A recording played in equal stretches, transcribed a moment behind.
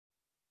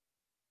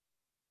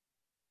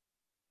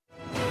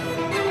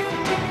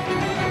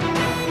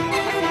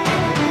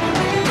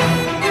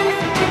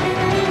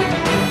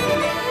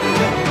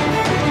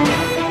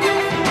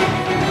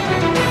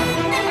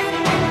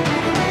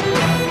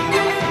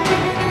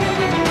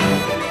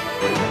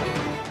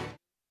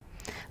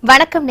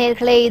வணக்கம்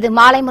நேர்களே, இது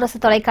மாலைமுரசு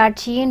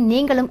தொலைக்காட்சியின்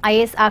நீங்களும்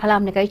IAS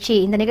ஆகலாம் நிகழ்ச்சி.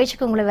 இந்த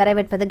நிகழ்ச்சிக்கு உங்களை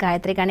வரவேற்பது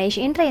காயத்ரி கணேஷ்.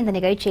 இன்றைய இந்த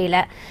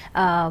நிகழ்ச்சியில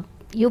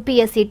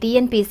UPSC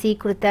TNPSC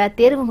குறித்த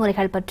தேர்வு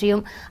முறைகள்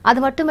பற்றியும் அது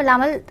மட்டும்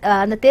இல்லாமல்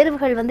அந்த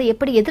தேர்வுகள்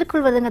எப்படி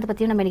எதிர்கொள்வதுங்கிறத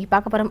பற்றியும் நம்ம இன்னைக்கு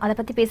பார்க்க போறோம். அதை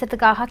பற்றி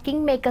பேசுறதுக்காக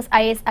கிங் மேக்கர்ஸ்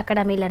IAS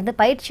அகாடமியில இருந்து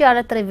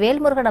பயிற்சியாளர் திரு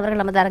வேல்முருகன்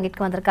அவர்கள் நமது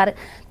அரங்கிற்கு வந்திருக்காரு.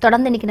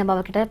 தொடர்ந்து இன்னைக்கு நம்ம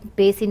அவர்கிட்ட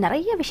பேசி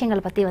நிறைய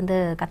விஷயங்கள் பற்றி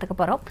கற்றுக்க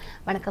போறோம்.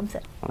 வணக்கம்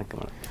சார்.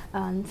 வணக்கம்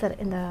சார்.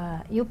 இந்த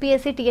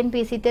UPSC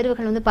TNPSC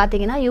தேர்வுகள்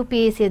பார்த்தீங்கன்னா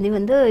UPSC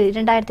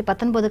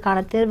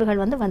 2019க்கான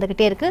தேர்வுகள்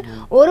வந்துகிட்டே இருக்கு.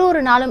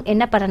 ஒரு நாளும்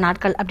எண்ணப்பட்ட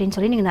நாட்கள் அப்படின்னு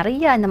சொல்லி நீங்க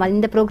நிறைய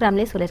இந்த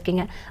ப்ரோக்ராம்லேயே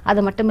சொல்லியிருக்கீங்க.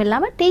 அது மட்டும் இல்லாமல்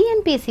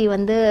TNPSC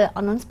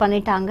அனௌன்ஸ்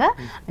பண்ணிட்டாங்க.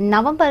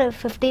 November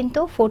 15th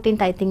or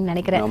 14th I think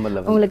நினைக்கிறேன்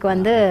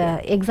உங்களுக்கு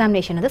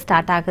எக்ஸாமினேஷன்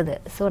ஸ்டார்ட் ஆகுது.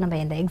 ஸோ நம்ம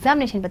இந்த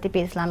எக்ஸாமினேஷன் பற்றி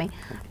பேசலாமே,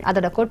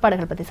 அதோட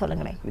கோட்பாடுகள் பற்றி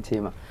சொல்லுங்களேன்.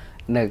 நிச்சயமா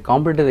இந்த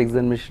காம்படிட்டிவ்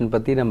எக்ஸாமினேஷன்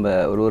பற்றி நம்ம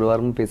ஒரு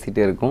வாரமும்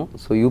பேசிகிட்டே இருக்கோம்.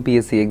 So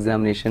UPSC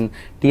examination,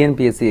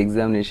 TNPSC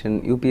examination,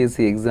 UPSC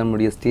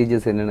எக்ஸாமுடைய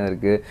stages என்னென்ன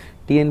இருக்குது,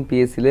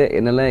 TNPSCயில்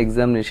என்னெல்லாம்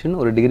எக்ஸாமினேஷன்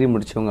ஒரு டிகிரி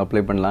முடிச்சவங்க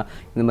அப்ளை பண்ணலாம்,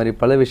 இந்த மாதிரி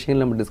பல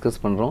விஷயங்கள் நம்ம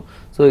டிஸ்கஸ் பண்ணுறோம்.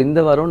 ஸோ இந்த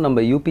வாரம்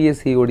நம்ம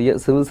UPSC-உடைய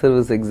சிவில்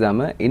சர்வீஸ்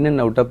எக்ஸாமை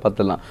இன்னும் அவுட்டாக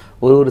பார்த்துடலாம்.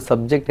 ஒரு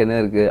சப்ஜெக்ட் என்ன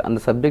இருக்குது,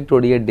 அந்த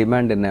சப்ஜெக்டோடைய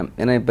டிமாண்ட் என்ன.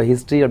 ஏன்னா இப்போ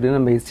ஹிஸ்ட்ரி அப்படின்னா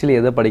நம்ம ஹிஸ்ட்ரியில்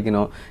எதை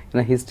படிக்கணும்,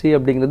 ஏன்னா ஹிஸ்ட்ரி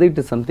அப்படிங்கிறது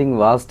இட் இஸ் சம்திங்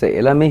வாஸ்ட்,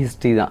 எல்லாமே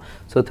ஹிஸ்ட்ரி தான்.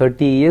 ஸோ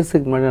 30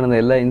 இயர்ஸுக்கு முன்னாடி நடந்த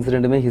எல்லா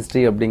இன்சிடென்ட்டுமே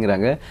ஹிஸ்ட்ரி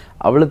அப்படிங்கிறாங்க.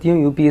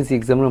 அவ்வளோத்தையும் UPSC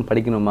எக்ஸாம் நம்ம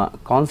படிக்கணுமா,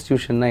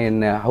 கான்ஸ்டியூஷன்னா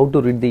என்ன, how to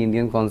read the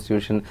Indian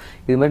constitution,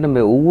 இது மாதிரி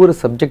நம்ம ஒவ்வொரு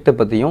சப்ஜெக்டை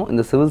பற்றியும்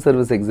இந்த சிவில்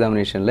சர்வீஸ்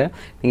எக்ஸாமினேஷனில்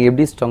நீங்கள்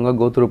எப்படி ஸ்ட்ராங்காக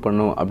கோ த்ரூ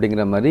பண்ணணும்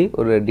அப்படிங்கிற மாதிரி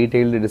ஒரு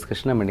டீட்டெயில்டு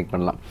டிஸ்கஷன் நம்ம இன்னைக்கு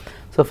பண்ணலாம்.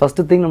 ஸோ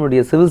ஃபஸ்ட்டு திங்,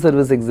 நம்மளுடைய சிவில்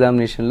சர்வீஸ்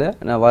எக்ஸாமினேஷனில்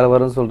நான்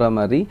வாரம் சொல்கிற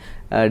மாதிரி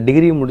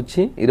டிகிரி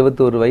முடித்து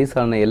 21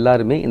 வயசான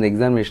எல்லாருமே இந்த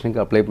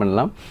எக்ஸாமினேஷனுக்கு அப்ளை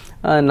பண்ணலாம்.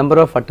 நம்பர்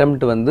ஆஃப்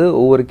அட்டெம்ப்ட்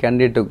ஒவ்வொரு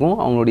கேண்டிடேட்டுக்கும்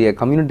அவங்களுடைய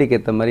கம்யூனிட்டிக்கு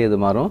ஏற்ற மாதிரி அது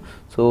மாறும்.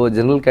 ஸோ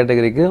ஜெனரல்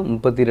கேட்டகரிக்கு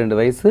 32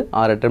 வயசு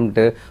 6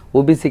 அட்டெம்ப்ட்டு,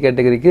 OBC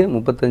கேட்டகரிக்கு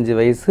 35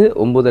 வயசு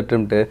 9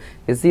 அட்டெம்ப்ட்டு,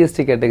 SC/ST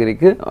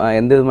கேட்டகரிக்கு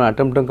எந்த விதமான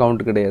அட்டெம்ப்ட்டும்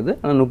கவுண்ட் கிடையாது.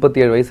 ஆனால்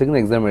 37 வயசுக்கு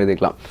இந்த எக்ஸாம்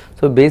எழுதிக்கலாம்.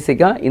 ஸோ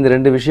பேசிக்காக இந்த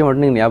 2 விஷயம்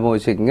மட்டும் நீங்கள் ஞாபகம்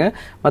வச்சுக்கோங்க.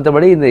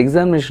 மற்றபடி இந்த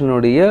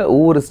எக்ஸாமினேஷனுடைய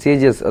ஒவ்வொரு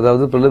ஸ்டேஜஸ், அதாவது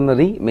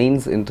ப்ரிலிமினரி,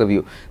 மெயின்ஸ்,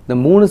 இன்டர்வியூ, இந்த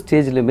 3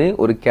 ஸ்டேஜ்லையுமே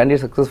ஒரு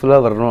கேண்டிடேட் சக்ஸஸ்ஃபுல்லாக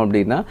வரணும்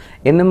அப்படின்னா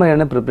என்ன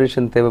மாதிரியான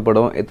ப்ரிப்பரேஷன்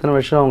தேவைப்படும், எத்தனை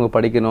வருஷம் அவங்க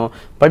படிக்கணும்,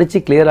 படித்து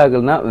கிளியர்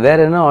ஆகலைன்னா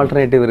வேறு என்ன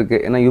ஆல்டர்னேட்டிவ்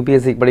இருக்குது. ஏன்னா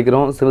UPSC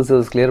படிக்கிறோம், சிவில்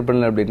சர்வீஸ் கிளியர்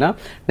பண்ணல அப்படின்னா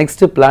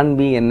நெக்ஸ்ட் பிளான்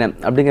B என்ன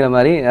அப்படிங்கிற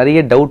மாதிரி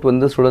நிறைய டவுட்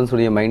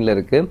ஸ்டூடெண்ட்ஸுடைய மைண்டில்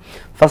இருக்குது.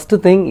 ஃபஸ்ட்டு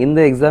திங், இந்த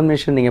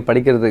எக்ஸாமினேஷன் நீங்கள்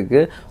படிக்கிறதுக்கு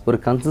ஒரு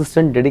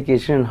consistent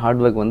dedication and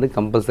hard work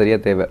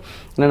கம்பல்சரியாக தேவை.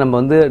 ஏன்னா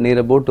நம்ம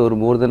நியர் அபவுட் ஒரு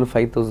மோர் தென்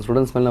 5000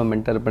 ஸ்டூடெண்ட்ஸ் மேலே நம்ம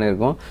மென்டர்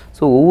பண்ணியிருக்கோம்.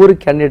 ஸோ ஒவ்வொரு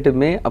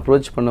கேண்டிடேட்டுமே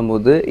அப்ரோச்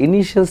பண்ணும்போது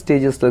இனிஷியல்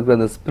ஸ்டேஜஸில் இருக்கிற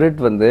அந்த ஸ்பிரிட்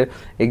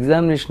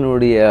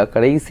எக்ஸாமினேஷனுடைய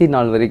கடைசி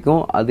நாள்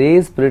வரைக்கும் அதே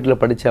ஸ்பிரிட்டில்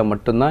படித்தா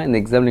மட்டும்தான் இந்த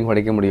எக்ஸாம் நீங்கள்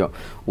படிக்க முடியும்.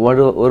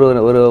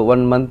 ஒரு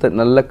 1 month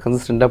நல்லா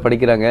கன்சிஸ்டண்ட்டாக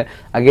படிக்கிறாங்க,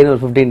 அகெயின்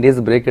ஒரு 15 days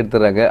பிரேக்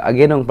எடுத்துறாங்க,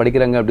 அகெயின் அவங்க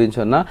படிக்கிறாங்க அப்படின்னு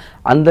சொன்னால்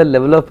அந்த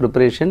level of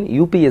preparation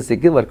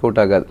UPSCக்கு work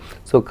out ஆகாது.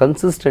 ஸோ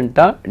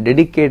கன்சிஸ்டண்ட்டாக,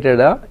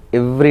 டெடிக்கேட்டடாக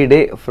everyday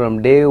from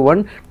day 1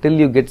 till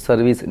you get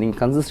service நீங்கள்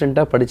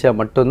கன்சிஸ்டண்ட்டாக படித்தா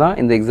மட்டும்தான்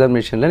இந்த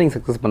எக்ஸாமினேஷனில் நீங்கள்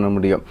சக்ஸஸ் பண்ண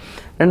முடியும்.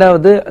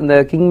 ரெண்டாவது, அந்த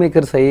கிங்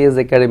மேக்கர்ஸ் IAS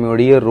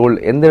அகாடமியோடைய ரோல்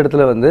எந்த இடத்துல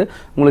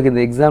உங்களுக்கு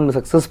இந்த எக்ஸாமில்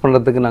சக்ஸஸ்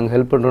பண்ணுறதுக்கு நாங்கள்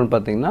ஹெல்ப் பண்ணுறோன்னு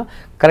பார்த்தீங்கன்னா,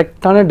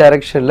 கரெக்டான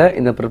டைரெக்ஷனில்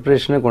இந்த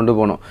ப்ரிப்பரேஷனை கொண்டு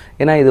போகணும்.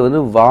 ஏன்னா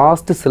இது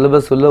வாஸ்ட்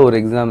சிலபஸ் உள்ள ஒரு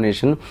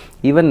examination.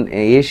 Even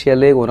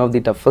ஏஷியாலே one of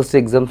the toughest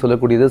exam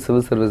சொல்லக்கூடியது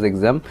civil service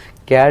exam.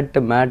 CAT,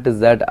 MAT,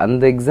 ZAT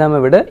அந்த எக்ஸாமை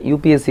விட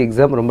UPSC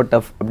எக்ஸாம் ரொம்ப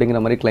டஃப்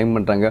அப்படிங்கிற மாதிரி கிளைம்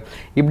பண்ணுறாங்க.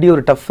 இப்படி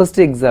ஒரு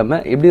டஃபஸ்ட் எக்ஸாமை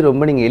எப்படி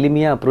ரொம்ப நீங்கள்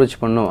எளிமையாக அப்ரோச்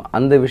பண்ணணும்,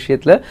 அந்த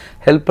விஷயத்தில்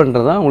ஹெல்ப்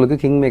பண்ணுறது தான் உங்களுக்கு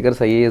கிங்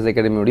மேக்கர்ஸ் IAS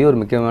அகாடமியோடைய ஒரு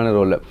முக்கியமான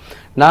ரோல்.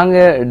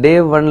 நாங்கள் day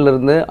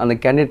 1 அந்த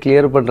கேண்டிடேட்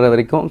கிளியர் பண்ணுற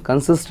வரைக்கும்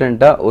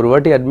கன்சிஸ்டண்ட்டாக ஒரு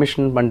வாட்டி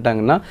அட்மிஷன்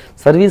பண்ணிட்டாங்கன்னா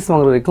சர்வீஸ்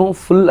வாங்குற வரைக்கும்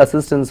ஃபுல்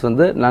அசிஸ்டன்ஸ்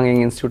நாங்கள்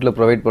எங்கள் இன்ஸ்டியூட்டில்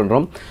ப்ரொவைட்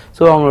பண்ணுறோம்.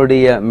 ஸோ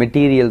அவங்களுடைய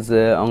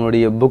மெட்டீரியல்ஸு,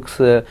 அவங்களுடைய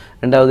புக்ஸு,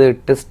 ரெண்டாவது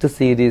டெஸ்ட்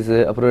சீரீஸு,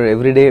 அப்புறம்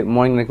எவ்ரிடே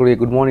மார்னிங் நடக்கக்கூடிய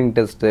good morning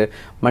test,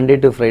 Monday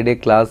to Friday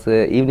class,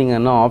 evening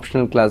ஆனால்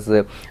optional class,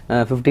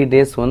 50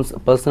 days once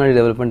personality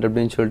development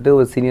அப்படின்னு சொல்லிட்டு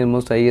ஒரு சீனியர்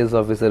மோஸ்ட் IAS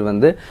ஆஃபீஸர்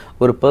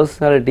ஒரு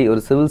பர்சனாலிட்டி,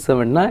 ஒரு சிவில்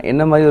சர்வெண்ட்னா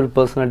என்ன மாதிரி ஒரு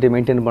பர்சனாலிட்டி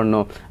மெயின்டைன்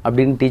பண்ணணும்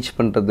அப்படின்னு டீச்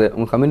பண்ணுறது,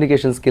 உங்கள்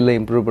கம்யூனிகேஷன் ஸ்கில்லை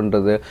இம்ப்ரூவ்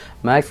பண்ணுறது,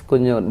 மேக்ஸ்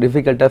கொஞ்சம்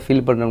டிஃபிகல்ட்டாக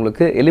ஃபீல்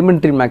பண்ணுறவங்களுக்கு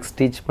எலிமெண்ட்ரி மேக்ஸ்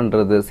டீச்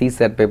பண்ணுறது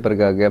CSAT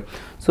பேப்பருக்காக.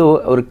 ஸோ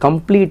ஒரு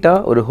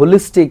கம்ப்ளீட்டாக ஒரு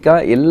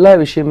ஹொலிஸ்டிக்காக எல்லா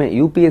விஷயமே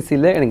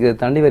UPSCயில் எனக்கு இதை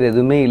தாண்டி வேறு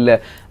எதுவுமே இல்லை,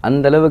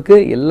 அந்த அளவுக்கு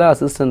எல்லா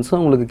அசிஸ்டன்ஸும்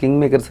உங்களுக்கு கிங்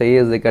மேக்கர்ஸ்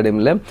IAS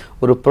அகாடமியில்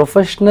ஒரு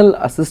ப்ரொஃபஷ்னல்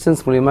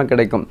அசிஸ்டன்ஸ் மூலிமா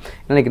கிடைக்கும்.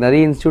 எனக்கு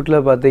நிறைய இன்ஸ்டியூட்டில்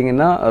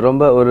பார்த்தீங்கன்னா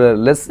ரொம்ப ஒரு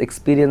லெஸ்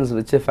எக்ஸ்பீரியன்ஸ்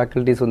வச்சு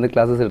ஃபேக்கல்ட்டிஸ்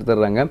கிளாஸஸ்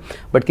எடுத்துடுறாங்க.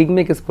 பட் கிங்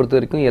மேக்கர்ஸ் பொறுத்த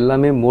வரைக்கும்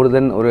எல்லாமே மோர்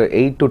தென் ஒரு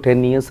 8 to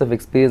 10 years of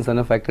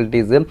எக்ஸ்பீரியன்ஸான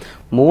ஃபேக்கல்ட்டிஸு,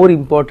 more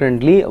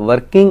importantly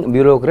working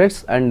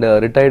bureaucrats and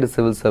retired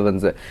civil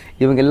servants.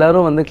 இவங்க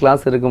எல்லாரும்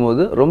கிளாஸ்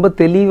இருக்கும்போது ரொம்ப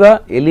தெளிவாக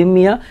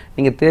எளிமையாக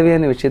நீங்கள்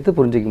தேவையான விஷயத்தை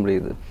புரிஞ்சிக்க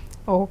முடியுது.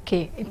 ஓகே,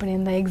 இப்போ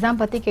இந்த எக்ஸாம்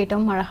பற்றி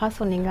கேட்டோம், அழகாக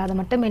சொன்னீங்க. அது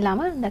மட்டும்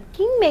இல்லாமல் இந்த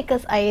கிங்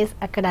மேக்கர்ஸ் IAS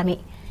அகாடமி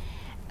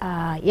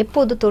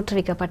எப்போது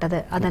தோற்றுவிக்கப்பட்டது,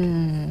 அதன்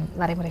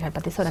வரைமுறைகள்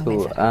பற்றி சொல்லுங்க.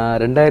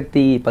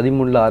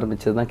 2013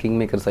 ஆரம்பிச்சது தான் கிங்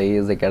மேக்கர்ஸ்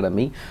ஐஏஎஸ்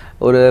அகாடமி.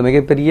 ஒரு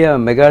மிகப்பெரிய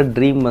மெகா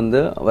ட்ரீம்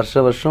வந்து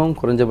வருஷம்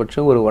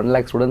குறைஞ்சபட்சம் ஒரு 1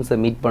 lakh ஸ்டூடெண்ட்ஸை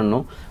மீட்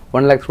பண்ணணும்.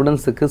 1 lakh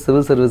ஸ்டூடெண்ட்ஸுக்கு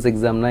சிவில் சர்வீஸ்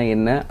எக்ஸாம்னா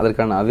என்ன,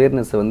 அதற்கான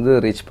அவேர்னஸை வந்து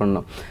ரீச்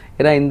பண்ணணும்.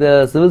 ஏன்னா இந்த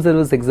சிவில்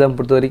சர்வீஸ் எக்ஸாம்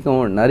பொறுத்த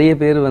வரைக்கும் நிறைய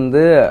பேர்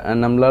வந்து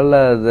நம்மளால்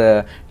அதை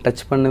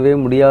டச் பண்ணவே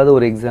முடியாத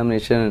ஒரு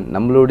எக்ஸாமினேஷன்,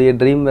 நம்மளுடைய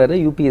ட்ரீம் வேறு,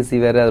 யூபிஎஸ்சி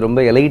வேறு, அது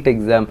ரொம்ப எலைட்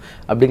எக்ஸாம்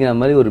அப்படிங்கிற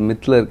மாதிரி ஒரு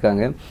மித்தில்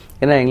இருக்காங்க.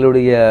 ஏன்னா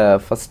எங்களுடைய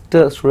ஃபஸ்ட்டு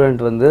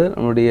ஸ்டூடெண்ட் வந்து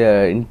நம்மளுடைய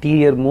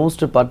இன்டீரியர்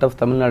மோஸ்ட் பார்ட் ஆஃப்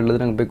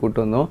தமிழ்நாட்டில் நாங்கள் போய்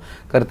கூப்பிட்டு வந்தோம்,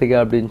 கார்த்திகா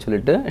அப்படின்னு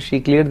சொல்லிட்டு. ஷீ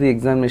கிளியர் தி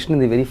எக்ஸாமினேஷன்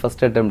இந்த வெரி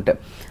ஃபஸ்ட் அட்டெம்ப்ட்.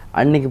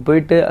 அன்றைக்கி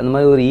போயிட்டு அந்த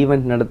மாதிரி ஒரு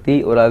ஈவெண்ட் நடத்தி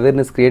ஒரு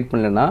அவேர்னஸ் க்ரியேட்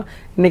பண்ணலன்னா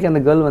இன்றைக்கி அந்த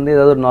கேர்ள் வந்து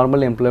ஏதாவது ஒரு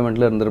நார்மல்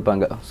எம்ப்ளாய்மெண்ட்டில்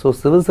இருந்திருப்பாங்க. ஸோ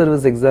சிவில்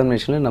சர்வீஸ்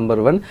எக்ஸாமினேஷனில் நம்பர்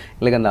 1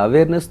 எங்களுக்கு அந்த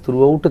அவேர்னஸ் த்ரூ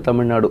அவுட்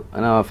தமிழ்நாடு.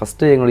 ஆனால்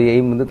ஃபஸ்ட்டு எங்களுடைய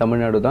எய்ம் வந்து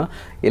தமிழ்நாடு தான்.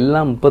 எல்லா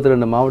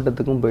 32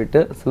 மாவட்டத்துக்கும்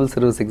போயிட்டு சிவில்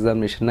சர்வீஸ்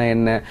எக்ஸாமினேஷன்னா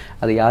என்ன,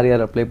 அது யார்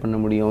யார் அப்ளை பண்ண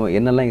முடியும்,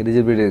 என்னெல்லாம்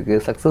எலிஜிபிலிட்டி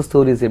இருக்குது, சக்ஸஸ்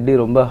ஸ்டோரிஸ் எப்படி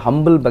ரொம்ப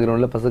ஹம்பிள்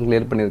பேக்ரவுண்டில் பசங்க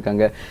கிளியர்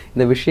பண்ணியிருக்காங்க,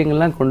 இந்த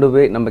விஷயங்கள்லாம் கொண்டு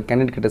போய் நம்ம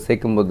கேண்டிடேட் கிட்ட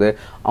சேர்க்கும்போது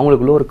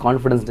அவங்களுக்குள்ள ஒரு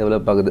கான்ஃபிடன்ஸ்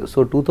டெவலப் ஆகுது. ஸோ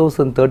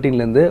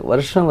 2013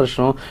 வருஷம்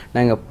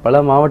நாங்கள் பல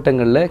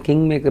மாவட்டங்களில்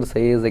கிங் மேக்கர்ஸ்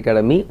ஐஏஎஸ்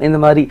அகாடமி இந்த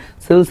மாதிரி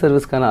சிவில்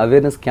சர்வீஸ்க்கான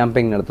அவேர்னஸ்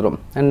கேம்பெயின் நடத்துகிறோம்.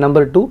 அண்ட்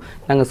நம்பர் 2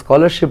 நாங்கள்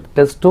ஸ்காலர்ஷிப்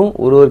டெஸ்ட்டும்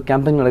ஒரு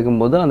கேம்பெயின்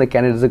நடக்கும்போது அந்த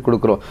கேண்டிடேட்ஸுக்கு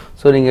கொடுக்குறோம்.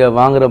 ஸோ நீங்கள்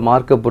வாங்குகிற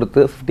மார்க்கை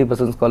பொறுத்து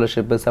 50%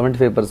 ஸ்காலர்ஷிப்பு,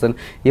 75%,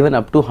 ஈவன்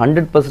அப் டு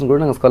 100% கூட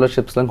நாங்கள்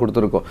ஸ்காலர்ஷிப்ஸ்லாம்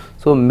கொடுத்துருக்கோம்.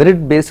 ஸோ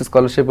மெரிட் பேஸ்ட்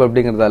ஸ்காலர்ஷிப்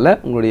அப்படிங்கிறதால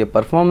உங்களுடைய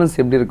பர்ஃபார்மன்ஸ்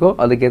எப்படி இருக்கோ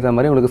அதுக்கேற்ற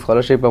மாதிரி உங்களுக்கு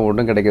ஸ்காலர்ஷிப்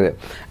அமௌண்ட்டும் கிடைக்குது.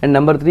 அண்ட்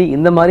நம்பர் 3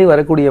 இந்த மாதிரி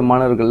வரக்கூடிய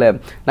மாணவர்களில்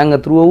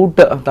நாங்கள் through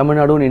out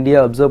Tamil Nadu India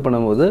observe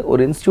பண்ணும்போது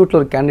ஒரு இன்ஸ்டியூட்டில்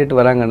ஒரு கேண்டிடேட்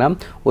வராங்கன்னா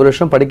ஒரு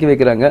வருஷம் படிக்க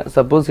வைக்கிறாங்க.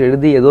 சப்போஸ்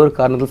எழுதி ஏதோ ஒரு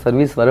காரணத்தில்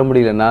சர்வீஸ் வர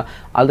முடியலன்னா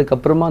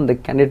அதுக்கப்புறமா அந்த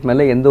கேண்டிடேட்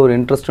மேலே எந்த ஒரு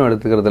இன்ட்ரெஸ்ட்டும்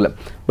எடுத்துக்கிறது இல்லை.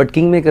 பட்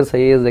கிங் மேக்கர்ஸ்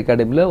ஐஏஎஸ்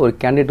அகாடமியில் ஒரு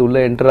கேண்டிடேட்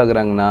உள்ளே என்டர்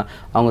ஆகுறாங்கன்னா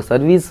அவங்க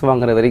சர்வீஸ்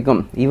வாங்குற வரைக்கும்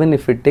even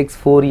if it takes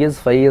 4 years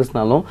 5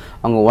 yearsனாலும்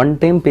அவங்க 1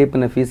 time பே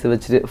பண்ண ஃபீஸை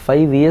வச்சுட்டு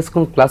 5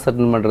 yearsக்கும் கிளாஸ்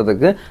அட்டென்ட்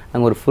பண்ணுறதுக்கு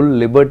நாங்கள் ஒரு ஃபுல்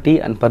லிபர்ட்டி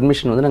அண்ட்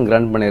பர்மிஷன் வந்து நாங்கள்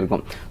கிராண்ட்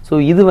பண்ணியிருக்கோம். ஸோ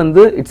இது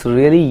வந்து இட்ஸ்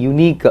ரியலி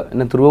யூனிக்.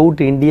 ஏன்னா த்ரூ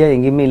அவுட் இந்தியா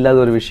எங்கேயுமே இல்லாத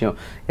ஒரு விஷயம்.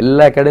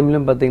 எல்லா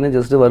அகாடமிலையும் பார்த்தீங்கன்னா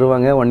ஜஸ்ட்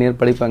வருவாங்க, 1 year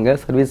படிப்பாங்க,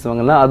 சர்வீஸ்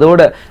வாங்கலாம்,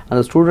 அதோட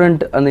அந்த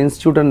ஸ்டூடெண்ட் அந்த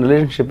இன்ஸ்டியூட் அண்ட்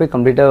ரிலேஷன்ஷிப்பே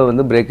கம்ப்ளீட்டாக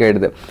வந்து பிரேக்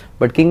ஆகிடுது.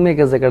 பட் கிங்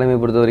மேக்கர்ஸ் அகாடமி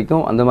பொறுத்த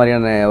வரைக்கும் அந்த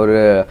மாதிரியான ஒரு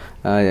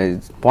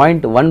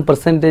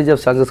 0.1%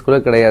 ஆஃப் சான்சஸ் கூட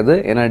கிடையாது.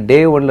 ஏன்னா டே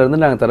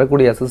 1லேருந்து நாங்கள்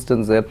தரக்கூடிய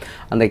அசிஸ்டன்ஸு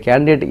அந்த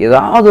கேண்டிடேட்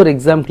ஏதாவது ஒரு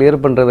எக்ஸாம்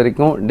கிளியர் பண்ணுற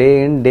வரைக்கும் டே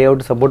இன் டே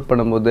அவுட் சப்போர்ட்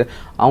பண்ணும்போது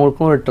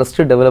அவங்களுக்கும் ஒரு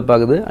ட்ரஸ்ட்டு டெவலப்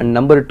ஆகுது. அண்ட்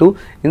நம்பர் 2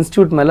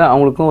 இன்ஸ்டியூட் மேலே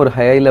அவங்களுக்கும் ஒரு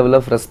ஹை லெவல்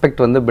ஆஃப்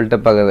ரெஸ்பெக்ட் வந்து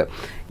பில்டப் ஆகுது.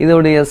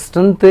 இதோடைய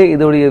ஸ்ட்ரென்த்து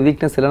இதோடைய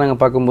வீக்னஸ் எல்லாம்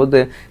நாங்கள் பார்க்கும்போது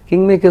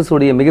கிங்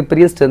மேக்கர்ஸோடைய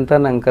மிகப்பெரிய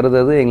ஸ்ட்ரென்த்தாக நாங்கள்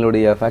கருதுறது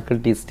எங்களுடைய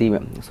ஃபேக்கல்ட்டிஸ் டீம்.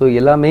 ஸோ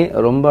எல்லாமே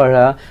ரொம்ப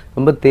அழகாக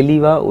ரொம்ப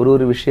தெளிவாக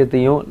ஒரு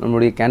விஷயத்தையும்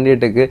நம்மளுடைய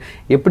கேண்டிடேட்டுக்கு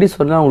எப்படி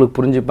சொன்னால் அவங்களுக்கு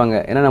புரிஞ்சுப்பாங்க.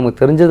 ஏன்னா நமக்கு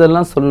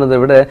தெரிஞ்சதெல்லாம் சொன்னதை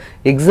விட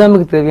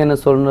எக்ஸாமுக்கு தேவையான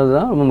சொன்னது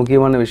தான் ரொம்ப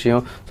முக்கியமான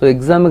விஷயம். ஸோ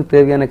எக்ஸாமுக்கு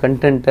தேவையான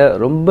கண்டென்ட்டை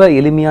ரொம்ப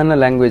எளிமையான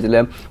லாங்குவேஜில்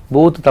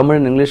போத் தமிழ்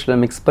அண்ட் இங்கிலீஷில்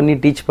மிக்ஸ் பண்ணி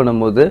டீச்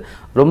பண்ணும்போது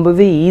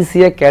ரொம்பவே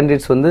ஈஸியாக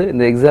கேண்டிடேட்ஸ் வந்து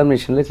இந்த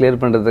எக்ஸாமினேஷனில்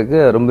கிளியர் பண்ணுறதுக்கு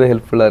ரொம்ப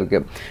ஹெல்ப்ஃபுல்லாக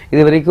இருக்குது.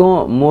 இது வரைக்கும்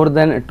மோர்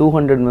தேன்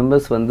 200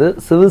 மெம்பர்ஸ் வந்து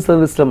சிவில்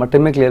சர்வீஸில்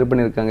மட்டுமே கிளியர்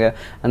பண்ணியிருக்காங்க.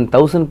 அண்ட்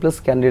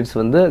 1000+ கேண்டிடேட்ஸ்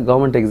வந்து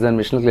கவர்மெண்ட்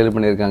எக்ஸாமினேஷனில் கிளியர்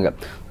பண்ணியிருக்காங்க.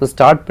 ஸோ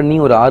ஸ்டார்ட் பண்ணி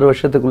ஒரு 6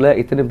 வருஷத்துக்குள்ளே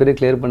இத்தனை பேர்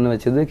கிளியர் பண்ண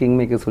வச்சது கிங்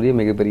மேக்கர்ஸ் உடைய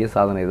மிகப்பெரிய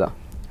சாதனை தான்.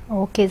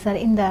 ஓகே சார்,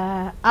 இந்த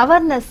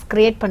அவேர்னஸ்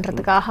கிரியேட்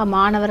பண்ணுறதுக்காக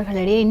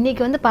மாணவர்களிடையே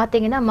இன்றைக்கி வந்து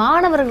பார்த்தீங்கன்னா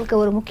மாணவர்களுக்கு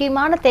ஒரு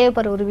முக்கியமான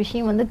தேவைப்படுற ஒரு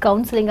விஷயம் வந்து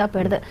கவுன்சிலிங்காக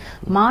போயிடுது.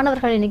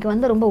 மாணவர்கள் இன்றைக்கி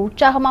வந்து ரொம்ப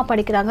உற்சாகமாக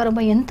படிக்கிறாங்க,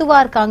 ரொம்ப எந்துவாக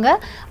இருக்காங்க.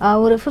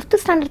 ஒரு 5th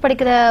ஸ்டாண்டர்ட்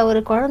படிக்கிற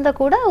ஒரு குழந்தை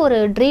கூட ஒரு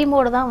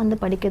ட்ரீமோடு தான் வந்து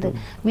படிக்குது.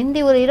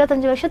 முந்தி ஒரு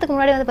 25 வருஷத்துக்கு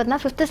முன்னாடி வந்து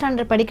பார்த்தீங்கன்னா 5th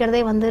ஸ்டாண்டர்ட்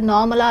படிக்கிறதே வந்து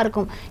நார்மலாக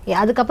இருக்கும்,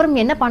 அதுக்கப்புறம்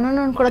என்ன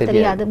பண்ணணும்னு கூட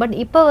தெரியாது. பட்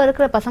இப்போ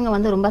இருக்கிற பசங்க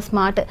வந்து ரொம்ப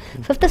ஸ்மார்ட்.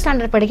 5th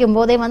ஸ்டாண்டர்ட் படிக்கும்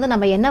போதே வந்து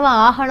நம்ம என்னவா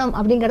ஆகணும்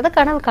அப்படிங்கிறத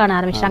கனவு காண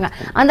ஆரம்பிச்சிட்டாங்க.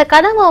 அந்த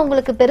கனவு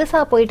அவங்களுக்கு பெருசா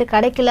போயிட்டு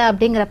கிடைக்கல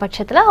அப்படிங்கிற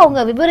பட்சத்துல அவங்க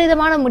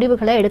விபரீதமான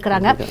முடிவுகளை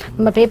எடுக்கிறாங்க.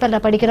 நம்ம பேப்பர்ல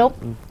படிக்கிறோம்,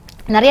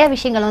 நிறைய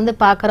விஷயங்கள் வந்து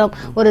பார்க்குறோம்.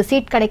 ஒரு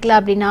சீட் கிடைக்கல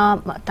அப்படின்னா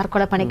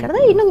தற்கொலை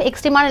பண்ணிக்கிறது, இன்னும்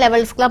எக்ஸ்ட்ரீமான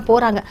லெவல்ஸ்க்குலாம்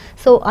போகிறாங்க.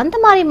 ஸோ அந்த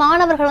மாதிரி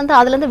மாணவர்கள் வந்து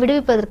அதுலேருந்து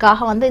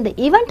விடுவிப்பதற்காக வந்து இந்த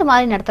ஈவெண்ட்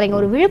மாதிரி நடத்துறீங்க,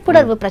 ஒரு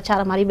விழிப்புணர்வு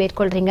பிரச்சாரம் மாதிரி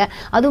மேற்கொள்றீங்க,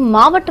 அதுவும்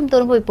மாவட்டம்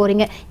தோறும் போய்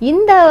போறீங்க.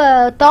 இந்த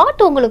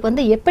தாட் உங்களுக்கு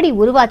வந்து எப்படி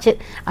உருவாச்சு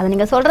அதை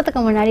நீங்க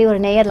சொல்றதுக்கு முன்னாடி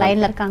ஒரு நேயர்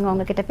லைன்ல இருக்காங்க,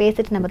 அவங்க கிட்ட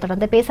பேசிட்டு நம்ம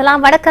தொடர்ந்து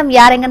பேசலாம். வணக்கம்,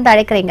 யார் எங்கிருந்து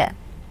அழைக்கிறீங்க?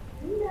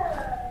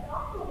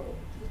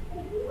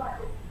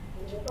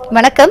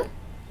 வணக்கம்.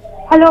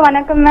 ஹலோ,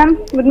 வணக்கம் மேம்.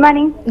 Good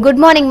morning. குட்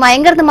மார்னிங்மா.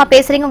 எங்க இருந்துமா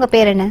பேசுறீங்க? உங்க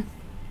பேர் என்ன?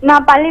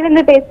 நான் பள்ளியில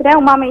இருந்து பேசுறேன்.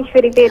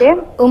 உமாமேஸ்வரி பேரு.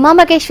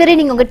 உமாமகேஸ்வரி,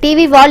 நீங்க உங்க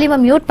டிவி வால்யூமை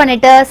மியூட்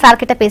பண்ணிட்டு சார்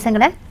கிட்ட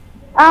பேசுங்களேன்.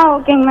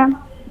 ஓகேங்க மேம்.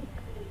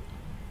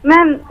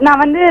 மேம்,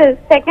 நான் வந்து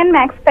செகண்ட்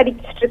மேக்ஸ்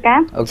படிச்சிட்டு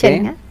இருக்கேன்.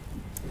 சரிங்க.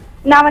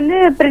 நான் வந்து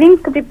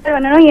ப்ரிலிம்ஸ்க்கு ப்ரிப்பேர்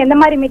பண்ணணும், எந்த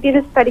மாதிரி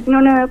மெட்டீரியல்ஸ்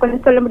படிக்கணும்னு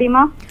கொஞ்சம் சொல்ல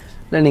முடியுமா?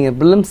 இல்லை, நீங்கள்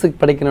ப்ரிலிம்ஸுக்கு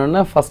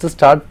படிக்கணும்னா ஃபஸ்ட்டு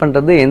ஸ்டார்ட்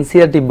பண்ணுறது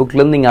என்சிஆர்டி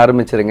புக்லேருந்து நீங்கள்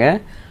ஆரம்பிச்சிருங்க.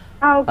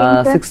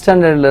 6th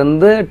ஸ்டாண்டர்ட்ல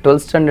இருந்து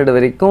 12th ஸ்டாண்டர்ட்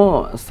வரைக்கும்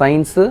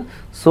சயின்ஸ்,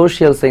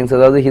 சோஷியல் சயின்ஸ்,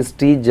 அதாவது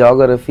ஹிஸ்டரி,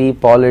 ஜியோகிராஃபி,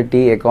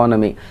 பாலிட்டி,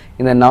 எக்கானமி,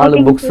 இந்த 4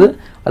 புக்ஸ்.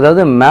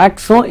 அதாவது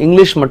மேக்ஸும்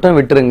இங்கிலீஷ் மட்டும்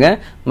விட்டுருங்க,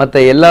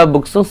 மற்ற எல்லா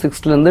புக்ஸும்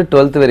 6th ல இருந்து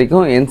 12th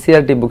வரைக்கும்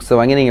NCERT புக்ஸ்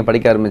வாங்கி நீங்க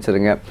படிக்க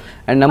ஆரம்பிச்சிருங்க.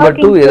 அண்ட் நம்பர்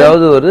 2,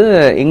 ஏதாவது ஒரு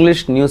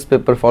இங்கிலீஷ் நியூஸ்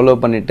பேப்பர் ஃபாலோ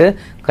பண்ணிட்டு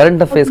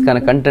கரண்ட்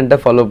அஃபேர்ஸ்க்கான கண்டென்ட்டை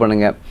ஃபாலோ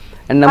பண்ணுங்க.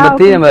 அண்ட் நம்பர்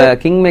 3, நம்ம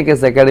கிங்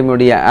மேக்கர்ஸ்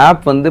அகாடமியோடைய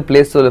ஆப் வந்து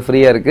பிளே ஸ்டோர்ல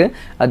ஃப்ரீயா இருக்கு,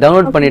 அதை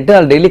டவுன்லோட் பண்ணிட்டு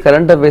அது டெய்லி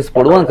கரண்ட் அஃபேர்ஸ்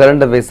போடுவோம்,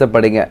 கரண்ட் அஃபேர்ஸை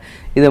படிங்க.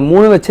 இதை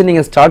 3 வச்சு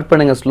நீங்க ஸ்டார்ட்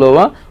பண்ணுங்க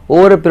ஸ்லோவா.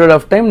 ஓவர் பீரியட்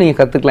ஆஃப் டைம் நீங்க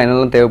கத்துக்கலாம்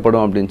என்னெல்லாம்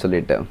தேவைப்படும் அப்படின்னு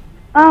சொல்லிட்டு.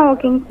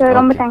 ஓகேங்க சார்,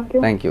 ரொம்ப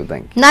தேங்க்யூ.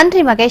 தேங்க்யூ.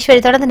 நன்றி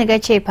மகேஸ்வரி. தொடர்ந்து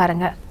நிகழ்ச்சியை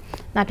பாருங்க.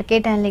 நான்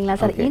கேட்டேன் இல்லைங்களா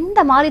சார், இந்த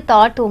மாதிரி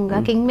தாட் உங்க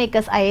கிங்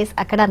மேக்கர்ஸ் IAS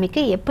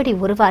அகாடமிக்கு எப்படி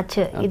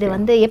உருவாச்சு? இது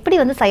வந்து எப்படி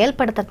வந்து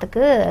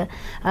செயல்படுத்துறதுக்கு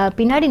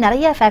பின்னாடி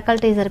நிறைய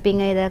ஃபேக்கல்டிஸ்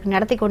இருப்பீங்க, இதை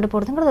நடத்தி கொண்டு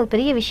போறதுங்கிறது ஒரு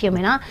பெரிய விஷயம்.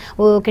 ஏன்னா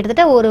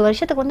கிட்டத்தட்ட ஒரு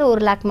வருஷத்துக்கு வந்து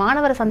 1 லாக்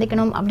மாணவரை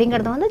சந்திக்கணும்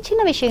அப்படிங்கிறது வந்து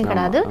சின்ன விஷயம்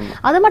கிடையாது.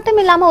 அது மட்டும்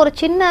இல்லாம ஒரு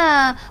சின்ன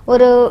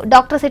ஒரு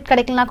டாக்டர் சீட்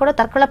கிடைக்கலாம் கூட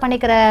தற்கொலை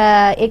பண்ணிக்கிற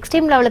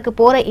எக்ஸ்ட்ரீம் லெவலுக்கு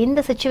போற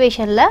இந்த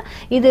சிச்சுவேஷன்ல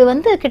இது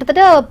வந்து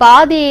கிட்டத்தட்ட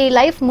பாதி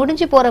லைஃப்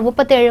முடிஞ்சு போற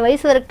 37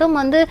 வயசு வரைக்கும்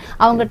வந்து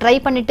அவங்க ட்ரை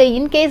பண்ணிட்டு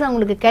இன்கேஸ்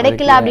அவங்களுக்கு கிடைக்கல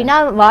அப்படின்னா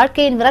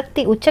வாழ்க்கையின்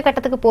விரக்தி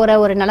உச்சகட்டத்துக்கு போற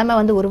ஒரு நிலைமை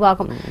வந்து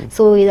உருவாகும்.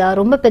 சோ இத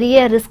ரொம்ப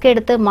பெரிய ரிஸ்க்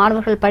எடுத்து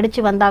மாணவர்கள்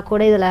படிச்சு வந்தா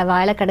கூட இதுல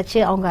வேலை கிடைச்சு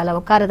அவங்க அதுல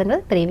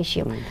உட்காருதுங்கிறது பெரிய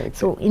விஷயம்.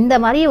 சோ இந்த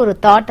மாதிரி ஒரு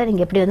தாட்டை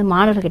நீங்க எப்படி வந்து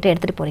மாணவர்கிட்ட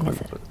எடுத்துட்டு போறீங்க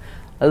சார்?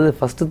 அது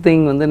ஃபர்ஸ்ட்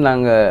திங் வந்து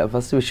நாங்கள்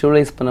ஃபர்ஸ்ட்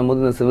விஷுவலைஸ்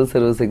பண்ணும்போது இந்த சிவில்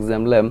சர்வீஸ்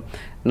எக்ஸாமில்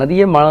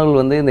நிறைய மாணவர்கள்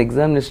வந்து இந்த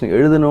எக்ஸாமினேஷன்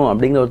எழுதணும்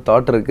அப்படிங்கிற ஒரு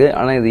தாட் இருக்குது.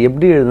 ஆனால் இது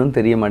எப்படி எழுதணும்னு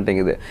தெரிய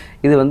மாட்டேங்குது.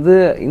 இது வந்து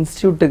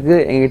இன்ஸ்டியூட்டுக்கு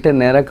எங்கிட்ட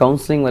நேராக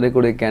கவுன்சிலிங்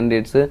வரக்கூடிய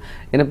கேண்டிடேட்ஸு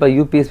என்னப்பா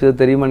UPSC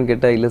தெரியுமான்னு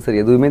கேட்டால் இல்லை சார்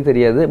எதுவுமே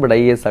தெரியாது, பட்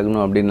IAS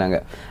ஆகணும் அப்படின்னாங்க.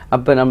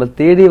 அப்போ நம்ம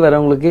தேடி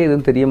வரவங்களுக்கே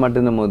எதுவும் தெரிய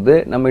மாட்டேன்னும் போது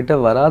நம்மகிட்ட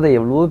வராத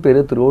எவ்வளோ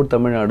பேர் த்ரூஅவுட்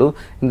தமிழ்நாடும்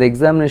இந்த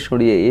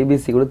எக்ஸாமினேஷனுடைய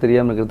ABC கூட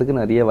தெரியாமல் இருக்கிறதுக்கு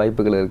நிறைய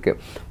வாய்ப்புகள் இருக்குது.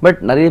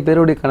 பட் நிறைய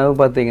பேருடைய கனவு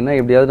பார்த்தீங்கன்னா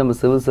எப்படியாவது நம்ம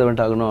சிவில்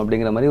சர்வெண்ட் ஆகணும்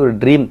அப்படிங்கிற மாதிரி ஒரு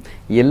ட்ரீம்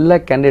எல்லா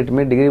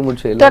கேண்டிடேட்டுமே டிகிரி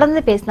முடிச்சு.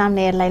 தொடர்ந்து பேசலாம்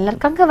நேர்ல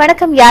எல்லாருக்காங்க.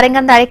 வணக்கம், யாரெங்க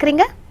இருந்து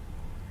அழைக்கிறீங்க?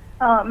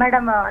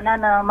 மேடம்,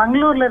 நான்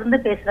மங்களூர்ல இருந்து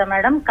பேசுறேன்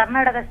மேடம்,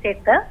 கர்நாடகா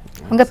ஸ்டேட்.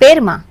 உங்க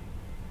பேருமா?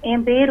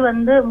 என் பேர்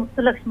வந்து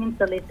முத்துலட்சுமின்னு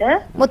சொல்லிட்டு.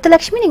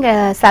 முத்துலட்சுமி, நீங்க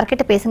சார்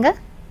கிட்ட பேசுங்க.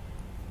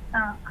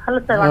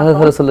 Hello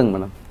sir. சொல்லுங்க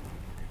மேடம்.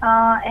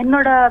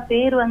 என்னோட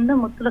பேர் வந்து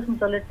முத்துலட்சுமி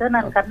சொல்லிட்டு,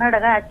 நான்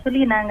கர்நாடகா.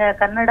 ஆக்சுவலி நாங்க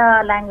கன்னடா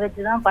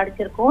லாங்குவேஜ் தான்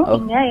படிச்சிருக்கோம்.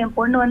 இங்க என்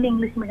பொண்ணு வந்து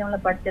இங்கிலீஷ்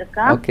மீடியம்ல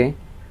படிச்சிருக்கா.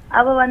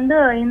 அவ வந்து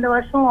இந்த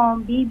வருஷம்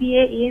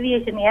BBA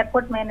aviation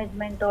airport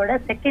மேனேஜ்மெண்டோட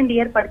 2nd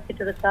year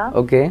படிச்சிட்டு இருக்கா.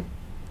 ஓகே.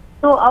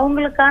 சோ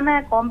அவங்களுக்கான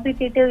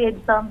காம்படிட்டிவ்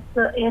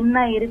எக்ஸாம்ஸ்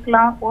என்ன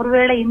இருக்கலாம்,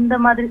 ஒருவேளை இந்த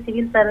மாதிரி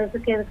சிவில்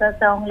சர்வீஸுக்கு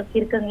எதுக்காக அவங்களுக்கு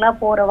இருக்குங்களா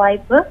போற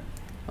வாய்ப்பு?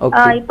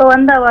 இப்ப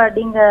வந்து அவ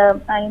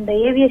இந்த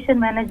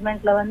ஏவியேஷன்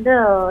மேனேஜ்மெண்ட்ல வந்து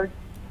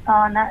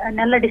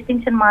நல்ல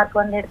டிஸ்டிங்ஷன் மார்க்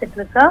வந்து எடுத்துட்டு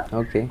இருக்கா.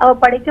 அவ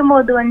படிக்கும்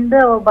போது வந்து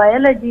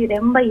பயாலஜி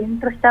ரொம்ப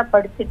இன்ட்ரெஸ்டா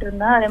படிச்சிட்டு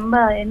இருந்தா. ரொம்ப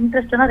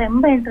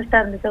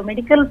இன்ட்ரெஸ்டா இருந்துச்சு.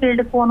 மெடிக்கல்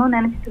ஃபீல்டு போகணும்னு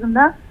நினைச்சிட்டு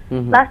இருந்தா.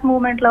 லாஸ்ட்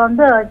மூமெண்ட்ல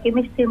வந்து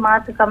கெமிஸ்ட்ரி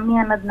மார்க்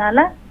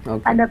கம்மியானதுனால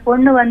அந்த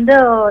பொண்ணு வந்து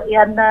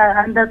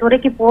அந்த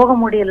துறைக்கு போக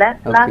முடியல.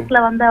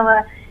 லாஸ்ட்ல வந்து அவ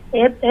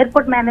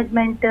ஏர்போர்ட்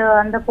மேனேஜ்மெண்ட்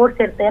அந்த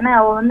கோர்ஸ் எடுத்து. ஏன்னா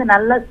அவ வந்து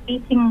நல்ல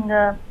ஸ்பீச்சிங்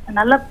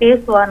நல்லா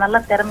பேசுவா,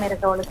 நல்ல திறமை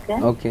இருக்கு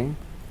அவளுக்கு.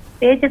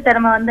 பேச்சு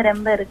திறமை வந்து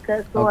ரொம்ப இருக்கு.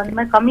 ஸோ அந்த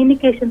மாதிரி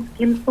கம்யூனிகேஷன்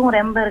ஸ்கில்ஸும்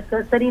ரொம்ப இருக்கு.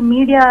 சரி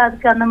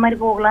மீடியாவுக்கு அந்த மாதிரி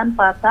போகலான்னு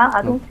பார்த்தா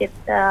அதுவும்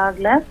செட்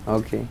ஆகல.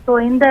 ஸோ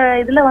இந்த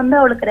இதுல வந்து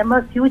அவளுக்கு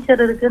ரொம்ப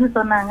ஃபியூச்சர் இருக்குன்னு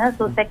சொன்னாங்க.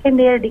 ஸோ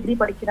 2nd இயர் டிகிரி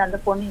படிக்கிறா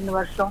அந்த பொண்ணு இந்த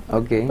வருஷம்.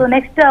 ஸோ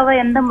நெக்ஸ்ட் அவ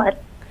எந்த மாதிரி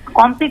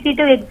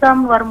காம்படிட்டிவ் எக்ஸாம்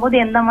வரும்போது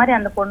எந்த மாதிரி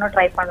அந்த பொண்ணு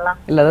ட்ரை பண்ணலாம்?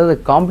 இல்லை, அதாவது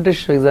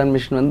காம்படிஷன்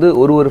எக்ஸாமினேஷன் வந்து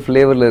ஒரு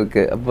ஃப்ளேவரில்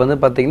இருக்குது. அப்போ வந்து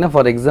பார்த்தீங்கன்னா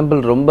ஃபார் எக்ஸாம்பிள்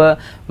ரொம்ப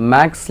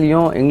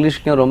மேக்ஸ்லையும்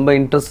இங்கிலீஷ்லையும் ரொம்ப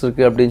இன்ட்ரெஸ்ட்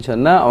இருக்குது அப்படின்னு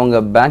சொன்னால் அவங்க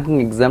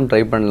பேங்கிங் எக்ஸாம்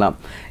ட்ரை பண்ணலாம்.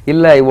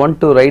 இல்லை I want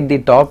to right the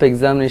top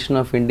examination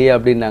of India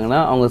அப்படின்னாங்கன்னா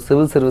அவங்க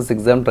சிவில் சர்வீஸ்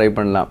எக்ஸாம் ட்ரை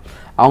பண்ணலாம்.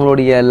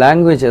 அவங்களுடைய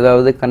லாங்குவேஜ்,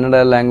 அதாவது Kannada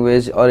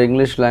language are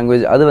English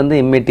language, அது வந்து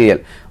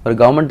இம்மெட்டீரியல். ஒரு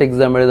கவர்மெண்ட்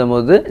எக்ஸாம் எழுதும்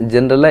போது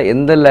ஜென்ரலாக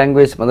எந்த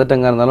லாங்குவேஜ் மதர்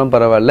டங்காக இருந்தாலும்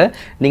பரவாயில்ல,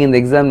 நீங்கள் இந்த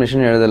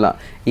எக்ஸாமினேஷன் எழுதலாம்.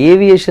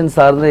 ஏவியேஷன்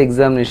சார்ந்த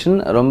எக்ஸாமினேஷன்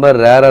ரொம்ப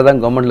ரேராக தான்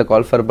கவர்மெண்ட்டில்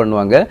கால்ஃபர்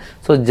பண்ணுவாங்க.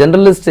 ஸோ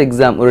ஜென்ரலிஸ்ட்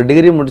எக்ஸாம் ஒரு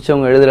டிகிரி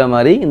முடித்தவங்க எழுதுகிற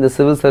மாதிரி இந்த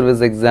சிவில்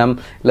சர்வீஸ் எக்ஸாம்,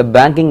 இல்லை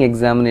பேங்கிங்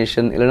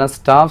எக்ஸாமினேஷன், இல்லைனா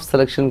ஸ்டாஃப்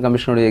செலெக்ஷன்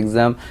கமிஷனுடைய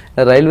எக்ஸாம்,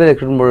 இல்லை ரயில்வே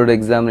ரெக்ரூட்மெண்ட் போர்டோட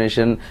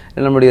எக்ஸாமினேஷன்,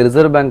 இல்லை நம்முடைய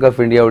ரிசர்வ் பேங்க்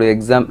ஆஃப் இந்தியாவுடைய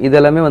எக்ஸாம்,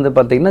 இதெல்லாமே வந்து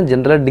பார்த்தீங்கன்னா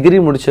ஜென்ரலாக டிகிரி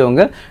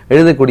முடித்தவங்க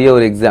எழுதக்கூடிய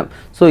ஒரு எக்ஸாம்.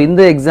 ஸோ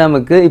இந்த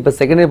எக்ஸாமுக்கு இப்போ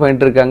 2nd இயர்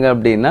பண்ணிட்டு இருக்காங்க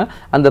அப்படின்னா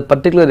அந்த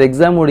particular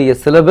எக்ஸாமுடைய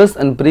syllabus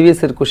and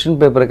previous year question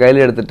பேப்பரை கையில்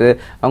எடுத்துட்டு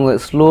அவங்க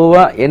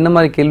ஸ்லோவாக என்ன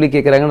மாதிரி கேள்வி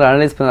கேட்குறாங்கன்னு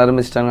அனலைஸ் பண்ண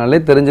ஆரம்பிச்சிட்டாங்கனாலே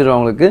தெரிஞ்சிடும்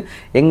அவங்களுக்கு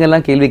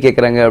எங்கெல்லாம் கேள்வி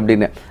கேட்குறாங்க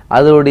அப்படின்னு.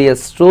 அதோடைய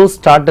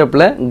ஸ்டார்ட்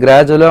அப்பில்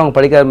கிராஜுவலாக அவங்க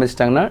படிக்க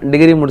ஆரம்பிச்சிட்டாங்கன்னா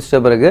டிகிரி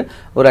முடிச்சிட்ட பிறகு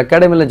ஒரு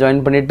அகாடமியில்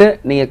ஜாயின் பண்ணிட்டு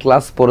நீங்கள்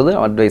கிளாஸ் போகிறது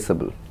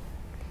அட்வைசபிள்.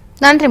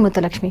 நன்றி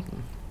முத்துலட்சுமி.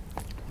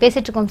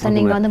 பேசிட்டு இருக்கோம் சார்.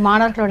 நீங்க வந்து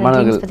மாணவர்களோட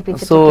ட்ரீம்ஸ் பத்தி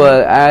பேசிட்டு ஸோ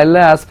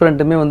எல்லா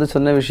ஆஸ்பிரண்ட்டுமே வந்து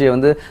சொன்ன விஷயம்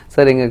வந்து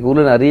சார் எங்க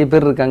ஊர்ல நிறைய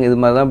பேர் இருக்காங்க இது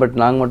மாதிரி தான், பட்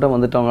நாங்க மட்டும்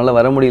வந்துட்டோம், அவங்களால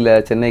வர முடியல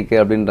சென்னைக்கு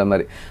அப்படின்ற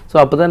மாதிரி. ஸோ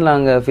அப்போதான்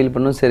நாங்க ஃபீல்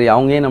பண்ணோம், சரி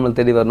அவங்க ஏன் நம்மளை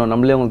தேடி வரணும்,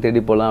 நம்மளே அவங்களுக்கு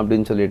தேடி போகலாம்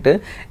அப்படின்னு சொல்லிட்டு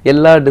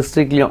எல்லா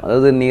டிஸ்ட்ரிக்ட்லையும்,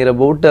 அதாவது நியர்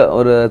அபவுட்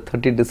ஒரு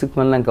 30 டிஸ்ட்ரிக்ட்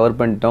மேலே நாங்கள் கவர்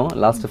பண்ணிட்டோம்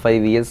லாஸ்ட்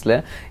 5 இயர்ஸில்.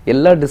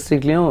 எல்லா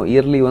டிஸ்ட்ரிக்ட்லையும்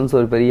இயர்லி ஒன்ஸ்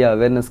ஒரு பெரிய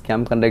அவேர்னஸ்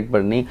கேம்ப் கண்டக்ட்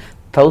பண்ணி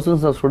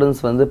thousands of students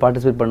வந்து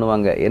பார்ட்டிசிபேட்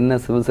பண்ணுவாங்க என்ன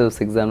சிவில் சர்வீஸ்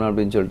எக்ஸாம்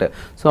அப்படின்னு சொல்லிட்டு.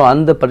 ஸோ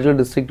அந்த பர்டிகுலர்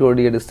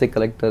டிஸ்ட்ரிக்டோடைய டிஸ்ட்ரிக்ட்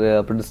கலெக்டர்,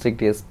 அப்புறம்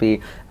டிஸ்ட்ரிக்ட் எஸ்பி,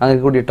 அங்கே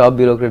இருக்கக்கூடிய டாப்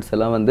பியூரோக்ராட்ஸ்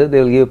எல்லாம் வந்து they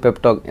will give pep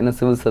talk, என்ன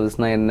சிவில்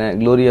சர்வீஸ்னா என்ன,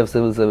 க்ளோரி ஆஃப்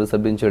சிவில் சர்வீஸ்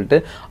அப்படின்னு சொல்லிட்டு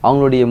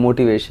அவங்களுடைய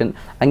மோட்டிவேஷன்.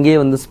 அங்கேயே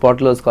வந்து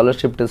ஸ்பாட்டில்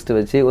ஸ்காலர்ஷிப் டெஸ்ட்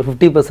வச்சு ஒரு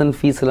 50%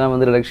 ஃபீஸ்லாம்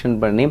வந்து ரிடக்ஷன்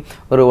பண்ணி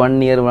ஒரு 1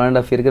 இயர்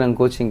 1.5 இயருக்கு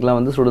நாங்கள் கோச்சிங்லாம்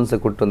வந்து ஸ்டூடெண்ட்ஸை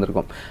கூப்பிட்டு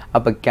வந்திருக்கோம்.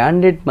 அப்போ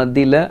கேண்டிடேட்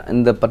மத்தியில்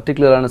இந்த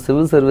பர்டிகுலரான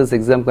சிவில் சர்வீஸ்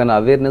எக்ஸாமுக்கான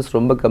அவேர்னஸ்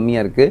ரொம்ப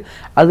கம்மியாக இருக்குது.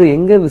 அது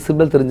எங்கே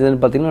விசிபிள்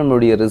தெரிஞ்சதுன்னு பார்த்தீங்கன்னா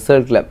நம்மளுடைய ரிசல்ட்.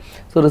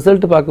 ஸோ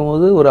ரிசல்ட்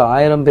பார்க்கும்போது ஒரு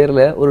 1000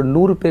 பேரில் ஒரு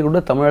 100 பேர் கூட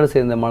தமிழ்நாடு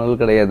சேர்ந்த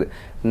மாணவர்கள் கிடையாது.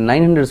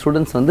 900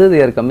 ஸ்டூடெண்ட்ஸ் வந்து they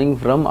are coming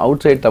from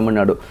outside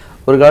Tamil Nadu.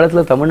 ஒரு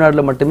காலத்தில்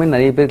தமிழ்நாட்டில் மட்டுமே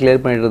நிறைய பேர் கிளியர்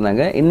பண்ணிட்டு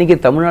இருந்தாங்க. இன்றைக்கி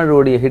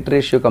தமிழ்நாடுடைய ஹிட்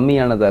ரேஷியோ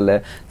கம்மியானதால்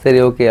சரி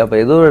ஓகே அப்போ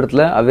ஏதோ ஒரு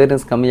இடத்துல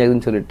அவேர்னஸ்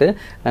கம்மியாகுதுன்னு சொல்லிட்டு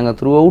நாங்கள்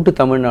த்ரூ அவுட்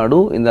தமிழ்நாடு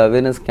இந்த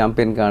அவேர்னஸ்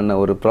கேம்பெயின்கான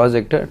ஒரு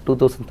ப்ராஜெக்டை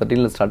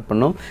 2013 ஸ்டார்ட்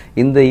பண்ணோம்.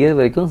 இந்த இயர்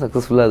வரைக்கும்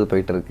சக்ஸஸ்ஃபுல்லாக அது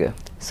போயிட்டு இருக்கு.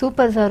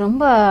 சூப்பர் சார்,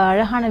 ரொம்ப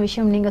அழகான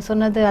விஷயம் நீங்கள்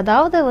சொன்னது.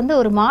 அதாவது வந்து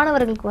ஒரு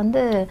மாணவர்களுக்கு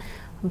வந்து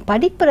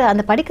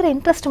அந்த படிக்கிற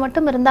இன்ட்ரெஸ்ட்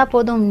மட்டும் இருந்தா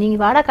போதும், நீங்க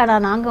வாடகாடா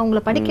நாங்க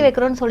உங்களை படிக்க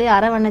வைக்கிறோம்னு சொல்லி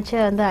அரவணைச்சு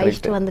வந்து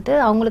அழைச்சிட்டு வந்துட்டு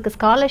அவங்களுக்கு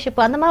ஸ்காலர்ஷிப்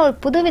அந்த மாதிரி ஒரு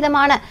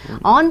புதுவிதமான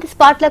ஆன் தி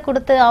ஸ்பாட்ல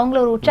கொடுத்து அவங்கள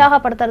ஒரு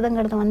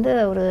உற்சாகப்படுத்துறதுங்கிறது வந்து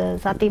ஒரு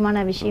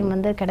சாத்தியமான விஷயம்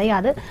வந்து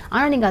கிடையாது.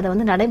 ஆனா நீங்க அதை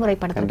வந்து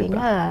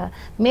நடைமுறைப்படுத்துறீங்க.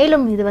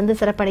 மேலும் இது வந்து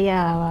சிறப்படைய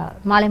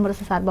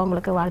மாலைமுரசு சார்பா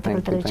உங்களுக்கு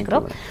வாழ்த்துக்கள்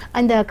தெரிவிச்சுக்கிறோம்.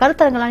 இந்த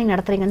கருத்தரங்கெல்லாம் நீங்க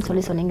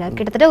நடத்துறீங்கன்னு சொன்னீங்க.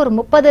 கிட்டத்தட்ட ஒரு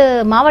 30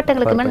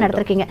 மாவட்டங்களுக்கு மேல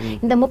நடத்திருக்கீங்க.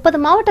 இந்த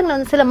 30 மாவட்டங்கள்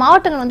வந்து சில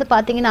மாவட்டங்கள் வந்து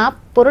பாத்தீங்கன்னா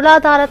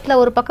பொருளாதாரத்துல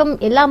ஒரு பக்கம்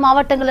எல்லா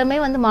மாவட்டங்களுமே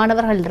வந்து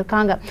மாணவர்கள்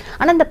இருக்காங்க.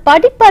 ஆனா இந்த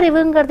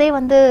படிப்பறிவுங்கிறதே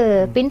வந்து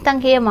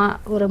பின்தங்கிய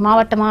ஒரு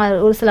மாவட்டமா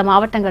ஒரு சில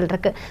மாவட்டங்கள்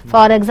இருக்கு.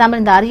 ஃபார்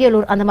எக்ஸாம்பிள் இந்த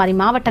அரியலூர் அந்த மாதிரி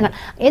மாவட்டங்கள்.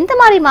 எந்த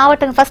மாதிரி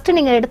மாவட்டங்கள் ஃபர்ஸ்ட்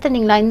நீங்க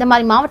எடுத்துனீங்களா? இந்த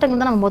மாதிரி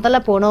மாவட்டங்கள் தான் நம்ம முதல்ல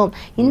போனோம்,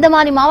 இந்த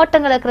மாதிரி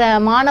மாவட்டங்கள் இருக்கிற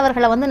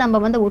மாணவர்களை வந்து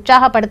நம்ம வந்து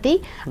உற்சாகப்படுத்தி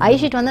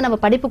ஐஷீட் வந்து நம்ம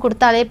படிப்பு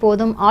கொடுத்தாலே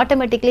போதும்,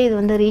 ஆட்டோமேட்டிக்லி இது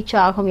வந்து ரீச்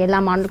ஆகும்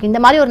எல்லா மாணவர்களுக்கும்.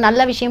 இந்த மாதிரி ஒரு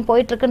நல்ல விஷயம்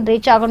போயிட்டு இருக்குன்னு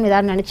ரீச் ஆகும்னு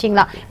ஏதாவது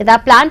நினைச்சீங்களா?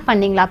 ஏதாவது பிளான்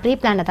பண்ணீங்களா? ப்ரீ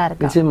பிளான் ஏதாவது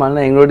இருக்கு? நிச்சயமா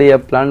எங்களுடைய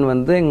பிளான்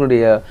வந்து எங்களுடைய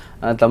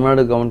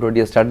தமிழ்நாடு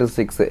கவர்மெண்ட்டுடைய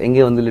ஸ்டாட்டிஸ்டிக்ஸ்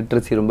எங்கே வந்து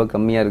லிட்ரஸி ரொம்ப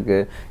கம்மியாக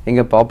இருக்குது,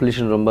 எங்கே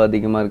பாப்புலேஷன் ரொம்ப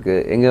அதிகமாக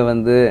இருக்குது, எங்கே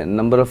வந்து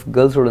நம்பர் ஆஃப்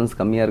கேர்ள்ஸ் ஸ்டூடெண்ட்ஸ்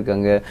கம்மியாக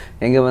இருக்காங்க,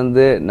 எங்கே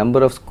வந்து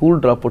number of school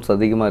drop outs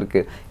அதிகமாக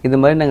இருக்குது. இந்த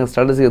மாதிரி நாங்கள்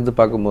ஸ்டாட்டிஸ்டிக்ஸ் எடுத்து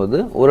பார்க்கும்போது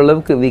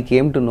ஓரளவுக்கு we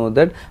came to know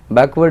that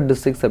backward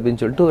districts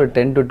அப்படின்னு சொல்லிட்டு ஒரு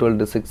 10 to 12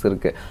 டிஸ்ட்ரிக்ஸ்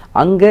இருக்குது.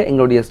 அங்கே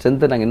எங்களுடைய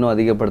ஸ்ட்ரென்த்தை நாங்கள் இன்னும்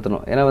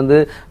அதிகப்படுத்தணும். ஏன்னா வந்து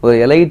ஒரு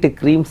எலைட்டு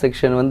க்ரீம்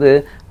செக்ஷன் வந்து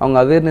அவங்க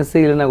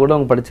அவேர்னஸே இல்லைன்னா கூட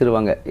அவங்க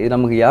படிச்சிருவாங்க. இது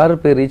நமக்கு யார்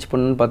போய் ரீச்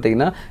பண்ணணும்னு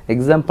பார்த்தீங்கன்னா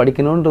எக்ஸாம்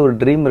படிக்கணுன்ற ஒரு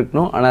ட்ரீம்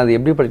இருக்கணும், ஆனால் அது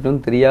எப்படி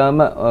படிக்கணும்னு தெரியாமல்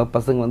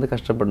பசங்க வந்து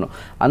கஷ்டப்படணும்.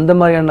 அந்த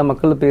மாதிரியான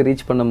மக்களை போய்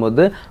ரீச்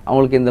பண்ணும்போது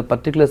அவங்களுக்கு இந்த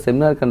பர்டிகுலர்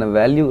செமினாருக்கான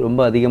வேல்யூ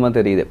ரொம்ப அதிகமாக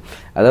தெரியுது.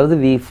 அதாவது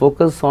we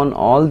focus on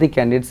all the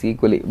candidates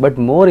equally, but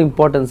more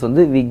importance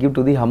வந்து we give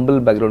to the humble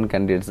background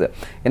candidates.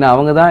 ஏன்னா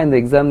அவங்க தான் இந்த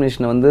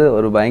எக்ஸாமினேஷனை வந்து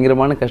ஒரு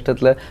பயங்கரமான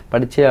கஷ்டத்தில்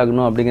படிச்சே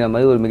ஆகணும் அப்படிங்கிற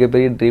மாதிரி ஒரு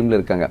மிகப்பெரிய ட்ரீமில்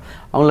இருக்காங்க.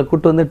 அவங்கள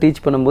கூப்பிட்டு வந்து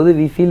டீச் பண்ணும்போது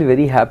வி ஃபீல்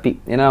வெரி ஹாப்பி.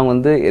 ஏன்னா அவங்க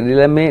வந்து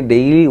எல்லாமே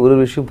டெய்லி ஒரு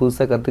விஷயம்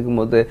புதுசாக கற்றுக்கும்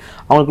போது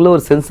அவங்களுக்குள்ள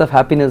ஒரு சென்ஸ் ஆஃப்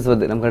ஹாப்பினஸ்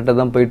வருது. நம்ம கரெக்டாக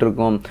தான் போயிட்டு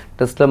இருக்கோம்,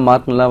 டெஸ்ட்டில்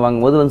மார்க் நல்லா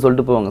வாங்கும்போது வந்து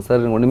சொல்லிட்டு போவாங்க,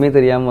 சார் ஒன்றுமே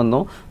தெரியாமல்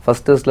வந்தோம்,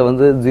 ஃபஸ்ட் டெஸ்ட்டில்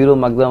வந்து 0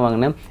 மார்க் தான்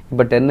வாங்கினேன்,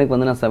 இப்போ 10க்கு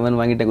வந்து நான் 7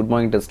 வாங்கிட்டேன் குட்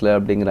மார்னிங் டெஸ்ட்டில்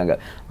அப்படிங்கிறாங்க.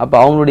 அப்போ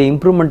அவங்களுடைய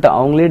இம்ப்ரூவ்மெண்ட்டை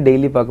அவங்களே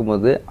டெய்லி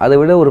பார்க்கும்போது அதை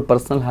விட ஒரு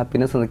பர்சனல்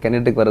ஹாப்பினஸ் அந்த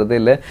கேண்டிடேட்டுக்கு வரதே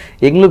இல்லை.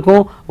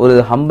 எங்களுக்கும் ஒரு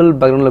ஹம்பிள்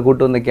பேக்ரவுண்டில்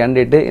கூட்டு வந்த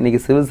கேண்டிடேட்டு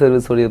இன்றைக்கி சிவில்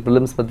சர்வீஸோடைய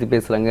ப்ரிலிம்ஸ் பற்றி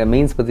பேசுகிறாங்க,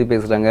 மெயின்ஸ் பற்றி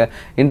பேசுகிறாங்க,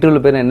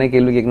 இன்டர்வியூவில் போய் என்ன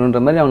கேள்வி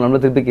கேட்கணுன்ற மாதிரி அவங்க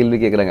நம்மளை திருப்பி கேள்வி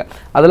கேட்குறாங்க.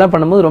 அதெல்லாம்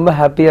பண்ணும்போது ரொம்ப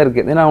ஹாப்பியாக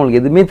இருக்குது. ஏன்னா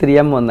அவங்களுக்கு எதுவுமே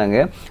தெரியாமல் வந்தாங்க.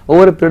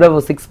 ஒவ்வொரு பீரியட் ஆஃப்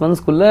 6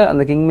 monthsக்குள்ளே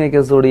அந்த கிங்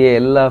மேக்கர்ஸோடைய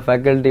எல்லா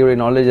ஃபேக்கல்ட்டியோடைய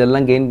நாலேஜ்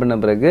எல்லாம் கெயின் பண்ண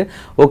பிறகு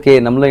ஓகே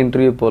நம்மள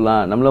இன்டர்வியூ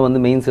போகலாம், நம்மள வந்து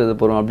மெயின்ஸ் எழுத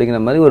போகிறோம் அப்படிங்கிற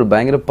மாதிரி ஒரு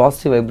பயங்கர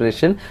பாசிட்டிவ்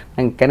வைப்ரேஷன்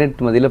நாங்கள்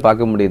கேண்டிடேட் மத்தியில்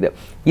பார்க்க முடியுது.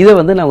 இதை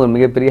வந்து நாங்கள் ஒரு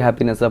மிகப்பெரிய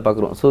ஹாப்பினஸாக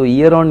பார்க்குறோம். ஸோ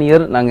இயர் ஆன்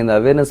இயர் நாங்கள் இந்த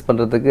அவேர்னஸ்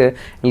பண்ணுறதுக்கு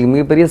எங்களுக்கு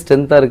மிகப்பெரிய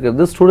ஸ்ட்ரென்த்தாக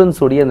இருக்கிறது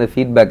ஸ்டூடெண்ட்ஸோடைய அந்த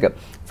ஃபீட்பேக்கு.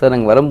 சார்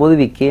நாங்கள் வரும்போது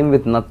we came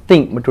with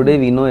nothing but today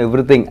we know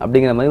everything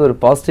அப்படிங்கிற மாதிரி ஒரு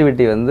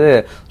பாசிட்டிவிட்டி வந்து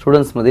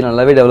ஸ்டூடெண்ட்ஸ் மத்தியில்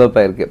நல்லாவே டெவலப்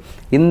ஆயிருக்கு.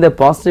 இந்த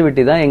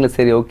பாசிட்டிவிட்டி தான் எங்களுக்கு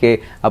சரி ஓகே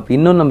அப்போ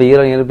இன்னும் நம்ம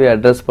இயர் ஆன் இயர் போய்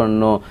அட்ரஸ்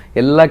பண்ணணும்,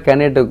 எல்லா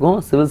கேண்டிடேட்டுக்கும்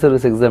சிவில்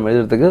சர்வீஸ் எக்ஸாம்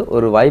எழுதுறதுக்கு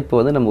ஒரு வாய்ப்பு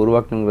வந்து நம்ம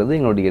உருவாக்கணுங்கிறது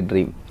எங்களுடைய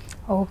ட்ரீம்.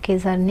 ஓகே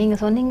சார், நீங்கள்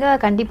சொன்னீங்க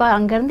கண்டிப்பாக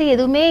அங்கேருந்து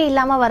எதுவுமே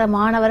இல்லாமல் வர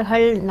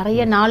மாணவர்கள்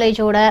நிறைய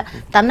நாலேஜோட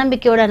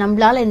தன்னம்பிக்கையோட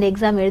நம்மளால் இந்த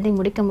எக்ஸாம் எழுதி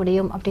முடிக்க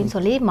முடியும் அப்படின்னு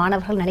சொல்லி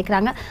மாணவர்கள்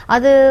நினைக்கிறாங்க.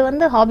 அது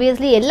வந்து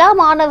ஆப்வியஸ்லி எல்லா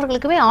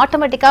மாணவர்களுக்குமே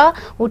ஆட்டோமேட்டிக்காக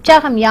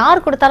உற்சாகம்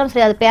யார் கொடுத்தாலும்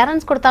சரி, அது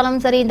பேரண்ட்ஸ் கொடுத்தாலும்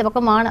சரி, இந்த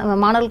பக்கம்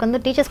மாணவர்களுக்கு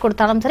வந்து டீச்சர்ஸ்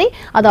கொடுத்தாலும் சரி,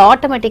 அது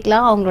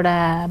ஆட்டோமேட்டிக்கலாக அவங்களோட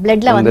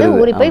பிளட்ல வந்து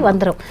ஊறி போய்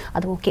வந்துடும்.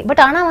 அது ஓகே.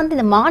 பட் ஆனால் வந்து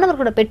இந்த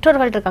மாணவர்களோட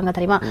பெற்றோர்கள் இருக்காங்க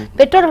தெரியுமா,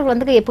 பெற்றோர்கள்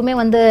வந்து எப்பவுமே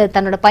வந்து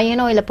தன்னோட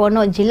பையனோ இல்லை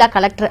பொண்ணோ ஜில்லா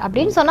கலெக்டர்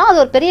அப்படின்னு சொன்னால்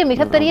அது ஒரு பெரிய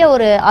மிகப்பெரிய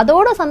ஒரு அதோட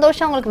அதோட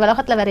சந்தோஷம் உங்களுக்கு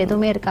உலகத்துல வேற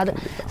எதுவுமே இருக்காது.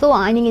 ஸோ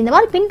நீங்க இந்த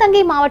மாதிரி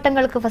பின்தங்கிய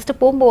மாவட்டங்களுக்கு ஃபர்ஸ்ட்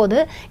போகும்போது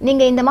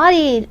நீங்க இந்த மாதிரி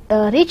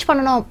ரீச்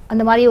பண்ணணும்,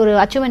 அந்த மாதிரி ஒரு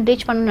அச்சீவ்மெண்ட்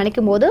ரீச் பண்ணணும்னு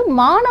நினைக்கும் போது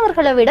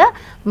மாணவர்களை விட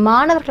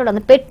மாணவர்களோட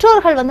அந்த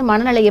பெற்றோர்கள் வந்து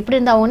மனநிலை எப்படி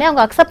இருந்தாங்கன்னே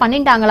அவங்க அக்செப்ட்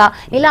பண்ணிட்டாங்களா,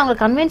 இல்ல அவங்க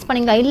கன்வின்ஸ்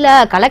பண்ணீங்களா, இல்ல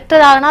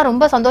கலெக்டர் ஆனா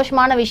ரொம்ப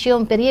சந்தோஷமான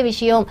விஷயம், பெரிய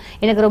விஷயம்,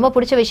 எனக்கு ரொம்ப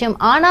பிடிச்ச விஷயம்,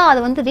 ஆனா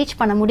அது வந்து ரீச்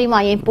பண்ண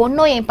முடியுமா, என்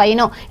பொண்ணோ என்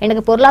பையனோ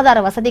எனக்கு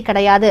பொருளாதார வசதி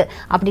கிடையாது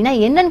அப்படின்னா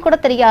என்னன்னு கூட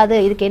தெரியாது,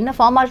 இதுக்கு என்ன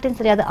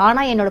ஃபார்மாலிட்டின்னு தெரியாது,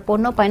 ஆனா என்னோட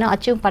பொண்ணோ பையனோ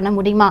அச்சீவ் பண்ண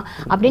முடியுமா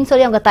அப்படின்னு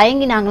சொல்லி அவங்க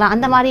தயங்கினாங்களா?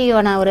 அந்த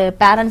மாதிரியான ஒரு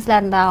பேரண்ட்ஸ்ல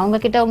இருந்தா அவங்க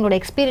கிட்ட உங்களோட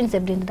எக்ஸ்பீரியன்ஸ்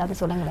எப்படி இருந்தது அதை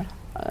சொல்லுங்களேன்.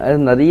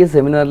 நிறைய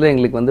செமினாரில்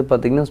எங்களுக்கு வந்து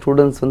பார்த்தீங்கன்னா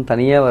ஸ்டூடெண்ட்ஸ் வந்து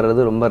தனியாக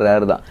வர்றது ரொம்ப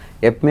ரேர் தான்.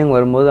 எப்பவுமே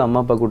வரும்போது அம்மா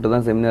அப்பா கூப்பிட்டு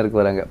தான்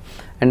செமினாருக்கு வராங்க.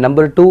 அண்ட்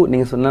நம்பர் 2,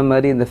 நீங்கள் சொன்ன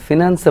மாதிரி இந்த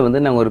ஃபினான்ஸை வந்து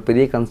நாங்கள் ஒரு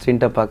பெரிய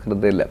கன்ஸ்டன்ட்டாக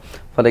பார்க்குறது இல்லை.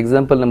 ஃபார்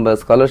எக்ஸாம்பிள் நம்ம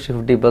ஸ்காலர்ஷிப்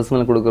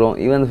 50% கொடுக்குறோம்,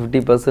 ஈவன்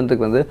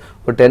 50%க்கு வந்து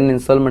ஒரு 10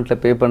 இன்ஸ்டால்மெண்ட்டில்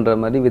பே பண்ணுற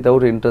மாதிரி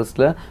வித்தவுட்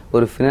இன்ட்ரெஸ்ட்டில்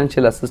ஒரு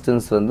ஃபினான்ஷியல்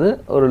அசிஸ்டன்ஸ் வந்து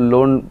ஒரு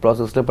லோன்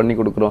ப்ராசஸில் பண்ணி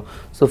கொடுக்குறோம்.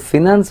 ஸோ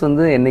ஃபினான்ஸ்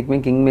வந்து என்றைக்குமே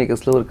கிங்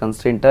மேக்கர்ஸில் ஒரு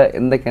கன்ஸ்டன்ட்டாக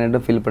எந்த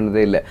கேண்டிடேட்டும் ஃபீல்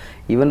பண்ணதே இல்லை.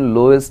 ஈவன்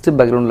லோவஸ்ட்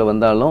பேக்ரவுண்டில்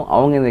வந்தாலும்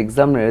அவங்க இந்த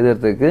எக்ஸாம்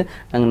எழுதுறதுக்கு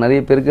நாங்கள் நிறைய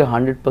பேருக்கு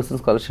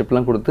 100%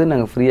 ஸ்காலர்ஷிப்லாம் கொடுத்து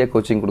நாங்கள் ஃப்ரீயாக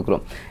கோச்சிங்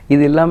கொடுக்குறோம்.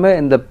 இது இல்லாமல்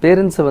இந்த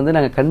பேரண்ட்ஸை வந்து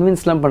நாங்கள்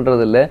கன்வின்ஸ்லாம்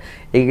பண்ணுறதில்ல.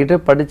 எங்ககிட்ட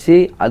படித்து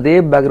அதே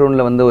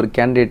பேக்ரவுண்டில் வந்த ஒரு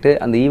கேண்டிடேட்டு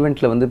அந்த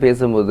ஈவெண்ட்டில் வந்து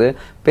பேசும்போது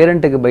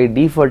பேரண்ட்டுக்கு பை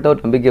டிஃபால்ட்டாக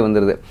ஒரு நம்பிக்கை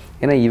வந்துடுது.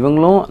 ஏன்னா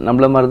இவங்களும்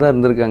நம்மள மாதிரி தான்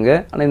இருந்திருக்காங்க,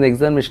 ஆனால் இந்த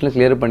எக்ஸாமினேஷனில்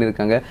கிளியர்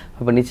பண்ணியிருக்காங்க,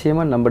 அப்போ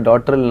நிச்சயமாக நம்ம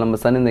டாட்டர் இல்லை நம்ம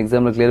சன் இந்த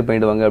எக்ஸாமில் கிளியர்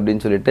பண்ணிடுவாங்க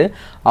அப்படின்னு சொல்லிட்டு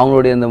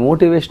அவங்களுடைய அந்த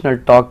மோட்டிவேஷ்னல்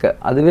டாக்கை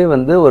அதுவே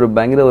வந்து ஒரு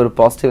பயங்கர ஒரு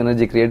பாசிட்டிவ்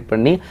எனர்ஜி கிரியேட்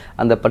பண்ணி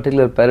அந்த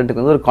பர்டிகுலர்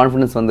பேரண்ட்டுக்கு வந்து ஒரு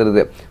கான்ஃபிடன்ஸ்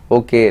வந்துடுது.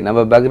 ஓகே,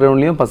 நம்ம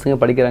பேக்ரவுண்ட்லேயும் பசங்க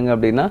படிக்கிறாங்க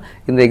அப்படின்னா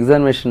இந்த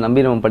எக்ஸாமினேஷன்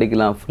நம்பி நம்ம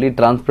படிக்கலாம், ஃபுல்லி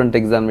டிரான்ஸ்பரண்ட்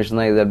எக்ஸாமினேஷன்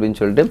தான் இது அப்படின்னு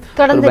சொல்லிட்டு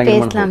தொடர்ந்து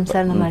பேசலாம்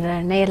சார். நம்ம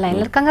நேர்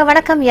லைன்ல இருக்காங்க.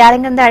 வணக்கம்,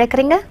 யாருங்க இருந்து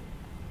அழைக்கிறீங்க?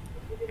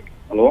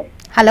 ஹலோ.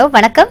 ஹலோ,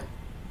 வணக்கம்.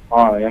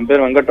 என்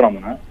பேர்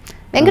வெங்கட்ராமன்.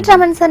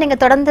 வெங்கட்ராமன் சார், நீங்க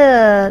தொடர்ந்து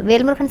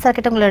வேல்முருகன் சார்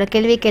கிட்ட உங்களோட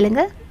கேள்வி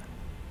கேளுங்க.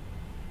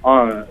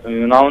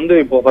 நான் வந்து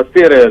இப்போ ஃபர்ஸ்ட்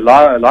இயர்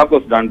லா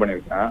கோர்ஸ் ஜாயின்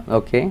பண்ணிருக்கேன்.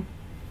 ஓகே.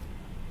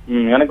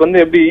 எனக்கு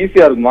வந்து எப்படி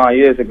ஈஸியா இருக்குமா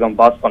ஐஏஎஸ் எக்ஸாம்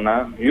பாஸ் பண்ண,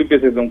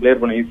 யூபிஎஸ்சி எக்ஸாம்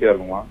கிளியர் பண்ண ஈஸியா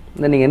இருக்குமா?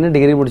 நீங்க என்ன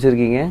டிகிரி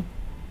முடிச்சிருக்கீங்க?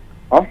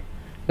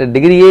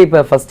 டிகிரியே இப்ப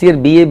ஃபர்ஸ்ட் இயர்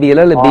பிஏ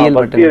பிஎல் இல்ல பிஎல் மட்டும்?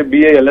 First year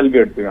BA LLB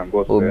எடுத்துக்கேன்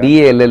course. ஓ,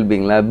 பிஏ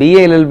எல்எல்பிங்களா? பிஏ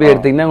எல்எல்பி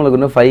எடுத்தீங்கன்னா உங்களுக்கு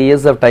இன்னும் 5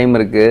 இயர்ஸ் ஆஃப் டைம்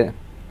இருக்கு.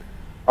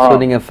 ஸோ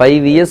நீங்க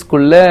 5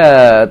 இயர்ஸ்க்குள்ள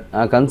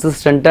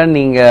கன்சிஸ்டண்டா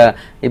நீங்க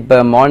இப்ப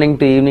மார்னிங்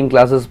டு ஈவினிங்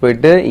கிளாஸஸ்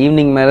போயிட்டு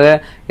ஈவினிங் மேல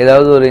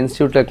ஏதாவது ஒரு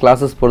இன்ஸ்டியூட்ல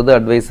கிளாஸஸ் போறது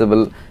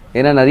அட்வைசபிள்.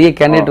 ஏன்னா நிறைய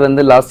கேண்டிடேட்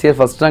வந்து லாஸ்ட் இயர்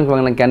ஃபர்ஸ்ட் ரேங்க்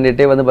வாங்கின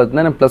கேண்டிடேட்டே வந்து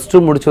பார்த்தீங்கன்னா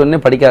 +2 முடிச்ச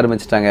உடனே படிக்க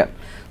ஆரம்பிச்சிட்டாங்க.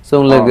 ஸோ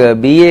உங்களுக்கு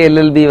பிஏ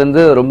எல்எல்பி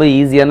வந்து ரொம்ப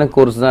ஈஸியான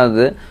கோர்ஸ் தான்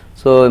அது.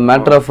 ஸோ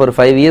மேட்டர் ஆஃப் ஒரு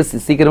 5 இயர்ஸ்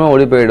சீக்கிரமாக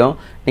ஓடி போயிடும்.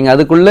 நீங்கள்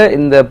அதுக்குள்ளே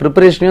இந்த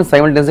ப்ரிப்பரேஷனையும்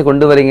சைமல்டேனியஸாக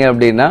கொண்டு வரீங்க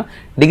அப்படின்னா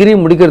டிகிரி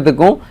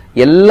முடிக்கிறதுக்கும்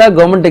எல்லா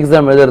கவர்மெண்ட்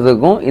எக்ஸாம்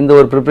எழுதுறதுக்கும் இந்த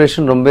ஒரு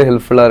ப்ரிப்பரேஷன் ரொம்ப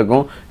ஹெல்ப்ஃபுல்லாக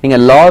இருக்கும்.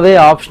 நீங்கள் லாவே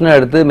ஆப்ஷனாக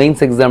எடுத்து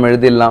மெயின்ஸ் எக்ஸாம்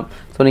எழுதிடலாம்.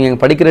 ஸோ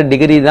நீங்கள் படிக்கிற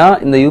டிகிரி தான்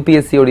இந்த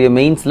யூபிஎஸ்சியோடைய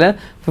மெயின்ஸில்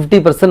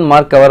 50%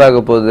 மார்க் கவர் ஆக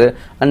போகுது.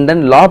 அண்ட்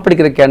தென் லா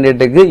படிக்கிற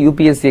கேண்டிடேட்டுக்கு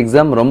யூபிஎஸ்சி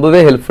எக்ஸாம்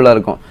ரொம்பவே ஹெல்ப்ஃபுல்லாக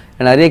இருக்கும்.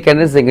 நிறைய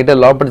கேண்டிடேட்ஸ் எங்கிட்ட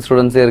லா படித்த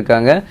ஸ்டூடெண்ட்ஸே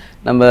இருக்காங்க.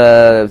 நம்ம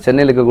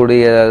சென்னையில்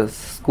இருக்கக்கூடிய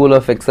school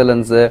of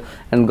excellence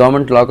and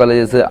government law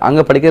colleges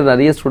அங்கே படிக்கிற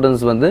நிறைய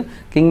ஸ்டூடெண்ட்ஸ் வந்து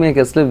king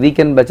மேக்கர்ஸில்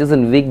weekend patches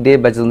and week day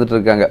patches வந்துட்டு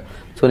இருக்காங்க.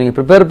 ஸோ நீங்கள்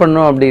ப்ரிப்பேர்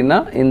பண்ணோம் அப்படின்னா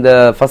இந்த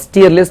ஃபர்ஸ்ட்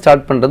இயர்லேயே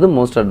ஸ்டார்ட் பண்ணுறது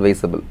மோஸ்ட்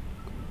அட்வைசபிள்.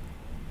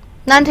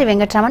 நன்றி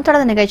வெங்கட்ராமன்.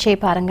 தொடர்ந்து நிகழ்ச்சியை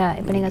பாருங்க.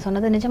 இப்போ நீங்க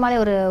சொன்னது நிஜமாலே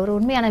ஒரு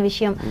உண்மையான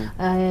விஷயம்.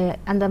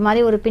 அந்த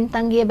மாதிரி ஒரு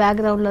பின்தங்கிய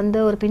பேக்ரவுண்ட்ல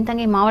இருந்து, ஒரு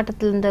பின்தங்கிய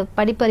மாவட்டத்துல இருந்து,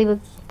 படிப்பறிவு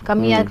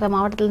கம்மியா இருக்கிற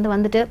மாவட்டத்துல இருந்து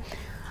வந்துட்டு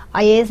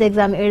ஐஏஎஸ்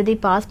எக்ஸாம் எழுதி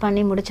பாஸ்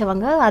பண்ணி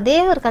முடிச்சவங்க அதே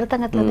ஒரு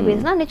கருத்தங்கத்துல இருந்து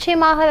பேசினா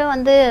நிச்சயமாக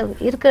வந்து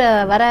இருக்கிற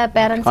வர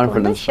பேரண்ட்ஸ்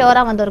வந்து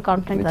ஷியோரா வந்து ஒரு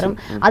கான்ஃபிடன்ஸ் வரும்.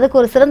 அதுக்கு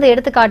ஒரு சிறந்த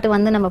எடுத்துக்காட்டு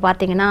வந்து நம்ம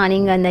பாத்தீங்கன்னா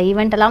நீங்க இந்த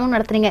ஈவெண்ட் எல்லாமும்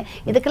நடத்துறீங்க.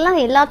 இதுக்கெல்லாம்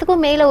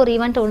எல்லாத்துக்கும் மேல ஒரு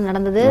ஈவெண்ட் ஒன்று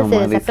நடந்தது.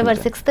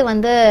 செப்டம்பர் 6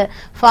 வந்து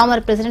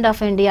ஃபார்மர் பிரசிடென்ட்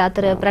ஆஃப் இந்தியா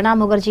திரு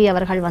பிரணாப் முகர்ஜி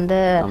அவர்கள்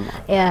வந்து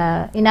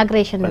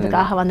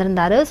இனாகிரேஷனுக்காக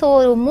வந்திருந்தாரு. ஸோ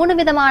ஒரு 3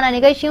 விதமான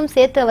நிகழ்ச்சியும்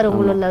சேர்த்து அவர்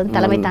உங்களோட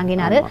தலைமை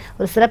தாங்கினாரு.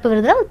 ஒரு சிறப்பு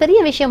விருது, ஒரு பெரிய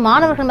விஷயம்.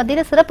 மாணவர்கள்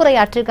மத்தியில சிறப்புரை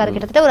ஆற்றிருக்காரு.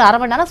 கிட்டத்தட்ட ஒரு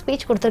 1/2 மணி நேரம்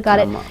ஸ்பீச் கொடுத்திருக்காரு.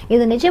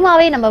 இது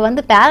நிஜமாவே நம்ம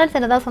வந்து பேரண்ட்ஸ்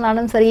என்னதான்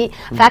சொன்னாலும் சரி,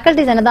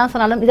 ஃபேக்கல்டிஸ் என்னதான்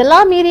சொன்னாலும்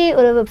இதெல்லாம் மீறி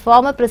ஒரு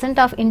ஃபார்மர்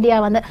பிரசிடென்ட் ஆஃப் இந்தியா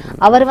வந்து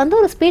அவர் வந்து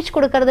ஒரு ஸ்பீச்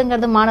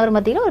கொடுக்கறதுங்கிறது மாணவர்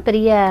மத்தியில ஒரு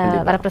பெரிய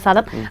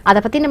வரப்பிரசாதம்.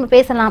 அதை பத்தி நம்ம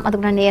பேசலாம்.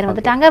 அதுக்கு நான் நேரம்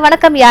வந்துட்டாங்க.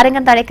 வணக்கம்,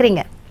 யாருங்க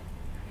அழைக்கிறீங்க?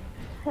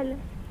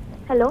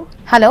 ஹலோ.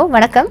 ஹலோ,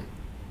 வணக்கம்.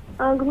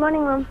 Good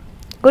morning ma'am.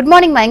 Good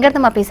morning மா. எங்க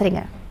இருந்துமா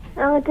பேசுறீங்க?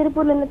 நாங்க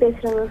திருப்பூர்ல இருந்து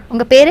பேசுறோங்க.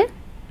 உங்க பேரு?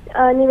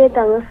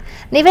 நிவேதாங்க.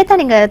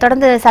 நிவேதா, நீங்க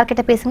தொடர்ந்து சார்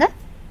கிட்ட பேசுங்க.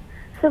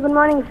 Sir good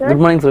morning sir.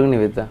 Good morning சொல்லுங்க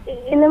நிவேதா.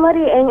 இந்த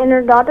மாதிரி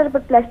என்னோட டாட்டர் இப்போ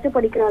 +2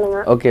 படிக்கிறாளுங்க.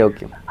 Okay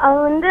okay. அவ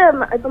வந்து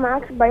இப்போ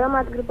மேக்ஸ் பயோ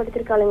மேத்ஸ் குரூப்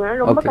படிச்சிருக்காளுங்க.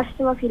 ரொம்ப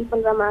கஷ்டமா ஃபீல்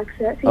பண்றா மேக்ஸ்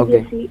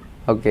சிபிஎஸ்சி.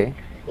 ஓகே.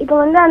 இப்போ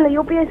வந்து அந்த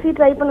யூபிஎஸ்சி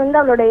ட்ரை பண்ண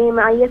வந்து அவளோட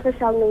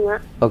ஐஎஸ்எஸ் ஆகணுங்க.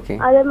 ஓகே.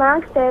 அது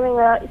மேக்ஸ்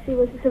தேவைங்க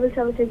சிவில்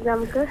சர்வீஸ்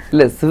எக்ஸாமுக்கு?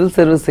 இல்ல, சிவில்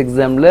சர்வீஸ்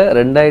எக்ஸாம்ல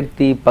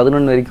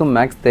 2011 வரைக்கும்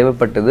மேக்ஸ்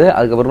தேவைப்பட்டது.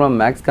 அதுக்கப்புறமா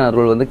மேக்ஸ்க்கான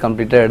ரூல் வந்து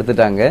கம்ப்ளீட்டா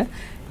எடுத்துட்டாங்க.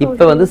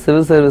 இப்போ வந்து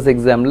சிவில் சர்வீஸ்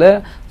எக்ஸாமில்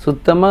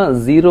சுத்தமாக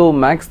 0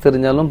 மேக்ஸ்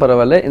தெரிஞ்சாலும்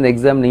பரவாயில்ல, இந்த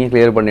எக்ஸாம் நீங்கள்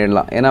கிளியர்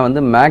பண்ணிடலாம். ஏன்னா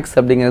வந்து மேக்ஸ்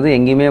அப்படிங்கிறது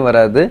எங்கேயுமே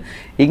வராது.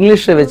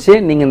 இங்கிலீஷை வச்சு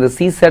நீங்கள் இந்த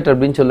சிசேட்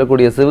அப்படின்னு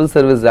சொல்லக்கூடிய சிவில்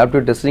சர்வீஸ்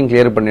ஆப்டிடியூட் டெஸ்ட் நீங்கள்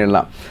கிளியர்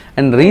பண்ணிடலாம்.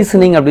 அண்ட்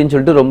ரீசனிங் அப்படின்னு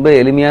சொல்லிட்டு ரொம்ப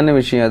எளிமையான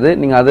விஷயம் அது.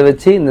 நீங்கள் அதை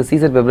வச்சு இந்த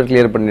சிசேட் பேப்பர்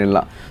கிளியர்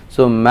பண்ணிடலாம்.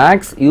 ஸோ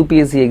மேக்ஸ்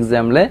யூபிஎஸ்சி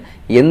எக்ஸாமில்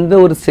எந்த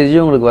ஒரு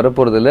ஸ்டேஜும் உங்களுக்கு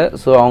வரப்போகிறதில்ல.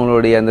 ஸோ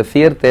அவங்களுடைய அந்த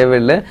ஃபியர்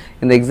தேவையில்லை.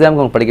 இந்த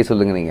எக்ஸாமுக்கு அவங்க படிக்க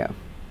சொல்லுங்கள் நீங்கள்.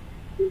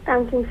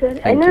 Thank you sir.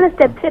 என்னென்ன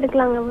ஸ்டெப்ஸ்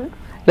எடுக்கலாங்க?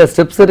 இல்லை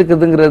ஸ்டெப்ஸ்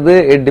இருக்குதுங்கிறது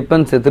இட்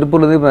டிபெண்ட்ஸ்.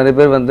 திருப்பூர்லேருந்து இப்போ நிறைய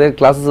பேர் வந்து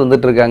கிளாஸஸ்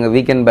வந்துட்டு இருக்காங்க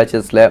வீக்கெண்ட்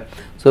பேச்சஸில்.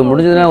 ஸோ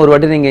முடிஞ்சதுன்னா ஒரு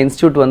வாட்டி நீங்கள்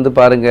இன்ஸ்டியூட் வந்து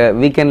பாருங்கள்,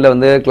 வீக்கெண்டில்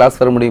வந்து கிளாஸ்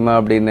வர முடியுமா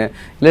அப்படின்னு.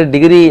 இல்லை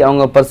டிகிரி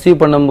அவங்க பர்சியூ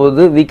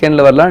பண்ணும்போது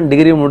வீக்கெண்டில் வரலாம்,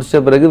 டிகிரி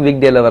முடிச்ச பிறகு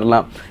வீக் டேல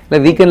வரலாம். இல்லை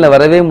வீக்கெண்டில்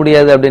வரவே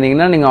முடியாது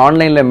அப்படின்னீங்கன்னா நீங்கள்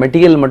ஆன்லைனில்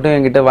மெட்டீரியல் மட்டும்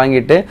என்கிட்ட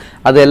வாங்கிட்டு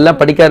அதெல்லாம்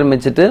படிக்க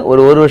ஆரம்பிச்சுட்டு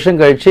ஒரு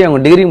வருஷம் கழிச்சு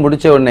அவங்க டிகிரி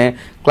முடிச்ச உடனே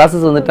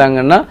கிளாஸஸ்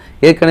வந்துட்டாங்கன்னா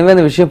ஏற்கனவே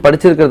அந்த விஷயம்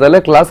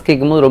படிச்சிருக்கிறதால கிளாஸ்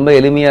கேட்கும்போது ரொம்ப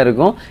எளிமையாக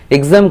இருக்கும்.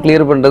 எக்ஸாம்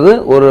கிளியர் பண்ணுறது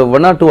ஒரு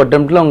 1 or 2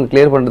 அட்டெம்ப்டில் அவங்க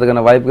கிளியர்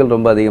பண்ணுறதுக்கான வாய்ப்புகள்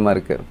ரொம்ப அதிகமாக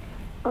இருக்குது.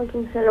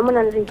 ஓகேங்க சார், ரொம்ப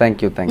நன்றி.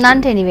 தேங்க்யூ.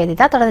 நன்றி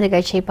நிவேதிதா. தொடர்ந்து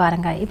நிகழ்ச்சியை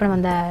பாருங்க. இப்போ நம்ம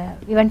அந்த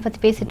ஈவெண்ட் பத்தி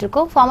பேசிட்டு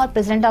இருக்கோம். ஃபார்மர்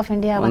பிரசிடென்ட் ஆஃப்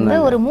இந்தியா வந்து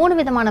ஒரு 3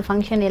 விதமான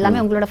ஃபங்க்ஷன், எல்லாமே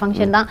உங்களோட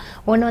ஃபங்க்ஷன் தான்.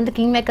 ஒன்று வந்து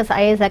கிங் மேக்கர்ஸ்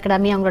IAS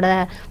அகாடமி அவங்களோட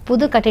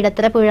புது கட்டிட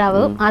திறப்பு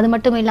விழாவும், அது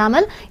மட்டும்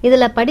இல்லாமல்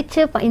இதுல படிச்சு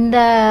இந்த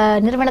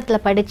நிறுவனத்துல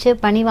படிச்சு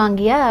பணி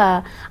வாங்கிய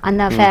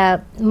அந்த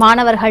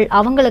மாணவர்கள்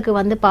அவங்களுக்கு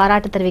வந்து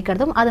பாராட்டு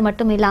தெரிவிக்கிறதும், அது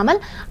மட்டும்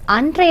இல்லாமல்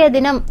அன்றைய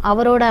தினம்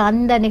அவரோட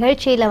அந்த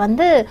நிகழ்ச்சியில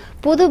வந்து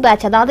புது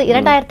பேட்ச், அதாவது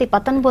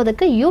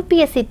 2019க்கு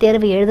யூபிஎஸ்சி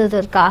தேர்வு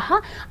எழுதுவதற்காக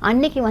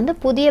அன்னைக்கு வந்து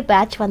புதிய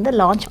பேட்ச் வந்து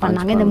லான்ச்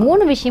பண்ணாங்க. இந்த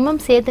 3 விஷயமும்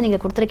சேர்த்து நீங்க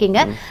கொடுத்துருக்கீங்க.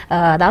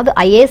 அதாவது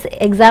IAS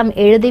எக்ஸாம்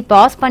எழுதி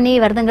பாஸ் பண்ணி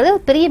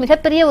வருதுங்கிறது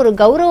மிகப்பெரிய ஒரு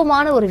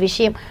கௌரவமான ஒரு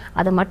விஷயம்.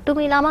 அது மட்டும்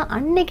இல்லாம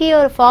அன்னைக்கு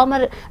ஒரு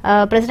ஃபார்மர்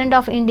பிரசிடென்ட்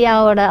ஆஃப்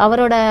இந்தியாவோட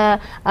அவரோட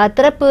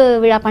திறப்பு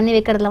விழா பண்ணி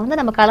வைக்கிறதுல வந்து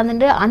நம்ம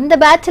கலந்துட்டு அந்த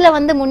பேட்ச்ல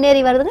வந்து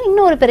முன்னேறி வருதுன்னு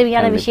இன்னும் ஒரு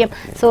பெருமையான விஷயம்.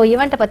 ஸோ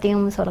ஈவெண்ட்டை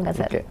பத்தியும் சொல்லுங்க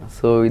சார்.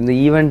 ஸோ இந்த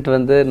ஈவெண்ட்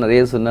வந்து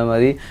நிறைய சொன்ன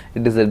மாதிரி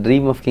it is a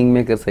dream of king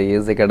makers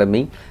IAS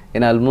academy.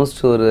 ஏன்னா ஆல்மோஸ்ட்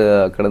ஒரு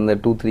கடந்த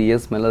 2-3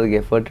 இயர்ஸ் மேலே அதுக்கு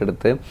எஃபர்ட்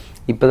எடுத்து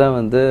இப்போ தான்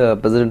வந்து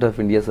பிரசிடென்ட்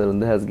ஆஃப் இந்தியா சார்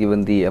வந்து has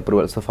given the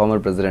approval. So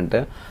farmer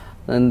president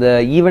இந்த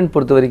ஈவெண்ட்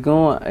பொறுத்த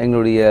வரைக்கும்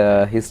எங்களுடைய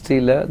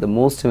ஹிஸ்ட்ரியில் த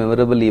மோஸ்ட்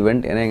மெமரபிள்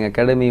ஈவெண்ட். ஏன்னா எங்கள்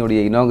அகாடமியோடைய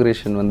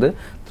இனாகுரேஷன் வந்து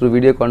through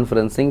video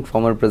conferencing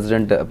farmer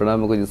president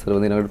Pranab Mukherjee sir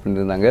வந்து இனாகுரேட்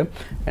பண்ணியிருந்தாங்க.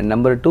 அண்ட்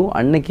நம்பர் 2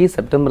 அன்னைக்கு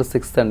September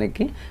 6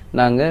 அன்னைக்கு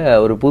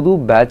நாங்கள் ஒரு புது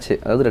பேட்ச்,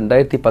 அதாவது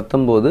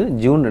 2019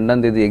 ஜூன்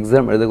 2ஆம் தேதி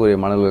எக்ஸாம் எழுதக்கூடிய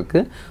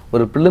மாணவர்களுக்கு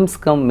ஒரு ப்ரிலிம்ஸ்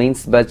கம்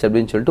மெயின்ஸ் பேட்ச்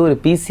அப்படின்னு சொல்லிட்டு ஒரு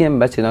PCM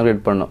பேட்ச்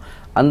இனாகுரேட் பண்ணோம்.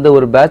 அந்த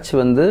ஒரு பேட்ச்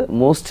வந்து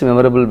மோஸ்ட்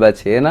மெமரபிள்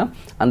பேட்ச். ஏன்னா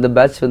அந்த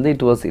பேட்ச் வந்து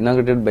it was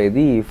inaugurated by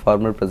the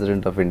farmer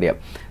president of India.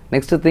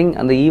 Next thing,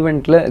 அந்த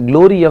ஈவெண்ட்டில்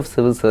க்ளோரி ஆஃப்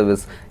சிவில்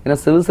சர்வீஸ். ஏன்னா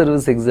சிவில்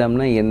சர்வீஸ்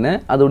எக்ஸாம்னா என்ன,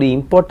 அதோடைய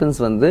இம்பார்ட்டன்ஸ்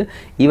வந்து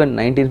ஈவன்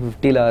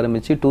 1950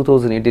 ஆரம்பித்து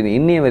 2018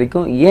 இன்னைய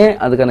வரைக்கும் ஏன்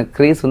அதுக்கான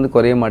கிரேஸ் வந்து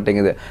குறைய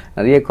மாட்டேங்குது.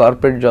 நிறைய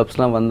கார்ப்பரேட்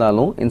ஜாப்ஸ்லாம்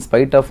வந்தாலும்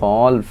in spite of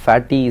all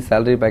fatty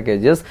salary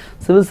packages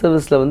civil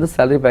சர்வீஸில் வந்து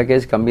சேலரி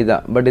பேக்கேஜ் கம்மி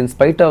தான். பட்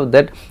இன்ஸ்பைட் ஆஃப்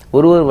தட்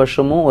ஒரு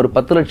வருஷமும் ஒரு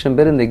 10 லட்சம்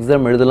பேர் இந்த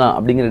எக்ஸாம் எழுதலாம்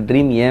அப்படிங்கிற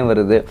ட்ரீம் ஏன்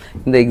வருது,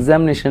 இந்த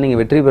எக்ஸாமினேஷன்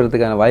நீங்கள் வெற்றி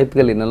பெறதுக்கான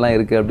வாய்ப்புகள் என்னெல்லாம்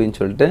இருக்குது அப்படின்னு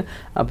சொல்லிட்டு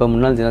அப்போ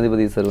முன்னாள்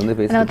ஜனாதிபதி சார்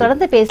வந்து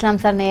தொடர்ந்து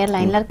பேசலாம் சார். நேர்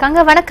லைன்ல இருக்காங்க.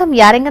 வணக்கம்,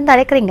 யார் எங்க இருந்து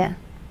அழைக்கிறீங்க?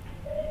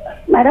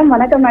 மேடம்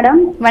வணக்கம்.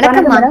 மேடம்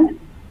வணக்கம் மேடம்.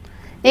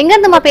 எங்க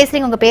இருந்துமா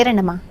பேசுறீங்க? உங்க பேர்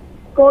என்னமா?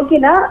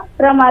 Kokila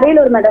from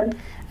Ariyalur madam.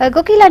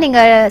 கோகிலா,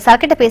 நீங்க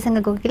சார்கிட்ட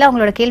பேசுங்க. கோகிலா,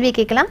 உங்களோட கேள்வியை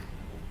கேட்கலாம்.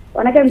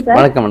 வணக்கம் சார்.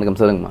 வணக்கம். வணக்கம்,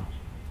 சொல்லுங்கம்மா.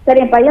 சார்,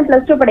 என் பையன்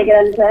 +2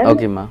 படிக்கிறான் சார்.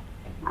 ஓகேம்மா.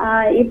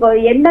 இப்போ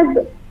என்ன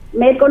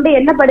மேற்கொண்டு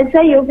என்ன படிச்சா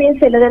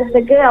யூபிஎஸ்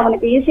எழுதுறதுக்கு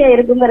அவனுக்கு ஈஸியா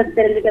இருக்குங்கிறது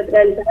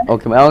தெரிஞ்சுக்கிறதுக்கு சார்.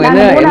 ஓகே, அவங்க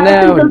என்ன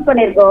சூஸ்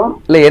பண்ணிருக்கோம்.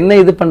 இல்ல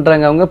என்ன இது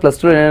பண்றாங்க அவங்க?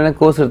 +2 என்ன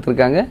கோர்ஸ்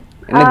எடுத்துருக்காங்க?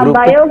 என்ன குரூப்?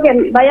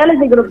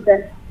 Biology group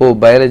sir. ஓ,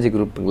 பயாலஜி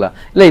குரூப்புங்களா?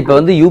 இல்ல இப்போ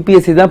வந்து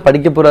யூபிஎஸ்சி தான்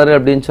படிக்க போறாரு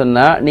அப்படின்னு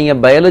சொன்னா நீங்க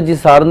பயாலஜி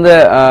சார்ந்த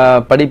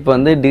படிப்பு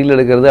வந்து டீல்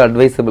எடுக்கிறது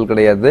அட்வைசபிள்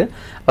கிடையாது.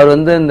 அவர்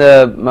வந்து இந்த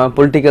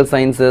political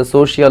science,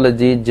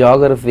 sociology,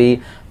 geography,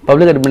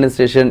 public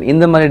administration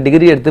இந்த மாதிரி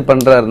டிகிரி எடுத்து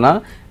பண்றாருன்னா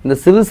இந்த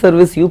சிவில்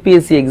சர்வீஸ்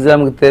யூபிஎஸ்சி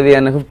எக்ஸாமுக்கு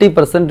தேவையான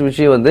 50%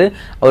 விஷயம் வந்து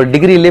அவர்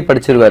டிகிரியிலே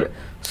படிச்சிருவார்.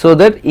 ஸோ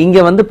தட் இங்க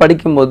வந்து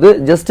படிக்கும்போது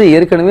ஜஸ்ட்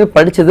ஏற்கனவே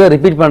படிச்சதை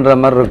ரிப்பீட் பண்ற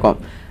மாதிரி இருக்கும்.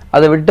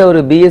 அதை விட்டு அவர்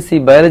பிஎஸ்சி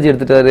பயாலஜி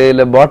எடுத்துட்டாரு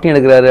இல்லை பாட்னி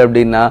எடுக்கிறாரு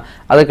அப்படின்னா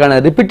அதுக்கான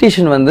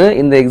ரிப்பிட்டேஷன் வந்து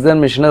இந்த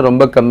எக்ஸாமினேஷனில்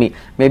ரொம்ப கம்மி.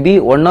 மேபி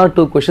 1 or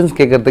 2 கொஷின்ஸ்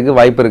கேட்கறதுக்கு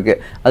வாய்ப்பு இருக்கு.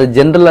 அது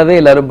ஜென்ரலாகவே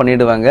எல்லாரும்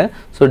பண்ணிடுவாங்க.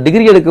 ஸோ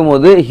டிகிரி எடுக்கும்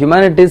போது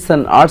ஹியூமனிட்டிஸ்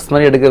அண்ட் ஆர்ட்ஸ்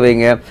மாதிரி எடுக்க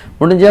வைங்க.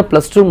 முடிஞ்சா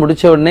 +2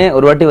 முடிச்ச உடனே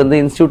ஒரு வாட்டி வந்து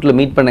இன்ஸ்டியூட்ல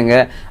மீட் பண்ணுங்க.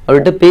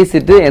 அவர்கிட்ட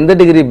பேசிட்டு எந்த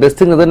டிகிரி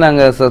பெஸ்ட்டுங்கிறத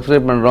நாங்கள்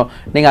சப்ஸ்கிரைப் பண்றோம்,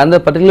 நீங்க அந்த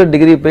பர்டிகுலர்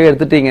டிகிரி போய்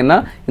எடுத்துட்டீங்கன்னா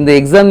இந்த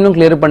எக்ஸாமினும்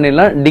கிளியர்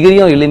பண்ணிடலாம்,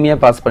 டிகிரியும் எளிமையா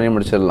பாஸ் பண்ணி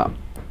முடிச்சிடலாம்.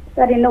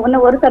 சார்,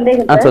 இன்னும் ஒரு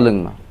சந்தேகம்.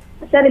 சொல்லுங்கம்மா.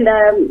 சார், இந்த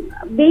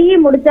பிஇ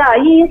முடிச்சா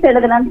IAS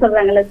எழுதலாம்னு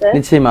சொல்றாங்கல்ல சார்?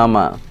 நிச்சயமா.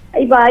 ஆமா.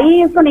 இப்ப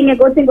ஐஏஎஸ்க்கும் நீங்க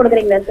கோச்சிங்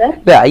கொடுக்குறீங்களா சார்?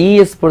 இல்லை,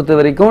 ஐஏஎஸ் பொறுத்த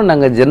வரைக்கும்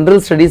நாங்கள் ஜென்ரல்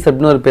ஸ்டடீஸ்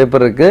அப்படின்னு ஒரு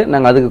பேப்பர் இருக்கு,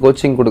 நாங்கள் அதுக்கு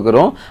கோச்சிங்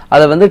கொடுக்குறோம்.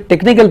 அதை வந்து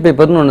டெக்னிக்கல்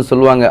பேப்பர்னு ஒன்று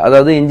சொல்லுவாங்க,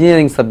 அதாவது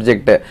இன்ஜினியரிங்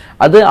சப்ஜெக்ட்.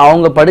 அது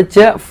அவங்க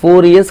படித்த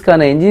 4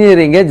 இயர்ஸ்க்கான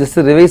இன்ஜினியரிங்கை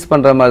ஜஸ்ட் ரிவைஸ்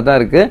பண்ணுற மாதிரி தான்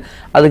இருக்கு.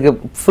 அதுக்கு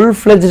ஃபுல்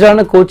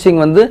ஃப்ளெஜ்டான கோச்சிங்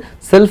வந்து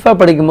செல்ஃபாக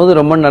படிக்கும்போது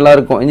ரொம்ப நல்லா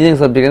இருக்கும்.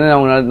 இன்ஜினியரிங் சப்ஜெக்ட்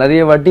அவங்க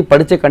நிறைய வாட்டி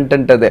படித்த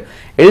கண்டென்ட் அதை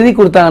எழுதி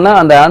கொடுத்தாங்கன்னா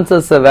அந்த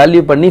ஆன்சர்ஸை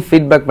வேல்யூ பண்ணி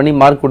ஃபீட்பேக் பண்ணி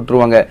மார்க்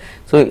கொடுத்துருவாங்க.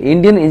 ஸோ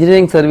இந்தியன்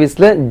இன்ஜினியரிங்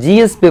சர்வீஸில்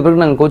ஜிஎஸ்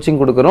பேப்பருக்கு நாங்கள்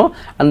கோச்சிங் கொடுக்குறோம்.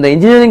 அந்த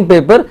இன்ஜினியரிங்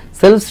பேப்பர்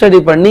செல்ஃப்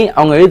ஸ்டடி பண்ணி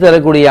அவங்க எழுதி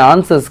தரக்கூடிய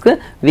ஆன்சர்ஸ்க்கு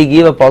we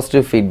give a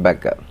positive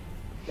feedback.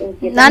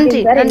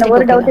 நன்றி.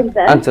 ஒரு டவுட்டுங்க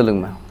சார்.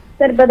 சொல்லுங்க மேம்.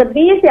 சார் இப்ப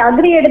பிஎஸ்சி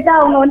அக்ரி எடுத்தா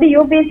அவங்க வந்து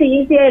யூபிஎஸ்சி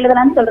ஈஸியா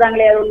எழுதலாம்னு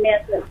சொல்றாங்களே, அது உண்மையா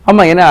சார்?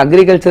 ஆமா, ஏன்னா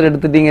அக்ரிகல்ச்சர்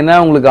எடுத்துட்டீங்கன்னா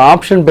உங்களுக்கு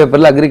ஆப்ஷன்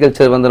பேப்பர்ல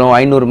அக்ரிகல்ச்சர் வந்துடும்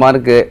 500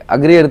 மார்க்.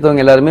 அக்ரி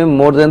எடுத்தவங்க எல்லாருமே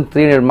மோர் தென்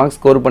 300 மார்க்ஸ்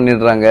ஸ்கோர்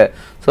பண்ணிடுறாங்க.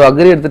 ஸோ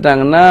அக்ரி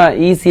எடுத்துட்டாங்கன்னா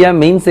ஈஸியாக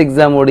மெயின்ஸ்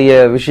எக்ஸாமோடைய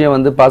விஷயம்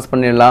வந்து பாஸ்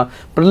பண்ணிடலாம்.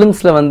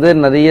 ப்ரிலிம்ஸில் வந்து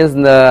நிறைய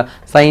இந்த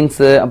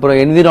சயின்ஸு அப்புறம்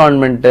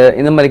என்விரான்மெண்ட்டு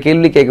இந்த மாதிரி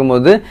கேள்வி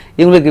கேட்கும்போது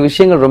இவங்களுக்கு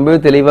விஷயங்கள் ரொம்பவே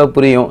தெளிவாக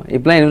புரியும்.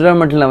 இப்போலாம்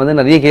என்விரான்மெண்ட்டில் வந்து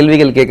நிறைய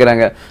கேள்விகள்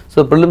கேட்குறாங்க.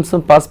 ஸோ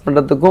ப்ரிலிம்ஸும் பாஸ்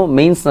பண்ணுறதுக்கும்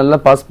மெயின்ஸ் நல்லா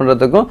பாஸ்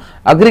பண்ணுறதுக்கும்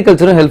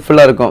அக்ரிகல்ச்சரும்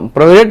ஹெல்ப்ஃபுல்லாக இருக்கும்.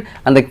 ப்ரொவைடட்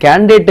அந்த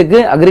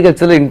கேண்டிடேட்டுக்கு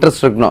அக்ரிகல்ச்சரில்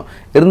இன்ட்ரெஸ்ட் இருக்கணும்,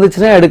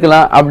 இருந்துச்சுன்னா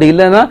எடுக்கலாம். அப்படி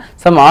இல்லைன்னா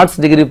சம் ஆர்ட்ஸ்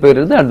டிகிரி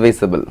போயிடுறது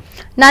அட்வைசபிள்.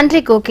 நன்றி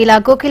கோகிலா.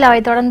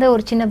 கோகிலாவை தொடர்ந்து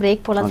ஒரு சின்ன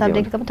பிரேக் போலாம் சார்.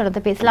 பிரேக்கு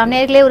தொடர்ந்து பேசலாம்.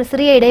 நேர்களே, ஒரு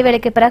சிறிய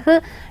இடைவேளைக்கு பிறகு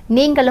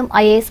நீங்களும்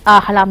ஐஏஎஸ்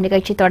ஆகலாம்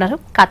நிகழ்ச்சி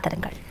தொடரும்,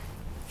 காத்திருங்கள்.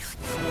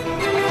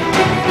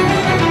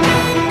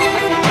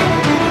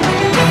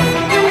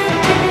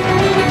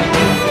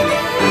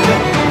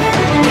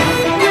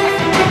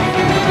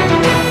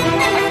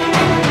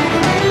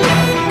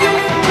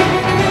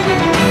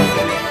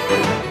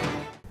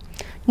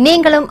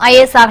 நீங்களும்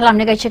ஐஏஎஸ் ஆகலாம்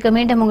நிகழ்ச்சிக்கு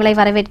மீண்டும் உங்களை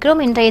வரவேற்கிறோம்.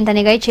 இன்றைய இந்த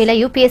நிகழ்ச்சியில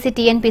யூபிஎஸ்சி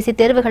டிஎன்பிஎஸ்சி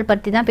தேர்வுகள்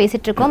பற்றி தான்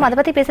பேசிட்டு இருக்கோம். அதை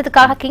பத்தி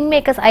பேசுறதுக்காக கிங்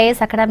மேக்கர்ஸ்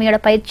ஐஏஎஸ் அகாடமியோட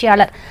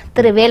பயிற்சியாளர்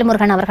திரு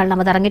வேல்முருகன் அவர்கள்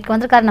நமது அரங்கிற்கு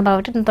வந்திருக்காரு. நம்ம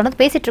தொடர்ந்து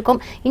பேசிட்டு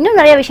இருக்கோம். இன்னும்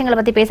நிறைய விஷயங்களை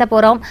பத்தி பேச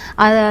போறோம்.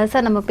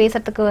 சார், நம்ம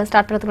பேசுறதுக்கு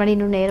ஸ்டார்ட் பண்றதுக்கு முன்னாடி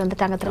இன்னும் நேரம்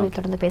வந்துட்டாங்க,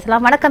 தொடர்ந்து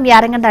பேசலாம். வணக்கம்,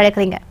 யாருங்க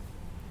அழைக்கிறீங்க?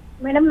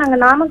 மேடம், நாங்க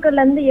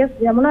நாமக்கல்ல இருந்து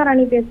ஜமுனா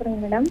ராணி பேசுறோங்க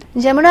மேடம்.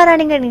 ஜமுனா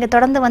ராணிங்க, நீங்க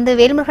தொடர்ந்து வந்து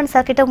வேல்முருகன்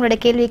சார் கிட்ட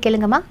உங்களுடைய கேள்வியை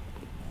கேளுங்கம்மா.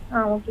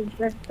 Okay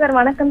sir. சார்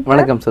வணக்கம்.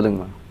 வணக்கம்,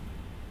 சொல்லுங்க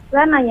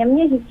சார். நான்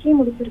எம்ஏ ஹிஸ்டரி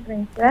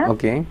முடிச்சிருக்கேன் சார்.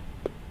 ஓகே.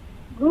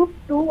 குரூப்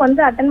 2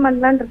 வந்து அட்டெண்ட்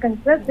பண்ணலாம்னு இருக்கேங்க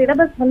சார்.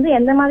 சிலபஸ் வந்து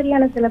எந்த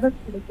மாதிரியான சிலபஸ்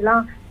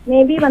படிக்கலாம்?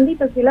 மேபி வந்து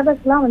இப்ப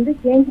சிலபஸ்லாம் வந்து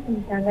சேஞ்ச்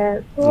பண்ணிட்டாங்க.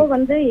 ஸோ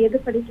வந்து எது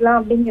படிக்கலாம்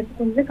அப்படிங்கிறது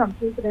கொஞ்சம்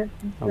கம்ப்யூட்டர்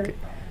சார்.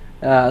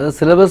 அது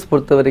சிலபஸ்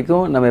பொறுத்த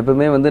வரைக்கும் நம்ம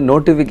எப்பவுமே வந்து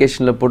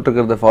நோட்டிஃபிகேஷனில்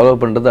போட்டிருக்கிறத ஃபாலோ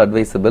பண்ணுறது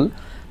advisable.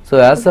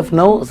 So as of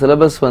now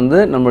syllabus வந்து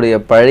நம்மளுடைய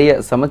பழைய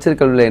சமச்சீர்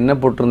கல்வியில் என்ன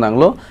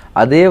போட்டிருந்தாங்களோ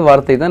அதே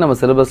வார்த்தை தான் நம்ம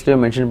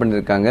சிலபஸ்லேயும் மென்ஷன்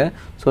பண்ணியிருக்காங்க.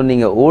 ஸோ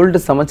நீங்கள்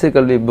ஓல்டு சமச்சீர்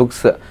கல்வி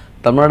புக்ஸ்,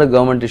 தமிழ்நாடு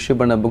கவர்மெண்ட் இஷ்யூ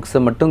பண்ண புக்ஸை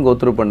மட்டும்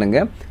கோத்ரூ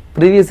பண்ணுங்கள்.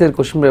 ப்ரீவியஸ் இயர்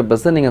கொஸ்டின்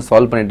பேப்பர்ஸை நீங்கள்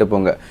சால்வ் பண்ணிட்டு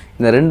போங்க.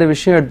 இந்த 2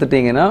 விஷயம்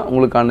எடுத்துட்டிங்கன்னா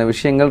உங்களுக்கான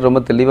விஷயங்கள் ரொம்ப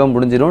தெளிவாக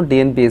முடிஞ்சிடும்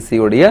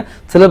டிஎன்பிஎஸ்சியோடைய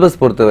சிலபஸ்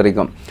பொறுத்த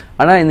வரைக்கும்.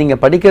 ஆனால் நீங்கள்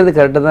படிக்கிறது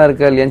கரெக்டாக தான்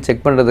இருக்கா இல்லையான்னு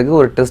செக் பண்ணுறதுக்கு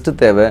ஒரு டெஸ்ட்டு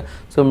தேவை.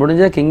 ஸோ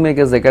முடிஞ்சால் கிங்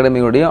மேக்கர்ஸ்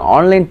அகாடமியோடைய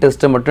ஆன்லைன்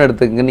டெஸ்ட்டை மட்டும்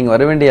எடுத்துக்கங்க. நீங்கள்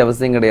வர வேண்டிய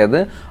அவசியம்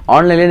கிடையாது.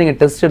 ஆன்லைன்லேயே நீங்கள்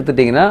டெஸ்ட்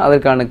எடுத்துட்டிங்கன்னா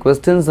அதற்கான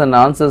கொஸ்டின்ஸ் அண்ட்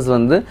ஆன்சர்ஸ்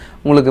வந்து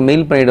உங்களுக்கு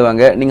மெயில்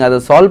பண்ணிவிடுவாங்க. நீங்கள் அதை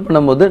சால்வ்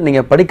பண்ணும்போது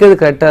நீங்கள் படிக்கிறது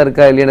கரெக்டாக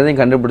இருக்கா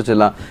இல்லையானதையும்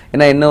கண்டுபிடிச்சிடலாம்.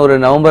 ஏன்னா இன்னும் ஒரு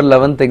நவம்பர்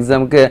 11th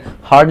எக்ஸாமுக்கு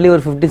ஹார்ட்லி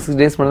ஒரு 56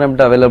 days மட்டும்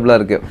நம்மகிட்ட அவைலபிளாக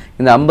இருக்குது.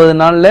 இந்த 50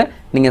 நாளில்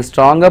நீங்கள்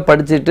ஸ்ட்ராங்காக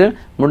படிச்சுட்டு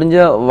முடிஞ்ச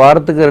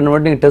வாரத்துக்கு 2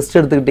 வாட்டி நீங்கள் டெஸ்ட்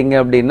எடுத்துக்கிட்டீங்க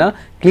அப்படின்னா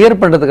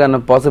கிளியர் பண்ணுறதுக்கான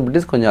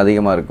பாசிபிலிட்டிஸ் கொஞ்சம்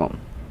அதிகமாக இருக்கும்.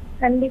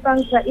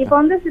 கண்டிப்பாங்க சார். இப்போ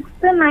வந்து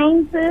 6th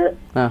 9th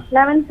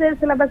 11th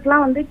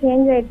சிலபஸ்லாம் வந்து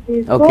சேஞ்ச் ஆயிடுச்சு.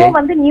 சோ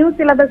வந்து நியூ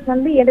சிலபஸ்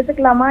வந்து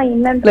எடுத்துக்கலாமா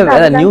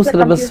என்னன்னு நியூ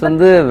சிலபஸ்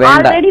வந்து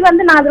வேண்டாம். ஆல்ரெடி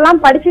வந்து நான்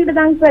அதெல்லாம் படிச்சிட்டு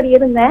தாங்க சார்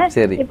இருந்தேன்.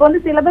 இப்போ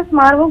வந்து சிலபஸ்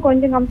மாறவும்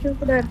கொஞ்சம்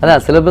கன்ஃபியூஸ்டா இருக்கு.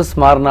 அதான் சிலபஸ்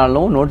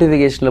மாறினாலும்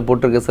நோட்டிஃபிகேஷன்ல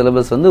போட்டிருக்க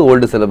சிலபஸ் வந்து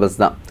ஓல்டு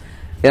சிலபஸ் தான்.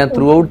 ஏன்னா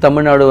த்ரூ அவுட்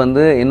தமிழ்நாடு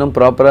வந்து இன்னும்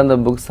ப்ராப்பராக அந்த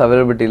புக்ஸ்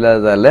அவைலபிலிட்டி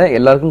இல்லாததால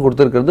எல்லாருக்கும்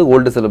கொடுத்துருக்கிறது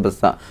ஓல்டு சிலபஸ்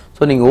தான்.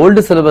 ஸோ நீங்கள்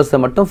ஓல்டு சிலபஸை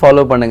மட்டும்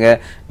ஃபாலோ பண்ணுங்கள்.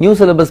 நியூ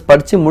சிலபஸ்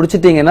படித்து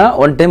முடிச்சிட்டிங்கன்னா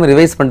ஒன் டைம்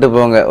ரிவைஸ் பண்ணிட்டு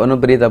போங்க,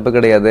 ஒன்றும் பெரிய தப்பு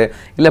கிடையாது.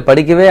 இல்லை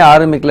படிக்கவே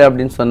ஆரம்பிக்கல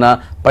அப்படின்னு சொன்னால்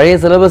பழைய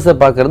சிலபஸை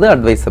பார்க்குறது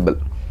அட்வைசபிள்.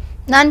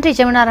 நன்றி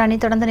ஜமுனா ராணி.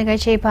 தொடர்ந்து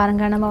நிகழ்ச்சியை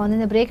பாருங்க. நம்ம வந்து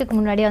இந்த பிரேக்குக்கு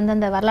முன்னாடி வந்து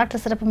அந்த வரலாற்று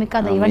சிறப்பு மிக்க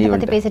அந்த ஈவெண்ட்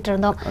பத்தி பேசிட்டு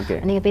இருந்தோம்.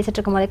 நீங்க பேசிட்டு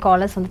இருக்கும் போதே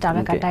காலர்ஸ்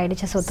வந்துட்டாங்க, கட்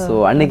ஆயிடுச்சு. சோ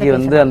அன்னைக்கு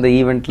வந்து அந்த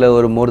ஈவெண்ட்ல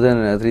ஒரு மோர்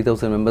தென்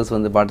 3000 மெம்பர்ஸ்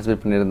வந்து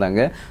பார்ட்டிசிபேட்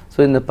பண்ணியிருந்தாங்க. ஸோ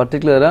இந்த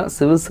பர்டிகுலராக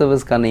சிவில்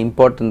சர்வீஸ்க்கான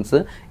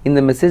இம்பார்ட்டன்ஸு இந்த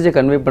மெசேஜை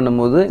கன்வே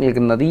பண்ணும்போது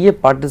எங்களுக்கு நிறைய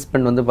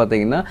பார்ட்டிசிபெண்ட் வந்து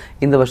பார்த்தீங்கன்னா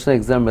இந்த வருஷம்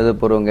எக்ஸாம் எழுத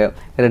போகிறவங்க,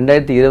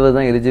 2020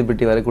 தான்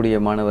எலிஜிபிலிட்டி வரக்கூடிய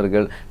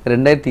மாணவர்கள்,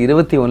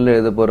 2021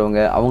 எழுத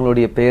போகிறவங்க,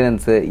 அவங்களுடைய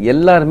பேரண்ட்ஸு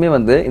எல்லாருமே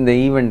வந்து இந்த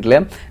ஈவெண்ட்டில்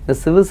இந்த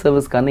சிவில்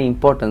சர்வீஸ்க்கான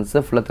இம்பார்ட்டன்ஸை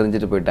ஃபுல்லாக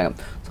தெரிஞ்சுட்டு போயிட்டாங்க.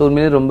 ஸோ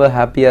உண்மையிலே ரொம்ப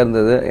ஹாப்பியாக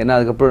இருந்தது. ஏன்னா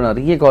அதுக்கப்புறம்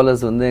நிறைய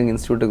காலர்ஸ் வந்து எங்கள்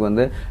இன்ஸ்டியூட்டுக்கு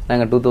வந்து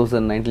நாங்கள்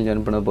 2019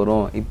 ஜாயின் பண்ண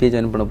போகிறோம், இப்போயே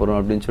ஜாயின் பண்ண போகிறோம்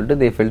அப்படின்னு சொல்லிட்டு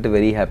தே ஃபெல்ட்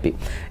வெரி ஹாப்பி.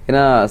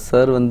 ஏன்னா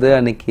சார் வந்து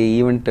அன்னைக்கு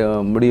ஈவெண்ட்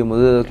முடியும்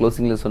போது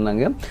க்ளோசிங்கில்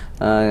சொன்னாங்க,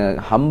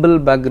 ஹம்பிள்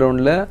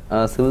பேக்ரவுண்டில்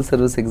சிவில்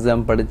சர்வீஸ்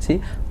எக்ஸாம் படித்து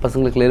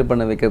பசங்களை கிளியர்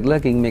பண்ண வைக்கிறதுல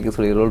கிங் மேக்கர்ஸ்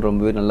உடைய ரோல்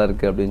ரொம்பவே நல்லா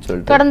இருக்குது அப்படின்னு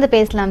சொல்லிட்டு தொடர்ந்து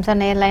பேசலாம்.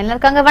 சார் நேர் லைனில்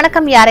இருக்காங்க.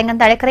 வணக்கம், யார்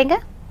எங்கேருந்து அழைக்கிறீங்க?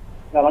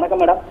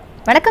 வணக்கம் மேடம்.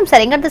 வணக்கம்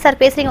சார், எங்க இருந்து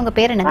சார் பேசுறீங்க? உங்க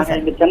பேர் என்னங்க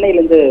சார்? சென்னையில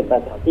இருந்து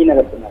பேசுறேன், டி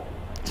நகர்.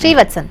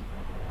 ஸ்ரீவத்சன்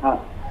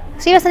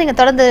ஸ்ரீவாசன் நீங்க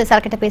தொடர்ந்து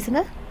சார் கிட்ட பேசுங்க.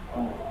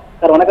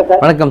 சார் வணக்கம்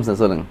சார். வணக்கம் சார்,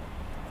 சொல்லுங்க.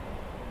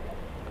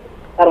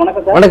 சார்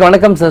வணக்கம் சார்.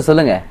 வணக்கம் சார்,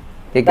 சொல்லுங்க.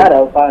 சார்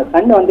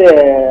சன் வந்து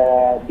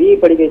பிஇ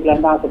படிக்க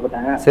வைக்கலாம்னு தான்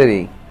ஆசைப்பட்டேன். சரி.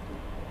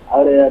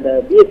 அவரு அந்த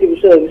பிஎஸ்சி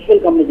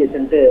விஷுவல்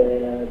கம்யூனிகேஷன்ட்டு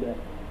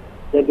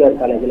ஜேபிஆர்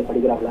காலேஜில்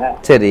படிக்கிறாங்களா?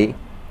 சரி.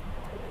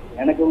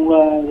 எனக்கு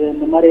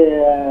இந்த மாதிரி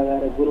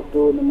வேற குரூப்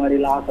இந்த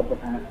மாதிரிலாம்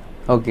ஆசைப்பட்டேன்.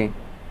 ஓகே.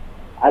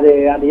 அது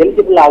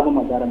எலிஜிபிள்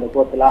ஆகுமா சார் அந்த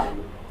கோர்ஸ்லாம்?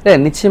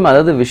 நிச்சயமா.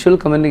 அதாவது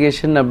விஷுவல்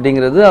கம்யூனிகேஷன்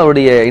அப்படிங்கிறது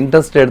அவருடைய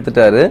இன்ட்ரெஸ்ட்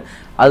எடுத்துட்டாரு.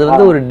 அது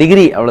வந்து ஒரு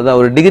டிகிரி, அவ்வளவுதான்.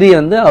 ஒரு டிகிரி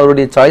வந்து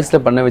அவருடைய சாய்ஸ்ல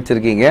பண்ண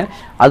வச்சிருக்கீங்க.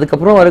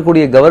 அதுக்கப்புறம்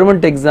வரக்கூடிய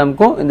கவர்மெண்ட்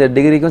எக்ஸாமுக்கும் இந்த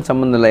டிகிரிக்கும்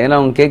சம்மந்தம் இல்லை. ஏன்னா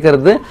அவங்க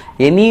கேட்கறது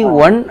any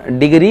one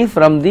degree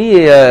from the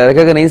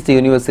recognised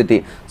university.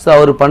 So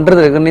அவர் பண்றது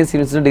ரெகக்னைஸ்ட்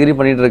யூனிவர்சிட்டி டிகிரி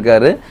பண்ணிட்டு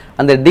இருக்காரு.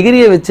 அந்த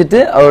டிகிரியை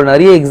வச்சுட்டு அவர்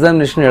நிறைய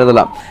எக்ஸாமினேஷன்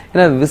எழுதலாம்.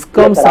 ஏன்னா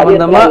விஸ்காம்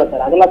சம்பந்தமா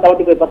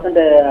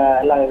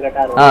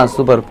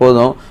சூப்பர்,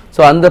 போதும்.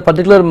 ஸோ அந்த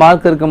பர்டிகுலர்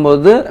மார்க்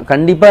இருக்கும்போது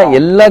கண்டிப்பா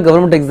எல்லா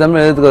கவர்மெண்ட்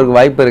எக்ஸாமும் எழுதுறதுக்கு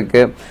வாய்ப்பு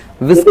இருக்கு.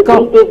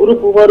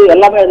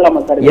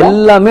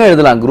 எல்லாமே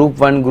எழுதலாம்.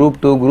 Group 1, group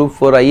 2, group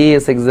 4,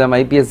 IAS exam,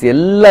 IPS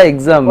எல்லா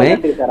எக்ஸாமே.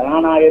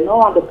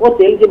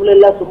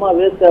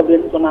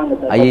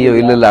 ஐயோ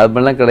இல்ல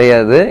அப்படிலாம்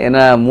கிடையாது.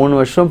 ஏன்னா 3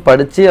 வருஷம்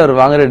படிச்சு அவர்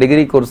வாங்குற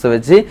டிகிரி கோர்ஸை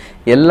வச்சு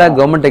எல்லா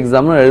கவர்மெண்ட்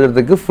எக்ஸாமும்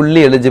எழுதுறதுக்கு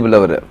ஃபுல்லி எலிஜிபிள்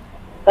அவரு.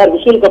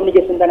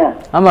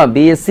 ஆமா,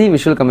 பிஎஸ்சி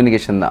விஷுவல்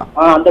கம்யூனிகேஷன் தான்.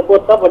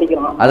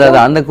 அதாவது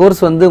அந்த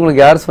கோர்ஸ் வந்து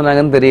உங்களுக்கு யார்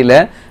சொன்னாங்கன்னு தெரியல.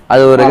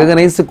 அது ஒரு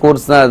ரெகக்னைஸ்டு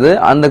கோர்ஸ் தான். அது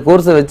அந்த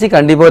கோர்ஸை வச்சு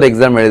கண்டிப்பா ஒரு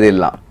எக்ஸாம்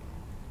எழுதிடலாம்.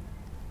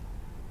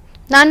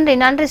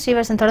 நன்றி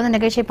ஸ்ரீவர்சன். தொடர்ந்து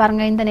நிகழ்ச்சியை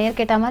பாருங்க. இந்த நேர்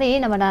கேட்ட மாதிரி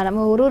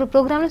நம்ம ஒரு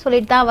ப்ரோக்ராம்ல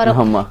சொல்லிட்டு தான்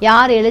வரோம்,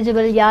 யார்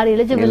எலிஜிபிள் யார்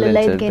எலிஜிபிள்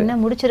இல்லை, இதுக்கு என்ன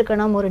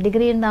முடிச்சிருக்கணும், ஒரு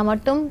டிகிரி இருந்தா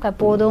மட்டும்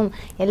போதும்,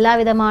 எல்லா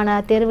விதமான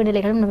தேர்வு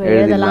நிலைகளும் நம்ம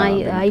எழுதலாம்,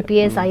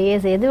 IPS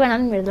IAS எது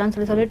வேணாலும் எழுதலாம்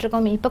சொல்லிட்டு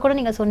இருக்கோம். இப்ப கூட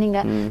நீங்க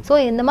சொன்னீங்க. சோ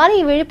இந்த மாதிரி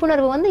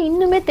விழிப்புணர்வு வந்து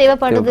இன்னுமே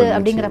தேவைப்படுது.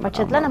 அப்படிங்கிற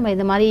பட்சத்துல நம்ம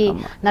இந்த மாதிரி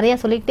நிறைய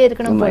சொல்லிட்டே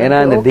இருக்கணும்.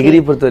 ஏன்னா இந்த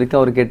டிகிரி பொறுத்த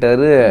வரைக்கும் அவர்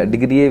கேட்டாரு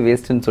டிகிரியே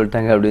வேஸ்ட்னு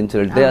சொல்லிட்டாங்க அப்படின்னு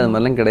சொல்லிட்டு. அது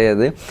மாதிரிலாம்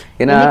கிடையாது.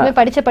 ஏன்னா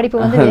படிச்ச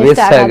படிப்பு வந்து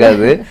வேஸ்ட்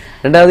ஆகாது.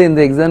 ரெண்டாவது இந்த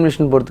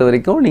எக்ஸாமினேஷன் பொறுத்த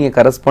வரைக்கும் நீங்க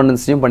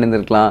கரஸ்பாண்டன்ஸ்லயும்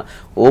பண்ணிருக்கலாம்,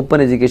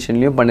 ஓப்பன்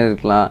எஜுகேஷன்லயும்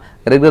பண்ணிருக்கலாம்,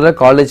 ரெகுலரா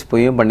காலேஜ்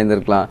போயும்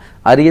பண்ணிருக்கலாம்,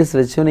 அரியர்ஸ்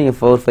வச்சும் நீங்க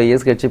 4-5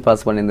 இயர்ஸ் கழிச்சு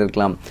பாஸ்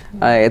பண்ணிருக்கலாம்.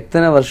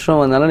 எத்தனை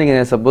வருஷம் வந்தாலும் நீங்க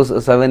சப்போஸ்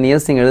 7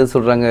 இயர்ஸ் நீங்க எழுத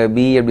சொல்றாங்க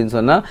பிஇ அப்படின்னு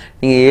சொன்னா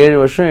நீங்க 7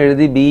 வருஷம்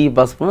எழுதி பிஇ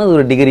பாஸ் பண்ணா அது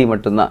ஒரு டிகிரி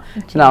மட்டும்தான்.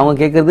 அவங்க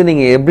கேட்கறது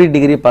நீங்க எப்படி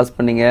டிகிரி பாஸ்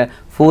பண்ணீங்க,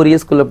 4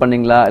 இயர்ஸ்க்குள்ள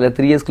பண்ணீங்களா இல்ல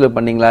 3 இயர்ஸ்க்குள்ள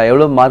பண்ணீங்களா,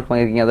 எவ்வளவு மார்க்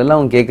வாங்கிருக்கீங்க, அதெல்லாம்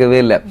அவங்க கேட்கவே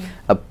இல்லை.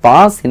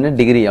 பாஸ் என்ன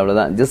டிகிரி,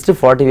 அவ்வளவுதான். ஜஸ்ட்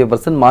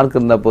 45% மார்க்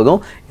இருந்தா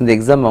போதும் இந்த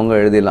எக்ஸாம் அவங்க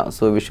எழுதிடலாம்.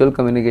 ஸோ விஷுவல்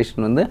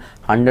கம்யூனிகேஷன் வந்து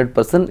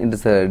 100% it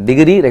is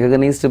degree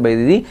recognised by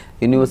the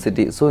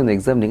university. So இந்த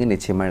எக்ஸாம் நீங்க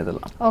நிச்சயமா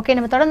எழுதலாம். ஓகே,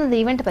 நம்ம தொடர்ந்து இந்த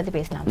ஈவெண்ட் பத்தி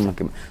பேசலாம்.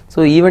 ஓகே. ஸோ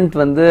ஈவெண்ட்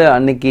வந்து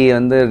அன்னைக்கு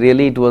வந்து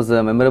really it was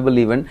a memorable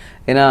event.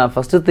 ஏன்னா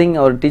ஃபர்ஸ்ட் திங்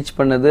அவர் டீச்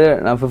பண்ணது,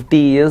 நான்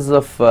 50 years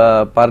ஆஃப்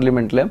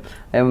பார்லிமெண்ட்ல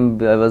I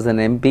was an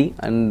MP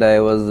and I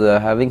was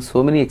having so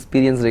many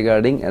experience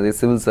regarding as a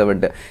civil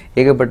servant.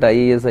 ஏகப்பட்ட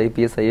IAS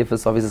IPS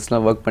IFS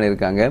ஆஃபீஸர்ஸ்லாம் ஒர்க்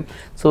பண்ணியிருக்காங்க.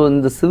 So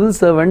இந்த civil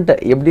servant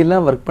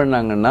எப்படிலாம் work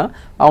பண்ணாங்கன்னா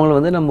அவங்கள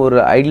வந்து நம்ம ஒரு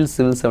ஐடியல்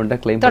சிவில் சர்வெண்ட்டாக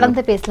கிளைம்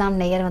தொடர்ந்து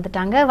பேசலாம். நேயர்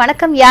வந்துட்டாங்க.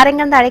 வணக்கம்,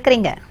 யாரெங்க இருந்து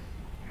அழைக்கிறீங்க?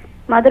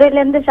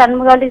 மதுரையில இருந்து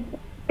சண்முகாளி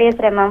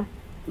பேசுறேன்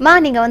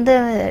மேம். நீங்க வந்து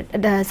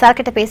சார்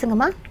கிட்ட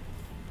பேசுங்கம்மா.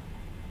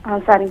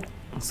 சரிங்க.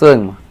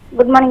 சொல்லுங்கம்மா.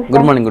 Good morning.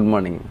 Good morning. Good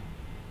morning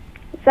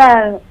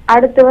sir.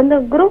 அடுத்து வந்து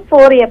குரூப்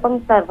 4 எப்பங்க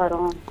சார்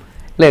வரும்?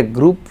 இல்லை,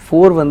 குரூப்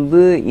 4 வந்து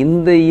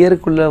இந்த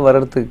இயருக்குள்ள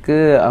வர்றதுக்கு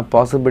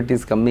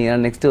பாசிபிலிட்டிஸ் கம்மி.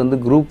 ஏன்னா நெக்ஸ்ட் வந்து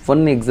குரூப்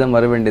 1 எக்ஸாம்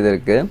வர வேண்டியது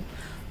இருக்கு.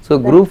 ஸோ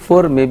குரூப்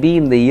 4 மேபி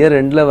இந்த இயர்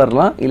எண்டில்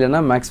வரலாம்,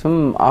 இல்லைனா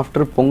மேக்ஸிமம்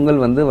ஆஃப்டர் பொங்கல்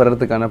வந்து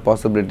வர்றதுக்கான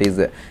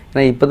பாசிபிலிட்டிஸ்.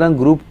 ஏன்னா இப்போ தான்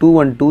group 2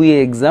 and 2A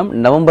exam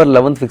November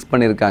 11 fix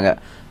பண்ணியிருக்காங்க.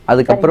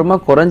 அதுக்கப்புறமா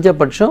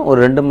குறைஞ்சபட்சம்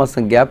ஒரு 2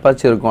 மாதம் கேப்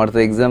ஆச்சு இருக்கும்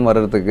அடுத்த எக்ஸாம்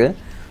வர்றதுக்கு.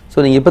 ஸோ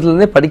நீங்கள்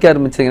இப்போத்துலேருந்தே படிக்க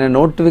ஆரம்பிச்சிங்கன்னா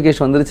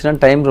நோட்டிஃபிகேஷன் வந்துருச்சுன்னா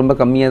டைம் ரொம்ப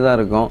கம்மியாக தான்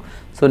இருக்கும்.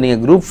 ஸோ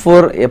நீங்கள் குரூப்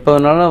 4 எப்போ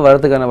வேணாலும்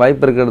வரதுக்கான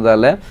வாய்ப்பு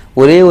இருக்கிறதால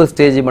ஒரே ஒரு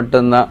ஸ்டேஜ்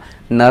மட்டும்தான்.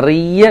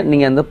 நிறைய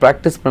நீங்கள் அந்த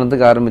ப்ராக்டிஸ்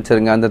பண்ணுறதுக்கு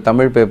ஆரம்பிச்சிருங்க அந்த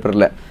தமிழ்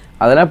பேப்பரில்.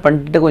 அதெல்லாம்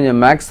பண்ணிட்டு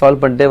கொஞ்சம் மேக்ஸ்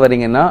சால்வ் பண்ணிட்டே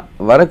வரீங்கன்னா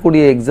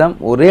வரக்கூடிய எக்ஸாம்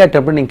ஒரே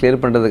அட்டெம்ப்ட் நீங்கள்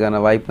கிளியர்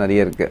பண்ணுறதுக்கான வாய்ப்பு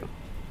நிறைய இருக்குது.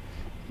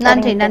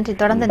 நன்றி.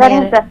 தொடர்ந்து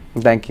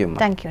தேங்க்யூ.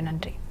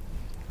 நன்றி.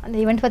 அந்த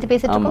ஈவெண்ட் பத்தி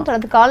பேசிட்டு இருக்கோம்.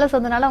 தொடர்ந்து காலர்ஸ்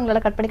வந்தனால உங்களால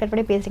கட்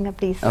பண்ணி பேசுங்க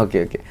ப்ளீஸ்.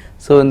 ஓகே.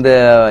 ஸோ இந்த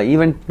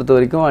ஈவெண்ட் பொறுத்த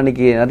வரைக்கும்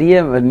அன்னைக்கு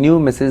நிறைய நியூ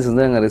மெசேஜஸ்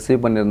வந்து நாங்கள்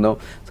ரிசீவ் பண்ணியிருந்தோம்.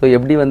 ஸோ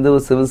எப்படி வந்து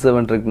ஒரு சிவில்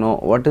சர்வெண்ட் இருக்கணும்,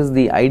 what is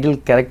the ideal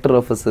character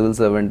of a civil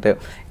servant,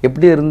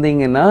 எப்படி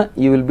இருந்தீங்கன்னா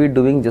you will be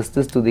doing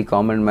justice to the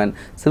common man.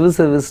 Civil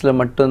சர்வீஸில்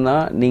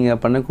மட்டும்தான்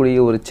நீங்கள் பண்ணக்கூடிய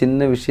ஒரு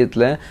சின்ன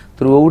விஷயத்தில்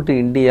த்ரூ அவுட்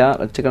இந்தியா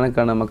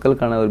லட்சக்கணக்கான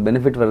மக்களுக்கான ஒரு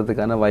பெனிஃபிட்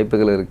வர்றதுக்கான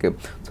வாய்ப்புகள் இருக்குது.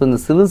 ஸோ இந்த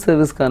சிவில்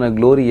சர்வீஸ்க்கான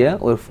க்ளோரியை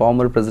ஒரு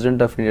farmer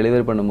president of India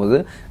deliver பண்ணும்போது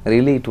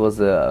really it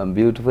was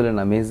beautiful and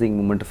amazing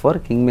moment for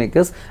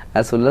kingmakers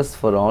as well as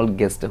for all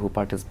guests who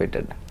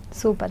participated.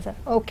 Super sir.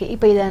 Okay,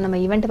 இப்போ இதை நம்ம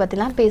ஈவெண்ட்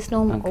பற்றிலாம்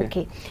பேசணும்.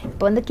 ஓகே,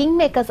 இப்போ வந்து கிங்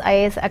மேக்கர்ஸ்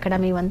IAS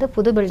அகாடமி வந்து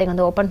புது பில்டிங்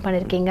வந்து ஓப்பன்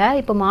பண்ணியிருக்கீங்க.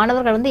 இப்போ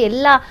மாணவர்கள் வந்து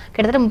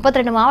கிட்டத்தட்ட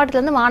 32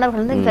 மாவட்டத்துலேருந்து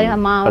மாணவர்கள் வந்து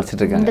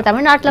இந்த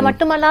தமிழ்நாட்டில்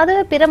மட்டுமல்லாது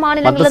பிற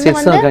மாநிலங்கள்லேருந்து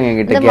வந்து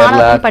இந்த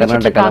மாணவர்கள்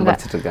படிச்சுட்டு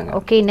இருக்காங்க.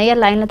 ஓகே,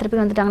 நேயர் லைனில்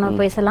திருப்பி வந்துட்டாங்க,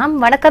 நம்ம பேசலாம்.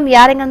 வணக்கம்,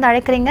 யாரெங்க வந்து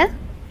அழைக்கிறீங்க?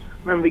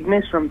 Ma'am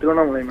Vignesh from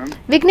Tiruvannamalai ma'am.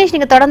 Vignesh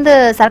நீங்க தொடர்ந்து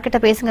சார் கிட்ட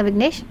பேசுங்க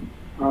Vignesh.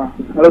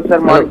 Hello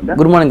sir, morning sir.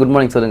 Good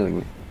morning சொல்லுங்க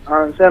விக்னேஷ்.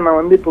 சார் நான்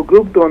வந்து இப்போ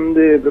குரூப் 2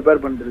 வந்து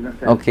ப்ரிப்பேர் பண்ணிட்டு இருக்கேன்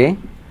சார். ஓகே.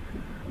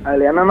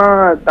 அதுல என்னன்னா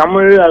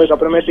தமிழ்,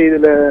 அதுக்கப்புறமேட்டு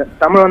இதுல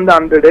தமிழ் வந்து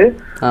 100,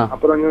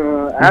 அப்புறம்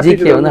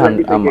ஜிகே வந்து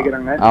 100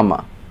 கேக்குறாங்க. ஆமா.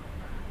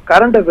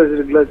 கரண்ட் அஃபேர்ஸ்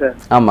இருக்குல்ல சார்?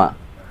 ஆமா.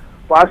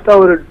 பாஸ்டா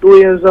ஒரு 2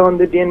 இயர்ஸா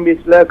வந்து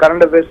டிஎன்பிஎஸ்ல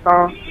கரண்ட் அஃபேர்ஸ்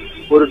தான்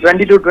ஒரு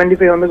 20 to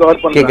 25 வந்து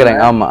கவர் பண்றாங்க.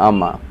 கேக்குறாங்க. ஆமா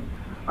ஆமா.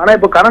 ஆனா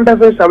இப்போ கரண்ட்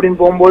அஃபேர்ஸ் அப்படின்னு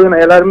போகும்போது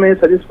நான் எல்லாருமே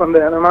சஜஸ்ட்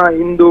பண்றேன் என்னன்னா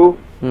இந்து,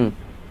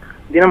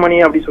 தினமணி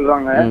அப்படி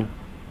சொல்றாங்க.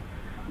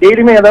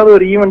 டெய்லியுமே ஏதாவது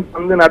ஒரு ஈவென்ட்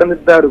வந்து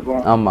நடந்துட்டு தான்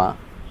இருக்கும். ஆமா.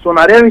 சோ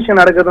நிறைய விஷயம்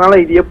நடக்கிறதுனால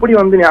இது எப்படி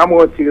வந்து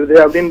ஞாபகம் வச்சுக்கிறது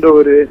அப்படின்ற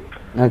ஒரு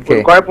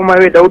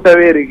குழப்பமாவே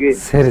டவுட்டாவே இருக்கு.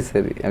 சரி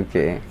சரி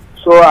ஓகே.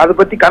 சோ அத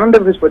பத்தி கரண்ட்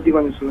அஃபேர்ஸ் பத்தி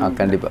கொஞ்சம் சொல்லுங்க.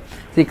 கண்டிப்பா.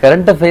 see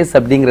கரண்ட் அஃபேர்ஸ்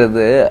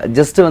அப்படிங்கிறது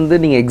ஜஸ்ட் வந்து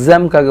நீங்க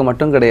எக்ஸாம்க்காக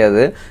மட்டும்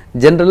கிடையாது,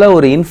 ஜெனரலா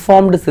ஒரு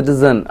இன்ஃபார்ம்டு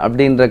சிட்டிசன்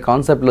அப்படின்ற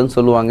கான்செப்ட்ல வந்து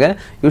சொல்லுவாங்க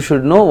you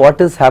should know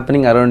what is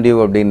happening around you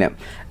அப்படின்னு.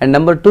 அண்ட்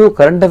நம்பர் 2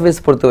 கரண்ட்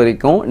அஃபேர்ஸ் பொறுத்த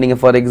வரைக்கும் நீங்க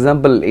ஃபார்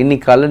எக்ஸாம்பிள்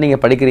இன்னைக்கு காலைல நீங்க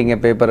படிக்கிறீங்க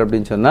பேப்பர்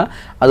அப்படின்னு சொன்னா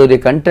அதோடைய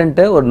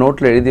கண்டென்ட்டை ஒரு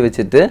நோட்ல எழுதி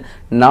வச்சுட்டு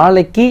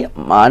நாளைக்கு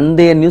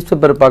அந்த நியூஸ்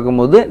பேப்பர்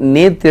பார்க்கும்போது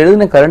நேற்று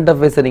எழுதின கரண்ட்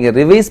அஃபேர்ஸை நீங்க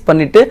ரிவைஸ்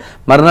பண்ணிட்டு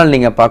மறுநாள்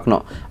நீங்க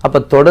பார்க்கணும்.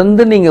 அப்ப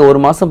தொடர்ந்து நீங்க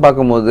ஒரு மாசம்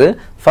பார்க்கும்போது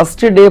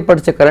ஃபர்ஸ்ட் டே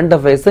படிச்ச கரண்ட்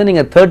அஃபேர்ஸை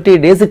நீங்க 30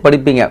 டேஸ்க்கு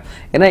படிப்பீங்க.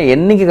 ஏன்னா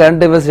என்னைக்கு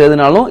கரண்ட் அஃபேர்ஸ்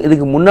எழுதினாலும்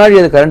இதுக்கு முன்னாடி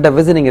அந்த கரண்ட்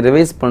அஃபேர்ஸை நீங்க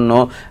ரிவைஸ்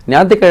பண்ணணும்.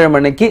 ஞாயிற்றுக்கிழமை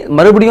அன்னைக்கு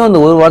மறுபடியும் அந்த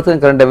ஒரு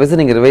வாரத்துக்கு கரண்ட் அஃபேர்ஸை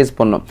நீங்க ரிவைஸ்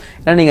பண்ணணும்.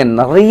 ஏன்னா நீங்க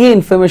நிறைய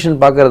இன்ஃபர்மேஷன்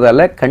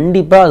பார்க்கறதால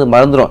கண்டிப்பா அது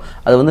மறந்துடும்.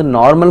 அது வந்து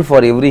normal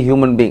for every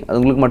human being, அது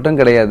உங்களுக்கு மட்டும்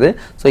கிடையாது.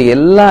 ஸோ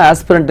எல்லா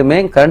ஆஸ்பிரண்ட்டுமே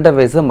கரண்ட்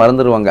அஃபேர்ஸை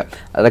மறந்துடுவாங்க.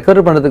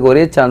 ரெக்கவர் பண்றதுக்கு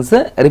ஒரே சான்ஸ்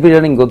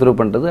ரிப்பீட்டடா நீங்க கோ த்ரூ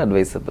பண்றது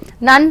அட்வைசபிள்.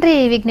 நன்றி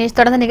விக்னேஷ்.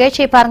 தொடர்ந்து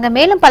நிகழ்ச்சியை பாருங்க.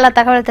 மேலும் பல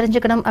தகவல்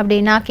தெரிஞ்சுக்கணும்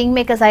அப்படின்னா king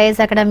makers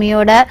IAS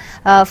அகாடமியோட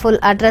full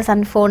address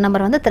and phone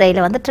number வந்து திரையில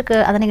வந்துட்டு இருக்கு.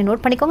 அதை நீங்க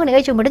நோட் பண்ணிக்கோங்க.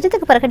 நிகழ்ச்சி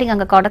முடிஞ்சதுக்கு பிறகு நீங்க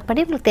அங்க கான்டாக்ட்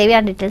பண்ணி உங்களுக்கு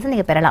தேவையான டீடைல்ஸ்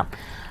நீங்க பெறலாம்.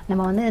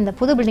 நம்ம வந்து இந்த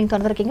புது பில்டிங்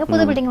திறந்துருக்கீங்க.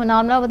 புது பில்டிங்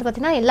நார்மலா வந்து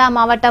பாத்தீங்கன்னா எல்லா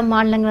மாவட்டம்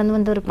மாநிலங்கள்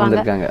வந்து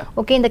இருப்பாங்க.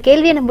 ஓகே, இந்த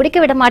கேள்வியை என்ன முடிக்க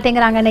விட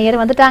மாட்டேங்கிறாங்க.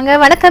 நேயர் வந்துட்டாங்க.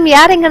 வணக்கம்,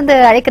 யார் எங்க இருந்து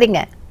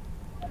அழைக்கிறீங்க?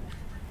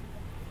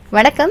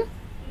 வணக்கம்.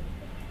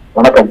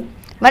 வணக்கம்.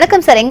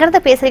 வணக்கம் சார், எங்க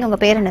இருந்து பேசுறீங்க?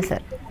 உங்க பேர் என்ன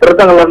சார்?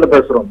 திருத்தங்கல்ல இருந்து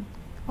பேசுறோம்.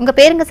 உங்க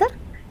பேருங்க sir?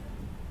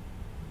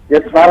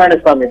 S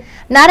Narayanasamy.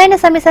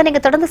 Narayanasamy sir,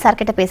 நீங்க தொடர்ந்து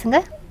சார் கிட்ட பேசுங்க.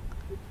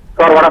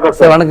 சார் வணக்கம்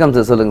சார். வணக்கம்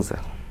சார், சொல்லுங்க சார்.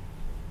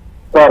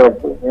 சார்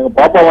எங்க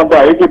பாப்பா வந்து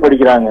ஐடி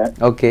படிக்கிறாங்க.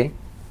 ஓகே.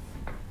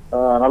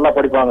 நல்லா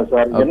படிப்பாங்க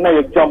சார். என்ன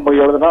எக்ஸாம்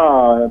போய் எழுதுனா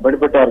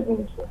பெனிஃபிட்டா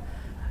இருக்குங்க sir?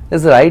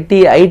 Yes sir,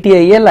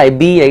 ஐடிஐஎல்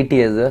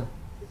பிஐடிஐ sir.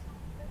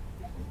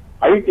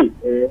 ID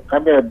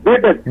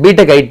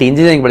BTech IT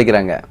engineering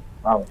படிக்கிறாங்க.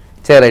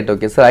 சரி ரைட்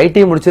ஓகே சார்.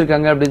 ஐடி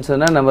முடிச்சிருக்காங்க அப்படின்னு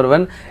சொன்னா number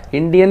 1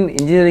 Indian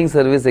engineering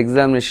service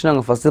examination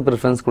அவங்க ஃபர்ஸ்ட்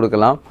ப்ரிஃபரன்ஸ்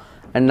கொடுக்கலாம்.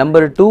 அண்ட்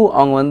நம்பர் 2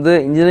 அவங்க வந்து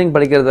இன்ஜினியரிங்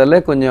படிக்கிறதால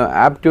கொஞ்சம்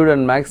ஆப்டியூட்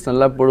அண்ட் மேக்ஸ்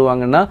நல்லா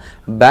போடுவாங்கன்னா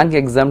பேங்க்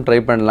எக்ஸாம்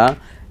ட்ரை பண்ணலாம்.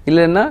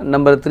 இல்லைன்னா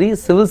நம்பர் 3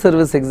 சிவில்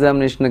சர்வீஸ்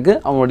எக்ஸாமினேஷனுக்கு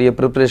அவங்களுடைய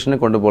ப்ரிப்பரேஷனை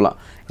கொண்டு போகலாம்.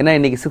 ஏன்னா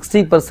இன்றைக்கி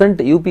 60%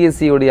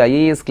 யூபிஎஸ்சியோடைய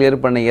ஐஏஎஸ்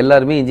கிளியர் பண்ண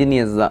எல்லாருமே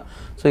இன்ஜினியர்ஸ் தான்.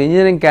 ஸோ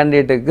இன்ஜினியரிங்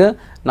கேண்டிடேட்டுக்கு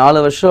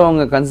 4 வருஷம்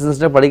அவங்க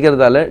கன்சிஸ்டண்டாக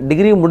படிக்கிறதால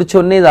டிகிரி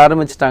முடிச்சோடனே இது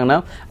ஆரம்பிச்சிட்டாங்கன்னா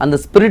அந்த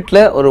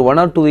ஸ்பிரிட்டில் ஒரு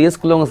 1 or 2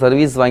 இயர்ஸ்க்குள்ளே அவங்க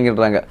சர்வீஸ்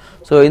வாங்கிடுறாங்க.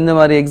 ஸோ இந்த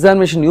மாதிரி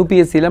எக்ஸாமினேஷன்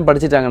யூபிஎஸ்சிலாம்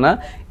படிச்சிட்டாங்கன்னா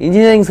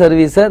இன்ஜினியரிங்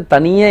சர்வீஸை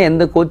தனியாக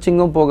எந்த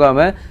கோச்சிங்கும்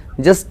போகாமல்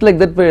ஜஸ்ட் லைக்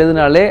தட் போய்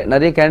எழுதினாலே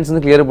நிறைய கேண்டிடேட்ஸ்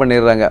வந்து கிளியர்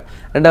பண்ணிடுறாங்க.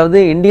 ரெண்டாவது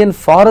Indian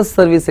forest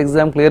service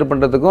exam clear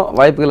பண்ணுறதுக்கும்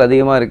வாய்ப்புகள்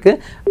அதிகமாக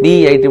இருக்குது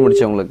பிஐடி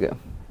முடிச்சவங்களுக்கு.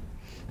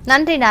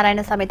 நன்றி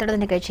நாராயணசாமி.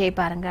 தொடர்ந்து நிகழ்ச்சியை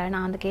பாருங்க.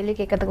 நான் அந்த கேள்வி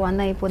கேட்கறதுக்கு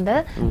வந்தேன். இப்போ இந்த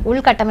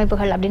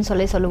உள்கட்டமைப்புகள் அப்படின்னு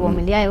சொல்லுவோம்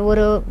இல்லையா,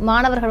 ஒரு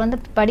மாணவர்கள் வந்து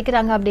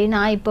படிக்கிறாங்க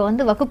அப்படின்னா இப்போ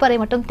வந்து வகுப்பறை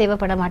மட்டும்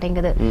தேவைப்பட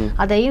மாட்டேங்குது.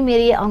 அதையும்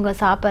மீறி அவங்க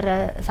சாப்பிட்ற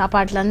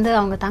சாப்பாட்டுல இருந்து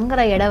அவங்க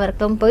தங்குற இடம்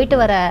வரைக்கும் போயிட்டு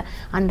வர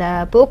அந்த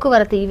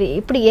போக்குவரத்து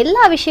இப்படி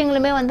எல்லா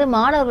விஷயங்களுமே வந்து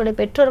மாணவர்களுடைய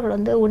பெற்றோர்கள்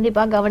வந்து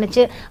உன்னிப்பாக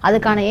கவனிச்சு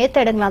அதுக்கான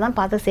ஏற்ற இடங்களா தான்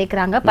பார்த்து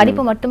சேர்க்கிறாங்க.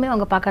 படிப்பு மட்டுமே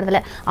அவங்க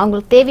பார்க்கறதில்ல,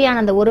 அவங்களுக்கு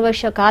தேவையான அந்த 1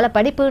 வருஷ கால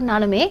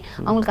படிப்புனாலுமே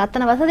அவங்களுக்கு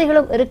அத்தனை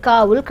வசதிகளும் இருக்கா,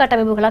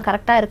 உள்கட்டமைப்புகளாம்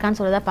கரெக்டா இருக்கான்னு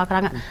சொல்லி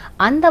பாக்குறாங்க.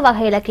 அந்த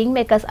வகையில கிங்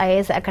மேக்கர்ஸ்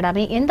ஐஏஎஸ்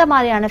அகாடமி எந்த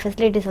மாதிரியான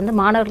ஃபெசிலிட்டிஸ் வந்து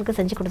மாணவர்களுக்கு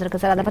செஞ்சு கொடுத்திருக்கு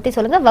சார்? அதை பத்தி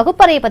சொல்லுங்க.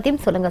 வகுப்பறையை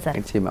பத்தியும் சொல்லுங்க சார்.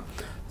 நிச்சயமா.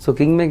 So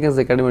king makers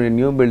அகாடமியோட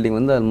new building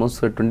வந்து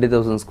ஆல்மோஸ்ட்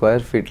 20,000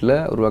 ஸ்கொயர் ஃபீட்டில்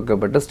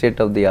உருவாக்கப்பட்ட state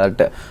of the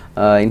art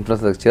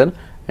infrastructure.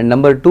 And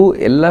number 2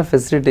 எல்லா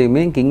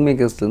ஃபெசிலிட்டியுமே கிங்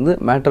மேக்கர்ஸ்லேருந்து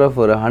மேட்டர் ஆஃப்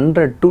ஒரு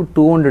 100 to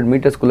 200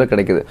 மீட்டர்ஸ்குள்ளே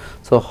கிடைக்குது.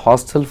 So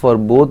hostel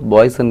for both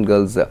boys and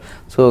girls.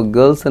 So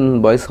girls and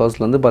boys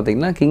hostel வந்து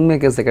பார்த்தீங்கன்னா king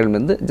makers academy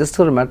வந்து just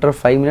ஒரு மேட்டர்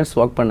ஆஃப் 5 minutes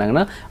வாக்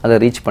பண்ணாங்கன்னா அதை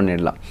reach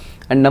பண்ணிடலாம்.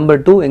 அண்ட் நம்பர்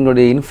 2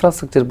 எங்களுடைய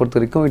இன்ஃப்ராஸ்ட்ரக்சர் பொறுத்த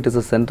வரைக்கும் it is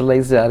a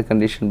centralised air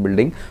condition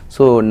building.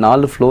 So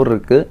 4 floor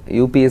இருக்குது.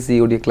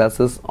 யூபிஎஸ்சியோடைய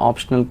classes,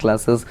 optional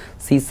classes,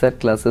 சிசெட்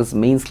classes,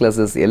 mains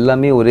classes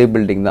எல்லாமே ஒரே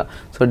பில்டிங் தான்.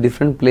 ஸோ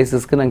டிஃப்ரெண்ட்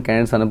பிளேஸஸ்க்கு நாங்கள்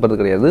கேண்டிடேட்ஸ் அனுப்புறது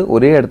கிடையாது,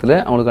 ஒரே இடத்துல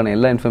அவங்களுக்கான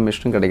எல்லா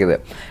இன்ஃபர்மேஷனும் கிடைக்குது.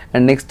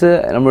 அண்ட் நெக்ஸ்ட்டு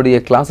நம்மளுடைய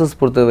கிளாஸஸ்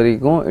பொறுத்த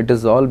வரைக்கும் it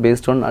is all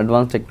based on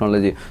advance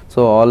technology.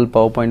 So all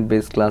power point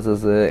paste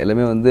classes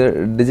எல்லாமே வந்து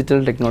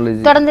டிஜிட்டல்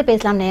டெக்னாலஜி. தொடர்ந்து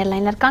பேசலாம். நேர்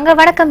லைன்ல இருக்காங்க.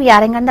 வணக்கம்,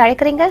 யார் எங்க இருந்து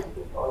அழைக்கிறீங்க?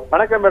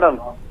 வணக்கம் மேடம்.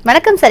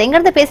 வணக்கம் சார், எங்க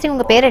இருந்து பேசுறீங்க?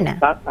 உங்க பேர் என்ன?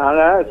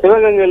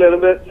 சிவகங்கையில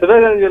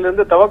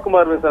இருந்து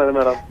தவக்குமார் பேசுறேன்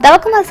மேடம்.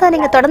 தவக்குமார் சார்,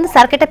 நீங்க தொடர்ந்து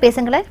சார் கிட்ட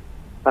பேசுங்களேன்.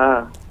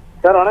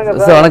 சார் வணக்கம்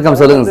சார். வணக்கம்,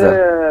 சொல்லுங்க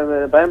சார்.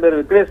 பையன் பேர்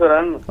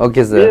Vigneswaran.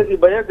 Okay sir. BSc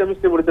bio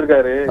chemistry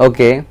முடிச்சிருக்காரு.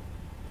 ஓகே.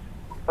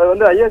 அது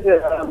வந்து ஐஏஎஸ்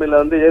அகாடமில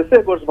வந்து எஸ்ஏ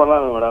கோர்ஸ்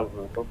பண்ணலாமா மேடம்?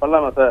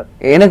 பண்ணலாமா சார்?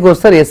 என்ன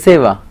கோர்ஸ் சார்?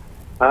 எஸ்ஏவா?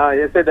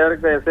 எஸ்ஏ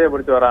டைரக்டா எஸ்ஏ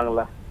படிச்சு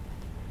வராங்கல்ல.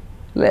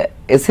 இல்ல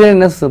எஸ்ஏ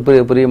என்ன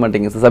புரிய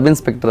மாட்டேங்குது சார். சப்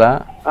இன்ஸ்பெக்டரா?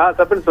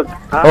 Sub inspector.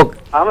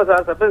 ஆமா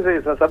சார்,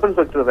 சப்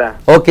இன்ஸ்பெக்டர் தான்.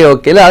 Okay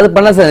okay. இல்ல அது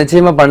பண்ணலாம் சார்,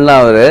 நிச்சயமா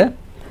பண்ணலாம் அவரு.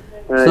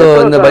 சோ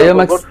இந்த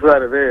பயோமேக்ஸ்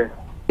சார் இது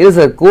இல்ல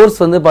சார், கோர்ஸ்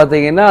வந்து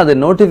பாத்தீங்கன்னா அது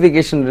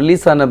நோட்டிபிகேஷன்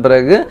ரிலீஸ் ஆன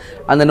பிறகு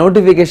அந்த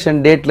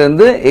நோட்டிபிகேஷன் டேட்ல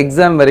இருந்து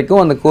எக்ஸாம்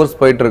வரைக்கும் அந்த கோர்ஸ்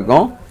போயிட்டு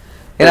இருக்கும்.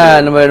 ஏன்னா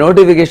நம்ம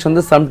நோட்டிபிகேஷன்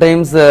வந்து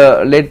சம்டைம்ஸ்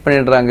லேட்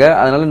பண்ணிடுறாங்க.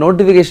 அதனால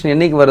நோட்டிபிகேஷன்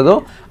என்னைக்கு வருதோ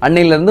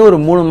அன்னையில இருந்து ஒரு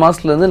 3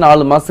 மாசத்துல இருந்து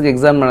 4 மாசத்துக்கு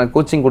எக்ஸாம்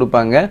கோச்சிங்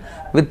கொடுப்பாங்க.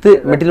 வித்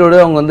மெட்டீரியலோட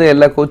அவங்க வந்து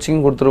எல்லா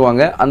கோச்சிங்கும்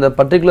கொடுத்துருவாங்க. அந்த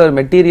particular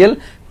material,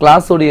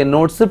 கிளாஸோடைய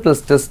notes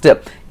plus test,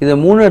 இது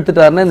 3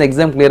 எடுத்துட்டாருன்னா இந்த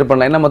எக்ஸாம் கிளியர்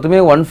பண்ணலாம். ஏன்னா மொத்தமே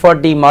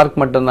 140 மார்க்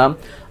மட்டும்தான்.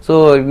 ஸோ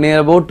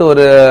நியர் அபவுட்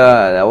ஒரு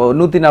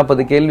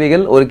 140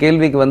 கேள்விகள், ஒரு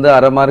கேள்விக்கு வந்து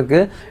அரை மார்க்கு,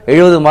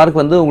 70 மார்க்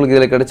வந்து உங்களுக்கு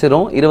இதில்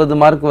கிடைச்சிரும். 20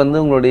 மார்க் வந்து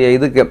உங்களுடைய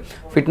இதுக்கு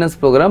ஃபிட்னஸ்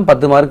ப்ரோக்ராம்,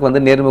 10 மார்க்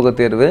வந்து நேர்முக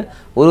தேர்வு.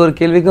 ஒரு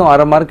கேள்விக்கும்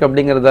அரை மார்க்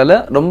அப்படிங்கிறதால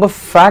ரொம்ப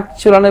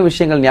ஃபேக்சுவலான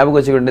விஷயங்கள் ஞாபகம்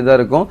வச்சுக்க வேண்டியதாக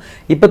இருக்கும்.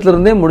 இப்பத்துல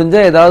இருந்தே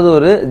முடிஞ்சா ஏதாவது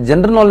ஒரு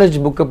ஜெனரல்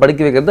நாலேஜ் புக்கை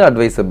படிக்க வைக்கிறது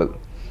அட்வைசபிள்.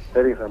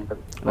 சரி சார்.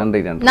 நன்றி.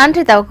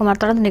 நன்றி தவக்குமார்.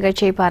 தொடர்ந்து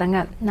நிகழ்ச்சியை பாருங்க.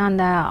 நான்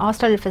அந்த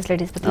ஹாஸ்டல்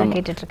ஃபெசிலிட்டிஸ் பத்தி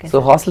கேட்டுட்டு இருக்கேன். ஸோ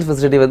ஹாஸ்டல்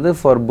ஃபெசிலிட்டி வந்து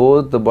for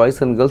both boys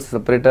and girls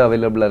செப்பரேட்டாக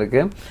அவைலபிளாக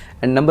இருக்கு.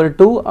 அண்ட் நம்பர்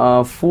 2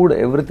 ஃபுட்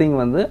எவ்ரிதிங்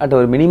வந்து அட்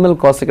ஒரு மினிமல்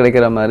காஸ்ட்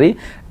கிடைக்கிற மாதிரி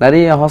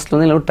நிறைய ஹாஸ்டல்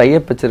வந்து இன்னும்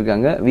டைப்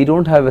வச்சிருக்காங்க. We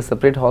don't have a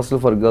separate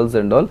hostel for girls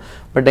and all.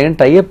 But எங்கே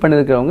டைப்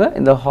பண்ணியிருக்கிறவங்க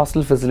இந்த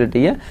ஹாஸ்டல்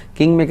ஃபெசிலிட்டியை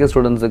கிங் மேக்கர்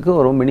ஸ்டூடெண்ட்ஸுக்கு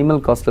ஒரு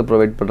மினிமல் காஸ்ட்டில்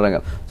ப்ரொவைட் பண்ணுறாங்க.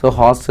 ஸோ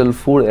ஹாஸ்டல்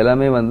ஃபுட்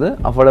எல்லாமே வந்து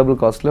அஃபோர்டபுள்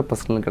காஸ்ட்டில்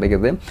பசங்களுக்கு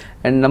கிடைக்குது.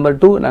 அண்ட் நம்பர்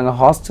 2 நாங்கள்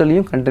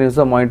ஹாஸ்டல்லையும்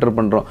கண்டினியூஸாக மானிட்டர்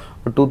பண்ணுறோம்.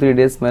 ஒரு 2-3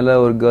 டேஸ் மேலே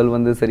ஒரு கேர்ள்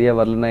வந்து சரியாக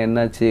வரலன்னா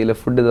என்னாச்சு, இல்லை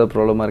ஃபுட் ஏதாவது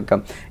ப்ராப்ளமாக இருக்கா,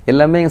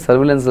 எல்லாமே எங்கள்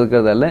சர்வேலன்ஸ்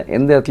இருக்கிறதால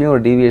எந்த இடத்துலையும்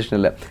ஒரு டீவியேஷன்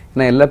இல்லை.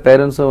 ஏன்னா எல்லா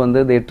பேரண்ட்ஸும் வந்து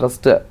தே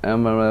ட்ரஸ்ட்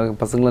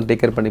பசங்களும் டேக்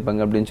கேர் பண்ணிப்பாங்க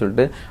அப்படின்னு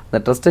சொல்லிட்டு அந்த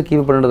ட்ரஸ்ட்டை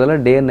கீப் பண்ணுறதால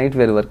day and night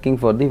where working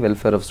for the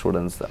welfare of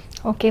students.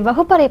 Okay,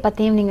 வகுப்பறை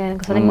பற்றியும் நீங்கள்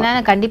எனக்கு சொன்னீங்கன்னா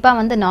கண்டிப்பாக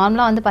வந்து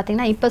நார்மலாக வந்து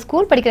பார்த்தீங்கன்னா இப்போ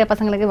ஸ்கூல் படிக்கிற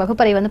பசங்களுக்கு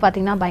வகுப்பறை வந்து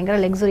பார்த்தீங்கன்னா பயங்கர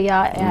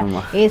லக்ஸுரியாக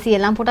ஏசி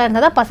எல்லாம் போட்டால்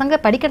இருந்தால் தான்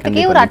பசங்க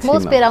படிக்கிறதுக்கே ஒரு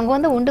அட்மாஸ்பியர் அவங்க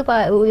வந்து உண்டு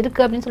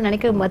இருக்குது அப்படின்னு சொல்லி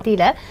நினைக்கிற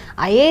மத்தியில்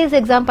ஐஏஎஸ்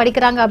எக்ஸாம்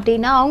படிக்கிறாங்க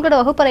அப்படின்னா அவங்களோட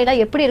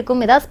வகுப்பறையில் எப்படி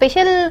இருக்கும்? ஏதாவது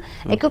ஸ்பெஷல்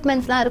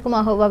எக்யூப்மெண்ட்ஸ்லாம் இருக்கும்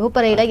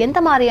வகுப்பறையில்? எந்த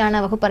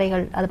மாதிரியான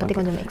வகுப்பறைகள், அதை பற்றி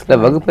கொஞ்சம் இல்லை,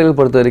 வகுப்பறைகள்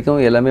பொறுத்த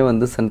வரைக்கும் எல்லாமே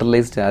வந்து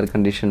centralised air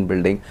condition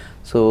building.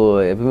 So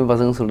எப்பவுமே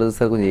பசங்க சொல்கிறது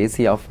சார் கொஞ்சம்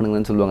ஏசி ஆஃப்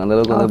பண்ணுங்கன்னு சொல்லுவாங்க.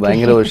 அந்தளவுக்கு வந்து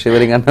பயங்கர ஒரு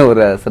ஷிவரிங்கான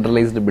ஒரு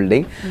சென்ட்ரலைஸ்டு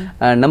பில்டிங்.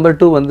 நம்பர்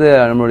 2 வந்து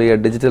நம்மளுடைய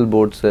digital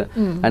ports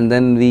and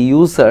then we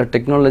use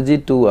technology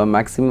to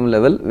maximum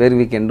level where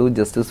we can do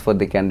justice for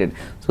the candidate.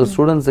 So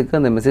ஸ்டூடெண்ட்ஸுக்கு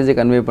அந்த மெசேஜை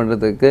கன்வே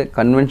பண்ணுறதுக்கு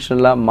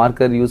கன்வென்ஷனலாக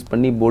மார்க்கர் யூஸ்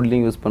பண்ணி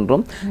போர்ட்லையும் யூஸ்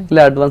பண்ணுறோம்.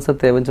 இல்லை அட்வான்ஸாக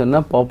தேவைன்னு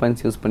சொன்னால் பவர்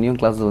பாயிண்ட்ஸ் யூஸ் பண்ணியும்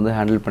கிளாஸஸ் வந்து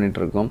ஹேண்டில்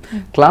பண்ணிட்டு இருக்கோம்.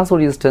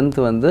 கிளாஸோடைய ஸ்ட்ரென்த்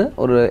வந்து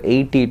ஒரு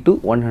 80 to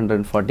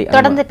 140.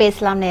 தொடர்ந்து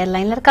பேசலாம்.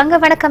 நேர்லைன்ல இருக்காங்க.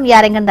 வணக்கம்,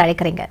 யார் எங்கிருந்து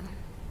அழைக்கிறீங்க?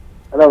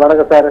 ஹலோ,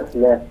 வணக்கம் சார்.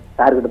 இல்ல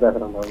சார் கிட்ட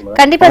பேசுறேன்.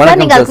 கண்டிப்பா சார்,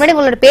 நீங்க அதுக்கு முன்னாடி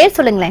உங்களோட பேர்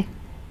சொல்லுங்களேன்.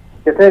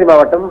 கிருஷ்ணகிரி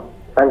மாவட்டம்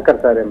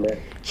சங்கர் சார். என்ன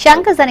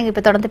சங்கர் சார், நீங்க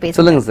இப்ப தொடர்ந்து பேசுங்க.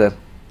 சொல்லுங்க சார்.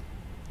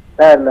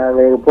 சார்,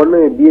 நாங்க எங்க பொண்ணு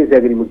பிஎஸ்சி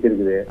அக்ரி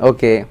முடிச்சிருக்குது.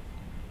 ஓகே.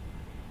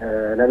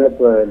 அதனால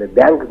இப்போ இந்த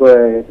பேங்க்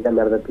எக்ஸாம்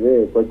நடக்கிறதுக்கு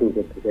கோச்சிங்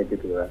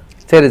கேட்டுட்டு இருக்கேன்.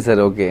 சரி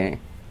சார். ஓகே.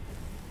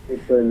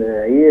 இப்போ இந்த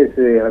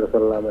ஐஏஎஸ் எனக்கு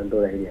சொல்லலாம்ன்ற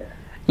ஒரு ஐடியா.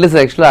 இல்லை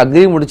சார், ஆக்சுவலாக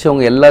அக்ரி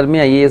முடிச்சவங்க எல்லாருமே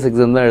ஐஏஎஸ்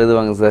எக்ஸாம் தான்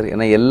எழுதுவாங்க சார்.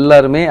 ஏன்னா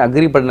எல்லாருமே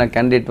அக்ரி பண்ண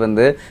கேண்டிடேட்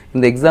வந்து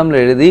இந்த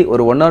எக்ஸாமில் எழுதி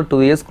ஒரு 1 or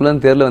 2 இயர்ஸ்க்குள்ள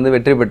தேர்வில் வந்து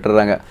வெற்றி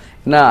பெற்றுறாங்க.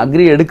 ஏன்னா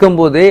அக்ரி எடுக்கும்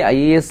போதே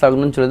ஐஏஎஸ்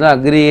ஆகணும்னு சொல்லி தான்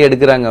அக்ரியே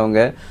எடுக்கிறாங்க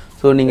அவங்க.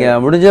 ஸோ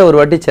நீங்கள் முடிஞ்ச ஒரு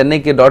வாட்டி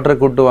சென்னைக்கு டாக்டரை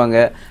கூட்டுவாங்க.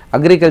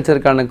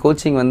 அக்ரிகல்ச்சருக்கான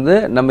கோச்சிங் வந்து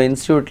நம்ம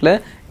இன்ஸ்டியூட்டில்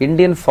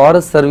இந்தியன்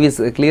ஃபாரஸ்ட் சர்வீஸ்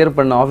கிளியர்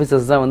பண்ண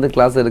ஆஃபீஸர்ஸ் தான் வந்து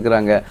கிளாஸ்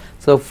எடுக்கிறாங்க.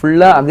 ஸோ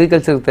ஃபுல்லாக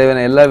அக்ரிகல்ச்சருக்கு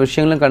தேவையான எல்லா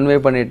விஷயங்களும் கன்வே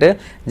பண்ணிவிட்டு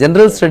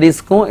ஜென்ரல்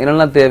ஸ்டடீஸ்க்கும்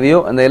என்னென்ன தேவையோ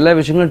அந்த எல்லா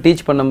விஷயங்களும்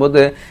டீச்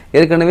பண்ணும்போது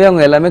ஏற்கனவே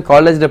அவங்க எல்லாமே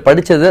காலேஜில்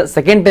படித்ததை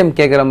செகண்ட் டைம்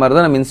கேட்குற மாதிரி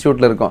தான் நம்ம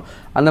இன்ஸ்டியூட்டில் இருக்கோம்.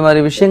 அந்த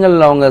மாதிரி விஷயங்கள்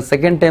அவங்க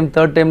செகண்ட் டைம்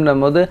தேர்ட்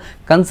டைம்னும் போது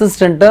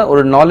கன்சிஸ்டண்ட்டாக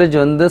ஒரு நாலேஜ்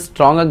வந்து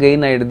ஸ்ட்ராங்காக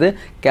கெயின் ஆகிடுது.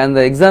 அந்த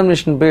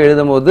எக்ஸாமினேஷன் போய்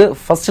எழுதும் போது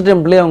ஃபர்ஸ்ட்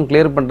டைம்லேயே அவங்க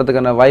கிளியர்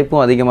பண்ணுறதுக்கான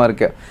வாய்ப்பும் அதிகமாக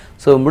இருக்குது.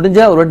 ஸோ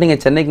முடிஞ்சால் ஒரு வாட்டி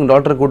நீங்கள் சென்னைக்கு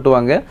டாக்டர்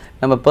கூட்டுவாங்க.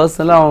 நம்ம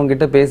பர்சனலாக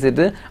அவங்ககிட்ட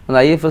பேசிட்டு அந்த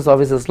ஐஎஃப்எஸ்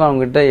ஆஃபீஸர்ஸ்லாம்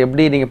அவங்ககிட்ட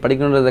எப்படி நீங்கள்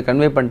படிக்கணுன்றதை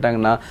கன்வே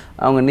பண்ணிட்டாங்கன்னா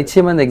அவங்க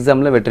நிச்சயமாக இந்த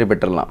எக்ஸாமில் வெற்றி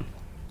பெற்றலாம்.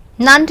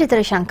 நன்றி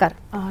திரு சங்கர்.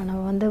 நம்ம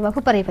வந்து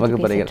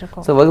வகுப்பறைகள்.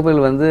 ஸோ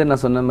வகுப்பறைகள் வந்து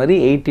நான் சொன்ன மாதிரி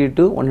 80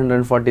 to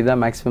 140 தான்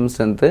மேக்ஸிமம்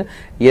ஸ்ட்ரென்த்து.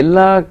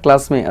 எல்லா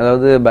கிளாஸுமே,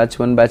 அதாவது பேட்ச்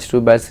 1, பேட்ச்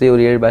 2, பேட்ச் 3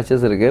 ஒரு 7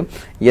 பேட்சஸ் இருக்குது.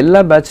 எல்லா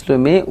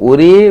பேட்ச்லையுமே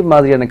ஒரே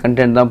மாதிரியான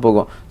கண்டென்ட் தான்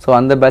போகும். ஸோ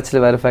அந்த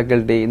பேட்சில் வேறு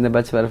ஃபேக்கல்ட்டி, இந்த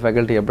பேட்ச் வேறு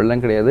ஃபேக்கல்ட்டி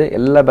அப்படிலாம் கிடையாது.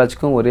 எல்லா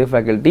பேட்சுக்கும் ஒரே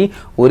ஃபேக்கல்ட்டி,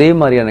 ஒரே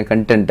மாதிரியான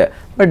கண்டென்ட்டு,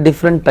 பட்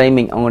டிஃப்ரெண்ட்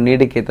டைமிங் அவங்க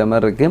நீடுக்கு ஏற்ற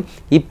மாதிரி இருக்குது.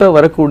 இப்போ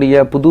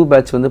வரக்கூடிய புது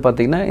பேட்ச் வந்து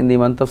பார்த்திங்கன்னா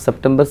இந்த மந்த் ஆஃப்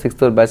செப்டம்பர்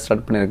 6th ஒரு பேட்ச்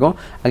ஸ்டார்ட் பண்ணியிருக்கோம்.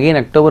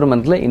 அகைன் அக்டோபர்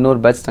மந்தில்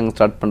இன்னொரு பேட்ச் நாங்கள்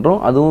ஸ்டார்ட் பண்ணுறோம்.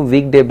 அதுவும்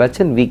week day batch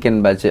and weekend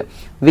batch.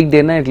 Week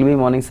டேனா it will be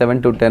morning 7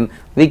 to 10,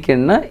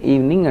 வீக்கெண்ட்னா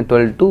evening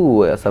 12 to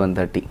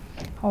 7:30.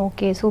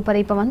 Okay, super.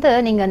 இப்போ வந்து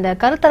நீங்க அந்த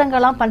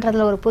கருத்தரங்கெல்லாம்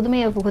பண்றதுல ஒரு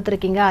புதுமையை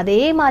புகுத்திருக்கீங்க. அதே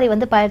மாதிரி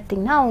வந்து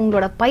பார்த்தீங்கன்னா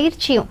உங்களோட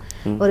பயிற்சியும்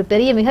ஒரு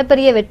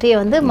மிகப்பெரிய வெற்றியை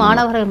வந்து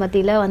மாணவர்கள்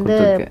மத்தியில வந்து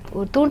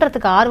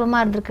தூண்டுறதுக்கு ஆர்வமா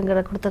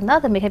இருந்திருக்குங்கிற கொடுத்திருந்தா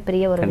அது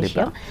மிகப்பெரிய ஒரு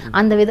விஷயம்.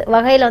 அந்த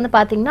வகையில வந்து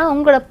பாத்தீங்கன்னா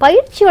உங்களோட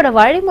பயிற்சியோட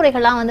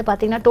வழிமுறைகள்லாம் வந்து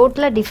பாத்தீங்கன்னா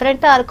டோட்டலா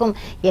டிஃப்ரெண்டா இருக்கும்.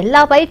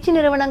 எல்லா பயிற்சி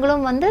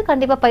நிறுவனங்களும் வந்து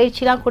கண்டிப்பா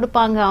பயிற்சிலாம்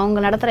கொடுப்பாங்க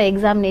அவங்க நடத்துற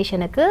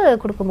எக்ஸாமினேஷனுக்கு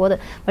கொடுக்கும்போது.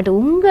 பட்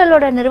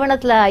உங்களோட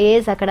நிறுவனத்துல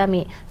ஐஏஎஸ்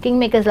அகாடமி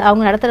கிங் மேக்கர்ஸ்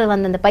அவங்க நடத்துறது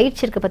வந்து அந்த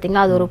பயிற்சி இருக்கு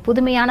பாத்தீங்களா, அது ஒரு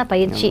புதுமையான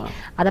பயிற்சி.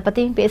 அத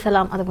பத்தியும்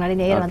பேசலாம். அதுக்கு முன்னாடி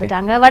நேயர்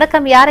வந்துட்டாங்க.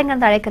 வணக்கம், யாரெங்க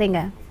இருந்து அழைக்கிறீங்க?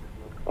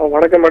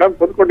 வணக்கம் மேடம்,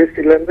 புதுக்கோட்டை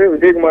டிஸ்ட்ரிக்ட்ல இருந்து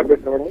விஜயகுமார்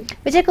பேசுறேன் மேடம்.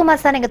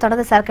 விஜயகுமார் சார், நீங்க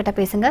தொடர்ந்து சார் கிட்ட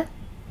பேசுங்க.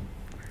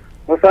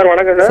 சார்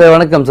வணக்கம் சார். சார்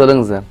வணக்கம்,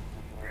 சொல்லுங்க சார்.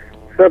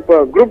 சார் இப்போ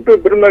குரூப் 2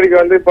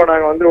 பிரிலிமினரிக்கு வந்து இப்போ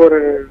நாங்க வந்து ஒரு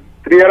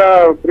 3 இயரா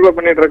ப்ரிப்பேர்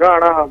பண்ணிட்டு இருக்கோம்.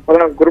 ஆனா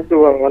அப்பதான் குரூப்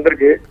 2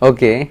 வந்திருக்கு.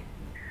 ஓகே,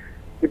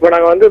 இப்போ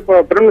நாங்க வந்து இப்போ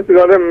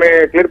பிரிலிம்ஸ்க்கு வந்து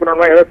கிளியர்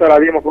பண்ணணும்னா எதை சார்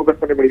அதிகமா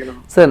ஃபோக்கஸ் பண்ணி படிக்கணும்?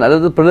 சார்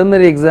அதாவது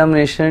ப்ரிலிமினரி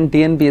எக்ஸாமினேஷன்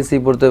டிஎன்பிஎஸ்சி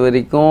பொறுத்த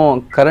வரைக்கும்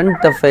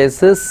கரண்ட்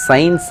அஃபேர்ஸ்,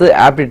 சயின்ஸ்,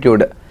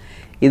 ஆப்டிடியூடு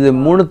இது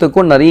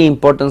மூணுத்துக்கும் நிறைய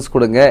இம்பார்ட்டன்ஸ்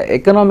கொடுங்க.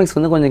 எக்கனாமிக்ஸ்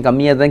வந்து கொஞ்சம்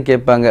கம்மியாக தான்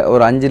கேட்பாங்க,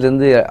 ஒரு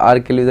 5லேருந்து 6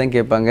 கேள்வி தான்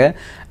கேட்பாங்க.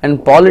 அண்ட்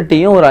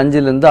பாலிட்டியும் ஒரு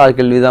 5லேருந்து 6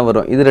 கேள்வி தான்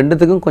வரும். இது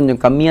ரெண்டுத்துக்கும் கொஞ்சம்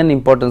கம்மியான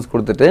இம்பார்ட்டன்ஸ்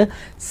கொடுத்துட்டு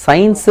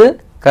சயின்ஸு,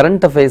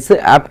 கரண்ட் அஃபேர்ஸ்,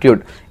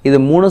 ஆப்டிடியூட் இது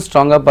 3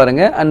 ஸ்ட்ராங்காக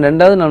பாருங்கள். அண்ட்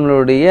ரெண்டாவது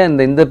நம்மளுடைய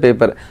இந்த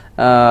பேப்பர்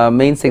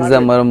மெயின்ஸ்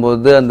எக்ஸாம்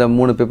வரும்போது அந்த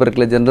 3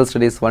 பேப்பருக்குள்ள ஜென்ரல்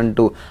ஸ்டடீஸ் 1,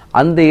 2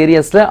 அந்த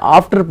ஏரியாஸில்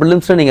ஆஃப்டர்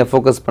ப்ரிலிம்ஸில் நீங்கள்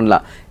ஃபோக்கஸ்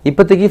பண்ணலாம்.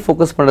 இப்போதைக்கு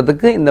ஃபோக்கஸ்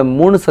பண்ணுறதுக்கு இந்த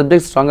 3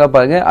 சப்ஜெக்ட் ஸ்ட்ராங்காக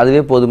பாருங்கள்,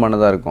 அதுவே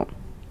போதுமானதாக இருக்கும்.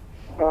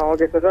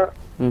 Okay sir.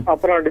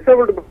 அப்புறம்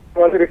டிசேபிள்ட்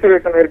வந்து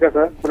ரிசர்வேஷன் இருக்கா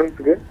சார்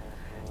பிரிலிம்ஸ்க்கு?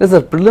 இல்லை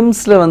சார்,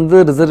 ப்ரிலிம்ஸில் வந்து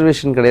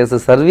ரிசர்வேஷன் கிடையாது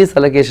சார், சர்வீஸ்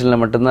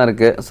அலோகேஷனில் மட்டும்தான்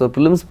இருக்குது. ஸோ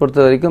ப்ரிலிம்ஸ்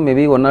பொறுத்த வரைக்கும்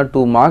மேபி 1 or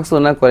 2 மார்க்ஸ்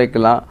ஒன்றா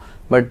குறைக்கலாம்.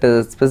 பட்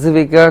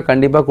ஸ்பெசிஃபிக்காக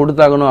கண்டிப்பாக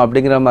கொடுத்தாகணும்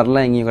அப்படிங்கிற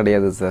மாதிரிலாம் எங்கேயும்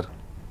கிடையாது சார்.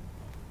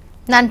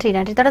 நன்றி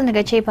நன்றி. தொடர்ந்து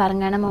நிகழ்ச்சியை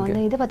பாருங்க. நம்ம வந்து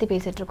இதை பத்தி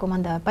பேசிட்டு இருக்கோம்,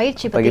 அந்த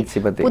பயிற்சி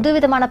பத்தி.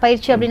 புதுவிதமான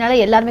பயிற்சி அப்படின்னாலே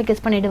எல்லாருமே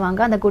கெஸ் பண்ணிடுவாங்க.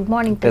 அந்த good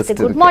morning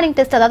test, good morning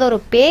test அதாவது ஒரு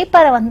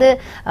பேப்பரை வந்து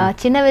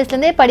சின்ன வயசுல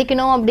இருந்தே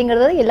படிக்கணும்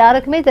அப்படிங்கிறது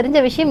எல்லாருக்குமே தெரிஞ்ச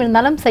விஷயம்.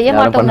 இருந்தாலும் செய்ய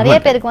மாட்டோம். நிறைய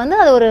பேருக்கு வந்து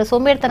அது ஒரு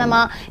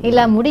சோம்பேறித்தனமா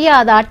இல்ல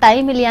முடியாதா,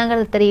 டைம்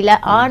இல்லையாங்கிறது தெரியல.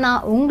 ஆனா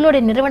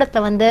உங்களுடைய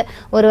நிறுவனத்துல வந்து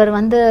ஒருவர்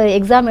வந்து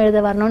எக்ஸாம்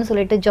எழுத வரணும்னு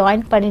சொல்லிட்டு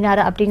ஜாயின்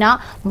பண்ணினாரு அப்படின்னா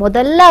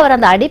முதல்ல அவர்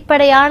அந்த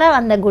அடிப்படையான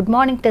அந்த குட்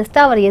மார்னிங்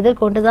டெஸ்ட் அவர்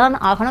எதிர்கொண்டுதான்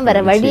ஆகணும்,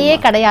 வேற வழியே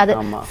கிடையாது.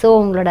 சோ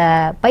உங்களோட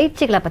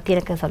பயிற்சிகளை பத்தி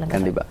எனக்கு சொல்லுங்க.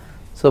 கண்டிப்பா.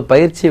 ஸோ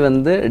பயிற்சி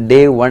வந்து டே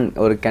 1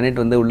 ஒரு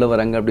கேண்டிடேட் வந்து உள்ளே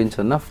வராங்க அப்படின்னு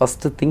சொன்னால்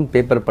ஃபர்ஸ்ட் திங்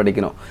பேப்பர்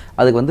படிக்கணும்.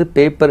 அதுக்கு வந்து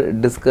பேப்பர்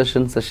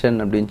டிஸ்கஷன் செஷன்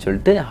அப்படின்னு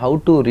சொல்லிட்டு how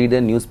to read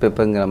a news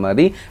பேப்பருங்கிற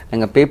மாதிரி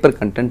நாங்கள் பேப்பர்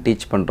கண்டென்ட்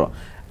டீச் பண்ணுறோம்.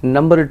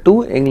 நம்பர் 2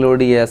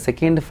 எங்களுடைய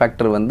செகண்ட்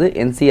ஃபேக்டர் வந்து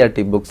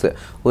என்சிஆர்டி புக்ஸ்.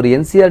 ஒரு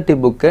என்சிஆர்டி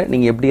புக்கை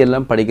நீங்கள்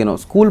எப்படியெல்லாம் படிக்கணும்,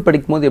 ஸ்கூல்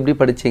படிக்கும்போது எப்படி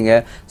படிச்சிங்க,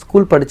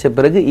 ஸ்கூல் படித்த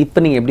பிறகு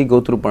இப்போ நீங்கள் எப்படி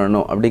கோத்ரூ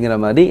பண்ணணும் அப்படிங்கிற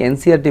மாதிரி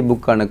என்சிஆர்டி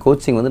புக்கான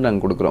கோச்சிங் வந்து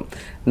நாங்கள் கொடுக்குறோம்.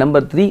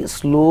 நம்பர் 3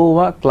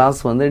 ஸ்லோவாக கிளாஸ்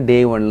வந்து டே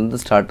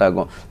 1லேருந்து ஸ்டார்ட்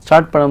ஆகும்.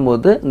 ஸ்டார்ட்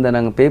பண்ணும்போது இந்த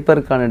நாங்கள்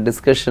பேப்பருக்கான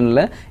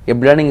டிஸ்கஷனில்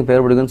எப்படியா நீங்கள்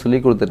பேர் படிக்கணும்னு சொல்லி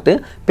கொடுத்துட்டு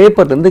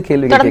பேப்பர்லேருந்து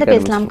கேள்வி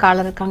பேசலாம்.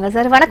 காலர் இருக்காங்க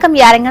சார். வணக்கம்,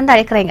 யாரெங்கன்னு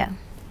அழைக்கிறீங்க?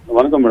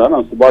 வணக்கம் மேடம்,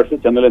 நான் சுபாஷ்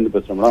சென்னையில இருந்து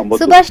பேசுறேன் மேடம்.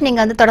 சுபாஷ், நீங்க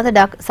வந்து தொடர்ந்து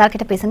சார்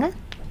கிட்ட பேசுங்க.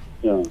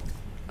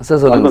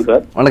 சார் சொல்லுங்க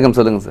சார். வணக்கம்,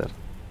 சொல்லுங்க சார்.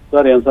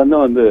 சார் என் சன்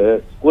வந்து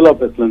ஸ்கூல்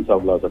ஆஃப் எக்ஸலன்ஸ்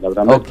ஆகலாம் சார்,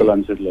 அது அம்பேத்கர்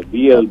இன்ஸ்டிட்யூட்ல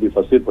பிஎல்பி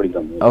ஃபர்ஸ்ட் இயர்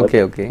படிக்கிறாங்க.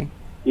 Okay okay.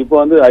 இப்போ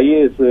வந்து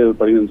ஐஏஎஸ்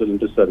படிக்கணும்னு சொல்லி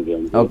இன்ட்ரெஸ்டா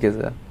இருக்கு. Okay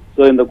sir.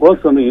 ஸோ இந்த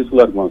கோர்ஸ் வந்து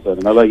யூஸ்ஃபுல்லா இருக்குமா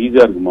சார், நல்லா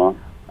ஈஸியா இருக்குமா?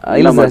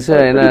 இல்லை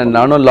சார், ஏன்னா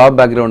நானும் லா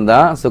பேக்ரவுண்ட்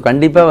தான். ஸோ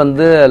கண்டிப்பாக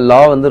வந்து லா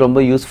வந்து ரொம்ப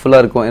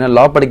யூஸ்ஃபுல்லாக இருக்கும். ஏன்னா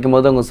லா படிக்கும்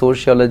போது அவங்க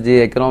சோஷியாலஜி,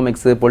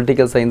 எக்கனாமிக்ஸ்,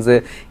 பொலிட்டிக்கல் சயின்ஸு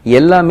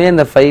எல்லாமே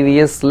இந்த 5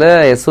 இயர்ஸில்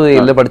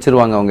எஸ்ஓஏல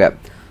படிச்சிருவாங்க அவங்க.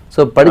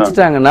 ஸோ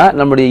படிச்சுட்டாங்கன்னா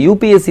நம்மளுடைய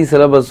யூபிஎஸ்சி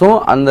சிலபஸும்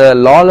அந்த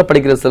லாவில்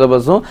படிக்கிற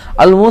சிலபஸும்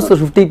ஆல்மோஸ்ட்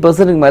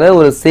 50% மேலே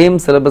ஒரு சேம்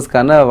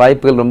சிலபஸ்க்கான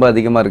வாய்ப்புகள் ரொம்ப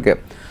அதிகமாக இருக்கு.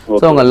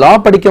 ஸோ அவங்க லா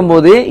படிக்கும்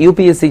போதே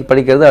யூபிஎஸ்சி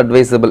படிக்கிறது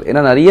அட்வைசபிள்.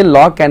 ஏன்னா நிறைய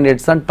லா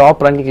கேண்டிடேட்ஸ் தான்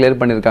டாப் ரேங்க் கிளியர்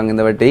பண்ணியிருக்காங்க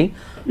இந்த வாட்டி.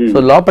 ஸோ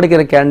லா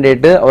படிக்கிற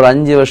கேண்டிடேட் ஒரு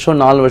 5 வருஷம்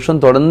 4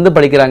 வருஷம் தொடர்ந்து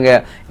படிக்கிறாங்க.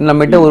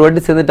 நம்மகிட்ட ஒரு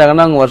வாட்டி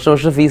சேர்ந்துட்டாங்கன்னா அவங்க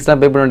வருஷம்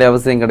ஃபீஸ்லாம் பே பண்ண வேண்டிய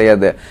அவசியம்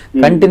கிடையாது.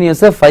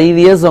 கண்டினியூஸா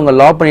 5 இயர்ஸ் அவங்க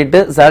லா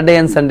பண்ணிட்டு சாட்டர்டே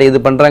அண்ட் சண்டே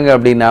இது பண்றாங்க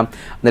அப்படின்னா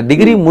அந்த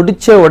டிகிரி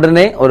முடிச்ச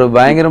உடனே ஒரு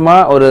பயங்கரமா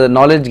ஒரு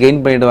நாலேஜ்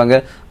கெயின் பண்ணிடுவாங்க.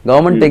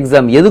 கவர்மெண்ட்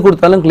எக்ஸாம் எது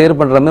கொடுத்தாலும் கிளியர்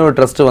பண்ற மாதிரி ஒரு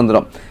ட்ரஸ்ட்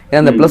வந்துடும். ஏன்னா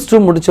அந்த +2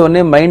 முடிச்ச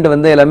உடனே மைண்ட்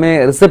வந்து எல்லாமே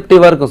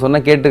ரிசெப்டிவா இருக்கும் சொன்னா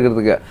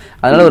கேட்டுக்கிறதுக்கு.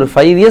 அதனால ஒரு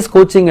 5 இயர்ஸ்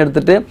கோச்சிங்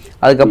எடுத்துட்டு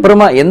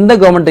அதுக்கப்புறமா எந்த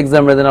கவர்மெண்ட்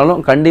எக்ஸாம் எழுதினாலும்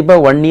கண்டிப்பா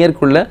 1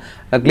 இயர்க்குள்ள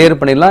கிளியர்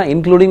பண்ணிடலாம்,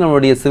 இன்க்ளூடிங்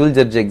நம்மளுடைய civil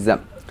judge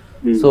exam.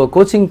 So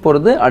coaching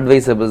போகிறது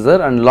அட்வைசபிள்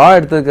சார். அண்ட் லா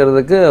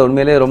எடுத்துக்கிறதுக்கு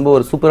உண்மையிலேயே ரொம்ப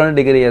ஒரு சூப்பரான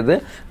டிகிரி. அது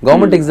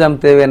கவர்மெண்ட் எக்ஸாம்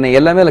தேவையான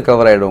எல்லாமே அதில்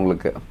கவர் ஆகிடும்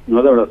உங்களுக்கு.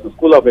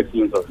 ஸ்கூல் ஆஃப்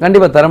எக்ஸலன்ஸ்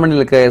கண்டிப்பா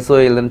தரமணியில் இருக்க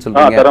எஸ்ஓஎல்னு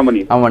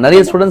சொல்றாங்க. ஆமா,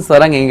 நிறைய ஸ்டூடெண்ட்ஸ்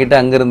வராங்க எங்கிட்ட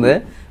அங்கிருந்து.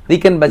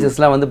 வீக்கெண்ட்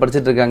பேச்சஸ்லாம் வந்து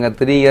படிச்சுட்டு இருக்காங்க,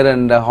 3 இயர்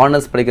அண்ட்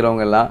ஹானர்ஸ்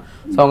படிக்கிறவங்க எல்லாம்.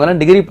 ஸோ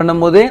அவங்கெல்லாம் டிகிரி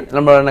பண்ணும் போதே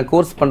நம்மளோட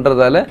கோர்ஸ்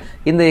பண்றதால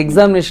இந்த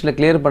எக்ஸாமினேஷன்ல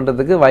கிளியர்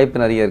பண்றதுக்கு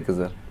வாய்ப்பு நிறைய இருக்கு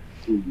சார்.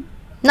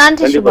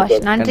 நன்றி சுபாஷ்,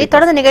 நன்றி.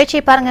 தொடர்ந்து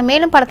நிகழ்ச்சியை பாருங்க.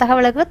 மேலும் பல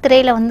தகவலுக்கு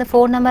திரையில வந்து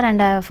போன் நம்பர்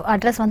அண்ட்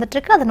அட்ரஸ் வந்துட்டு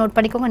இருக்கு, அதை நோட்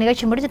பண்ணிக்கோங்க.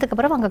 நிகழ்ச்சி முடிஞ்சதுக்கு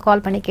அப்புறம் அங்க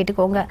கால் பண்ணி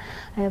கேட்டுக்கோங்க.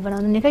 இப்போ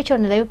வந்து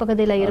நிகழ்ச்சியோட நிறைவு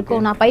பகுதியில்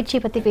இருக்கும். நான் பயிற்சியை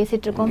பத்தி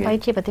பேசிட்டு இருக்கோம்.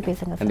 பயிற்சியை பத்தி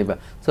பேசுங்க. கண்டிப்பா.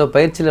 ஸோ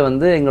பயிற்சியில்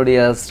வந்து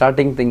எங்களுடைய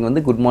ஸ்டார்டிங் திங்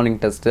வந்து good morning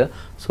test.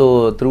 So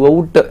through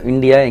out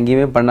India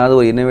எங்கேயுமே பண்ணாத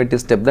ஒரு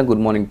இன்னோவேட்டிவ் ஸ்டெப் தான்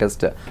குட் மார்னிங்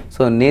டெஸ்ட்.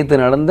 ஸோ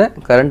நேற்று நடந்த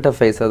கரண்ட்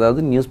அஃபேர்ஸ்,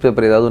 அதாவது நியூஸ்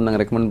பேப்பர் ஏதாவது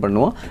நாங்கள் ரெக்கமெண்ட்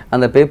பண்ணுவோம்.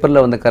 அந்த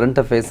பேப்பரில் வந்த கரண்ட்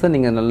அஃபேர்ஸை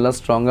நீங்கள் நல்லா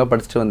ஸ்ட்ராங்காக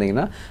படிச்சுட்டு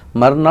வந்தீங்கன்னா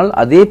மறுநாள்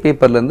அதே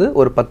பேப்பர்லேருந்து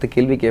ஒரு 10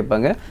 கேள்வி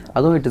கேட்பாங்க.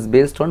 அதுவும் it is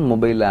based on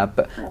mobile app.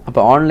 அப்போ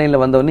ஆன்லைனில்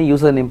வந்தவொடனே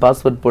யூசர் நேம்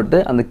பாஸ்வேர்ட் போட்டு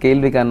அந்த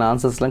கேள்விக்கான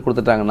ஆன்சர்ஸ்லாம்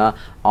கொடுத்துட்டாங்கன்னா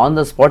ஆன்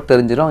த ஸ்பாட்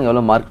தெரிஞ்சிடும் அவங்க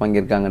எவ்வளோ மார்க்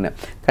வாங்கியிருக்காங்கன்னு.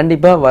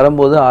 கண்டிப்பாக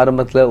வரும்போது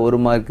ஆரம்பத்தில் 1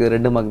 மார்க்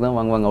 2 மார்க் தான்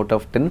வாங்குவாங்க அவுட்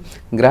ஆஃப் 10.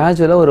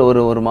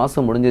 கிராஜுவலாக ஒரு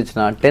மாதம்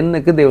முடிஞ்சிச்சுன்னா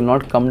 10க்கு they will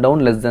not come down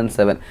less than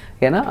 7.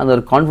 ஏன்னா அந்த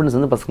ஒரு கான்ஃபிடன்ஸ்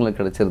வந்து பசங்களுக்கு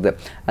கிடைச்சிருது.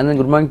 அந்த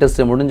குட் மார்னிங் டெஸ்ட்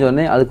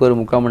முடிஞ்சோடனே அதுக்கு ஒரு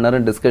 3/4 மணி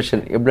நேரம்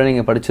டிஸ்கஷன், எப்படி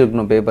நீங்கள்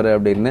படிச்சிருக்கணும் பேப்பர்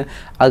அப்படின்னு.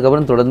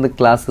 அதுக்கப்புறம் தொடர்ந்து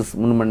கிளாஸஸ்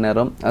 3 மணி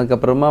நேரம்.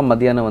 அதுக்கப்புறமா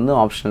மதியானம் வந்து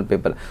ஆப்ஷனல்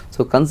பேப்பர்.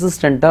 ஸோ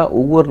கன்சிஸ்டண்ட்டாக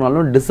ஒவ்வொரு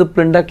நாளும்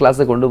டிசிப்ளின்டாக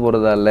கிளாஸை கொண்டு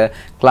போகிறதால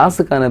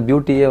கிளாஸுக்கான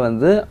பியூட்டியே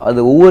வந்து அது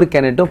ஒவ்வொரு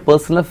கேண்டிடேட்டும்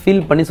பர்சனலாக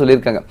ஃபீல் பண்ணி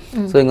சொல்லியிருக்காங்க.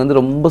 ஸோ இங்கே வந்து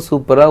ரொம்ப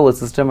சூப்பராக ஒரு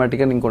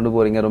சிஸ்டமேட்டிக்காக நீங்கள் கொண்டு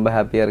போகிறீங்க, ரொம்ப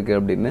ஹாப்பியாக இருக்குது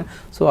அப்படின்னு.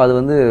 ஸோ அது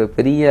வந்து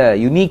பெரிய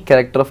unique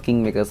character of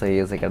king makers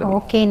IAS academy.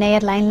 Okay,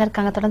 நேயர் லைன்ல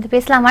இருக்காங்க, தொடர்ந்து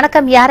பேசலாம்.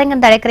 வணக்கம்,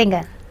 யாரெங்க அழைக்கிறீங்க?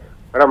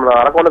 மேடம், நான்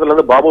அரக்கோணத்துல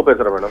இருந்து பாபு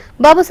பேசுறேன் மேடம்.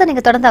 பாபு சார்,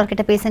 நீங்க தொடர்ந்து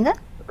அவர்கிட்ட பேசுங்க.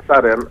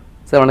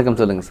 சார் வணக்கம்,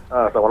 சொல்லுங்க சார்.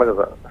 சார் வணக்கம்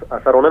சார்.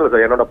 சார் ஒன்றும் இல்லை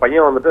சார், என்னோட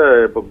பையன் வந்துட்டு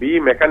இப்போ பிஇ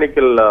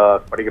மெக்கானிக்கல்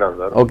படிக்கிறான்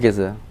சார். Okay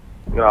sir.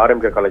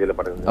 ஆர்எம்கே காலேஜில்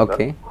படிக்கிறேன்.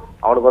 ஓகே.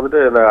 அவனுக்கு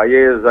வந்துட்டு இந்த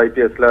ஐஏஎஸ்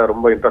ஐபிஎஸ்ல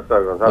ரொம்ப இன்ட்ரெஸ்டா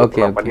இருக்கும்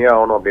சார். பண்ணியே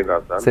ஆகணும்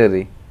அப்படின்றாரு சார்.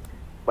 சரி.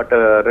 பட்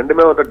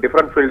ரெண்டுமே வந்து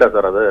டிஃபரண்ட் ஃபீல்டா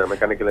சார். அது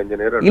மெக்கானிக்கல்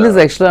இன்ஜினியர் இல்ல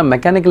சார், ஆக்சுவலா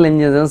மெக்கானிக்கல்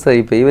இன்ஜினியர் தான் சார்.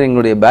 இப்போ ஈவன்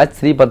எங்களுடைய பேட்ச்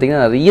 3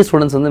 பார்த்தீங்கன்னா நிறைய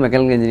ஸ்டூடெண்ட்ஸ் வந்து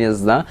மெக்கானிக்கல்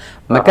இன்ஜினியர்ஸ் தான்.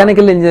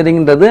 மெக்கானிக்கல்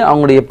இன்ஜினியரிங்ன்றது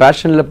அவங்களுடைய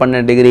பேஷன்ல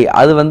பண்ண டிகிரி.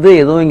 அது வந்து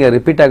எதுவும் இங்க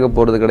ரிப்பீட் ஆக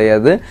போறது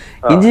கிடையாது.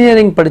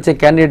 இன்ஜினியரிங் படிச்ச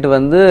கேண்டிடேட்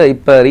வந்து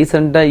இப்போ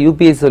ரீசெண்டா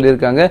யூபிஎஸ்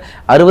சொல்லியிருக்காங்க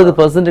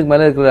 60%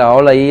 மேல இருக்கிற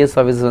ஆல் ஐஏஎஸ்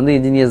ஆஃபீஸர்ஸ் வந்து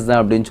இன்ஜினியர்ஸ்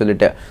தான் அப்படின்னு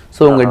சொல்லிட்டு.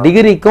 ஸோ உங்க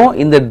டிகிரிக்கும்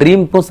இந்த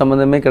ட்ரீம்க்கும்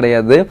சம்பந்தமே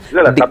கிடையாது.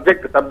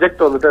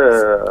 சப்ஜெக்ட் வந்துட்டு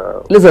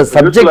இல்ல சார்,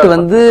 சப்ஜெக்ட்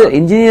வந்து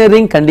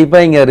இன்ஜினியரிங் கண்டிப்பா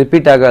இங்க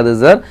ரிப்பீட் ஆகாது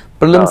சார்.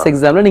 ப்ரிலிம்ஸ்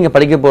எக்ஸாம்ல நீங்க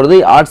படிக்க போறது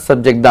ஆர்ட்ஸ்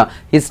சப்ஜெக்ட் தான்.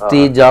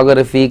 ஹிஸ்டரி,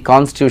 ஜியோகிராஃபி,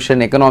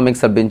 கான்ஸ்டிடியூஷன்,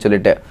 எக்கனாமிக்ஸ் அப்படின்னு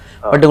சொல்லிட்டு.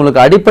 பட்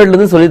உங்களுக்கு அடிப்படையில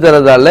இருந்து சொல்லி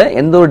தரதால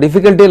எந்த ஒரு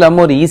டிஃபிகல்ட்டி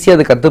இல்லாம ஒரு ஈஸியா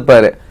அதை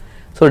கத்துப்பாரு.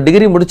 ஸோ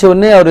டிகிரி முடிச்ச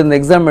உடனே அவர் இந்த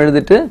எக்ஸாம்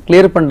எழுதிட்டு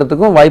கிளியர்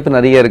பண்றதுக்கும் வாய்ப்பு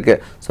நிறைய இருக்கு.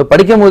 ஸோ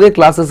படிக்கும் போதே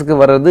கிளாஸஸ்க்கு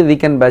வர்றது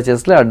வீக்கெண்ட்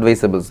பேச்சஸ்ல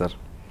அட்வைசபிள் சார்.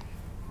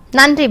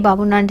 நன்றி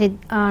பாபு, நன்றி.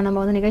 நம்ம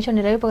வந்து நிகழ்ச்சி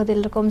நிறைவு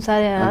பகுதியில் இருக்கோம்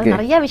சார்.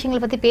 நிறைய விஷயங்களை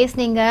பத்தி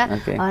பேசுனீங்க.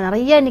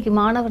 நிறைய இன்னைக்கு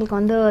மாணவர்களுக்கு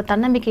வந்து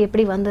தன்னம்பிக்கை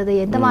எப்படி வந்தது,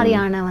 எந்த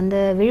மாதிரியான வந்து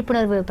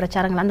விழிப்புணர்வு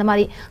பிரச்சாரங்கள், அந்த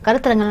மாதிரி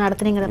கருத்தரங்கள்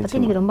நடத்துனீங்கிறத பத்தி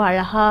இன்னைக்கு ரொம்ப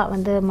அழகா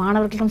வந்து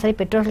மாணவர்களுக்கும் சரி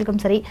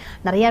பெற்றோர்களுக்கும் சரி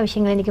நிறைய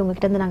விஷயங்களை இன்னைக்கு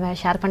உங்ககிட்ட இருந்து நாங்கள்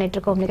ஷேர் பண்ணிட்டு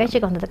இருக்கோம்.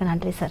 நிகழ்ச்சிக்கு வந்ததுக்கு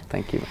நன்றி சார்.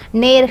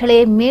 நேயர்களே,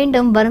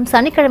 மீண்டும் வரும்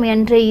சனிக்கிழமை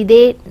அன்று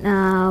இதே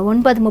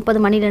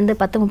 9:30 மணிலிருந்து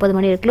 10:30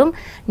 மணி வரைக்கும்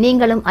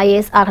நீங்களும்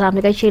ஐஏஎஸ் ஆகலாம்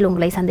நிகழ்ச்சியில்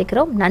உங்களை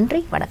சந்திக்கிறோம்.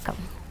 நன்றி,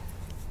 வணக்கம்.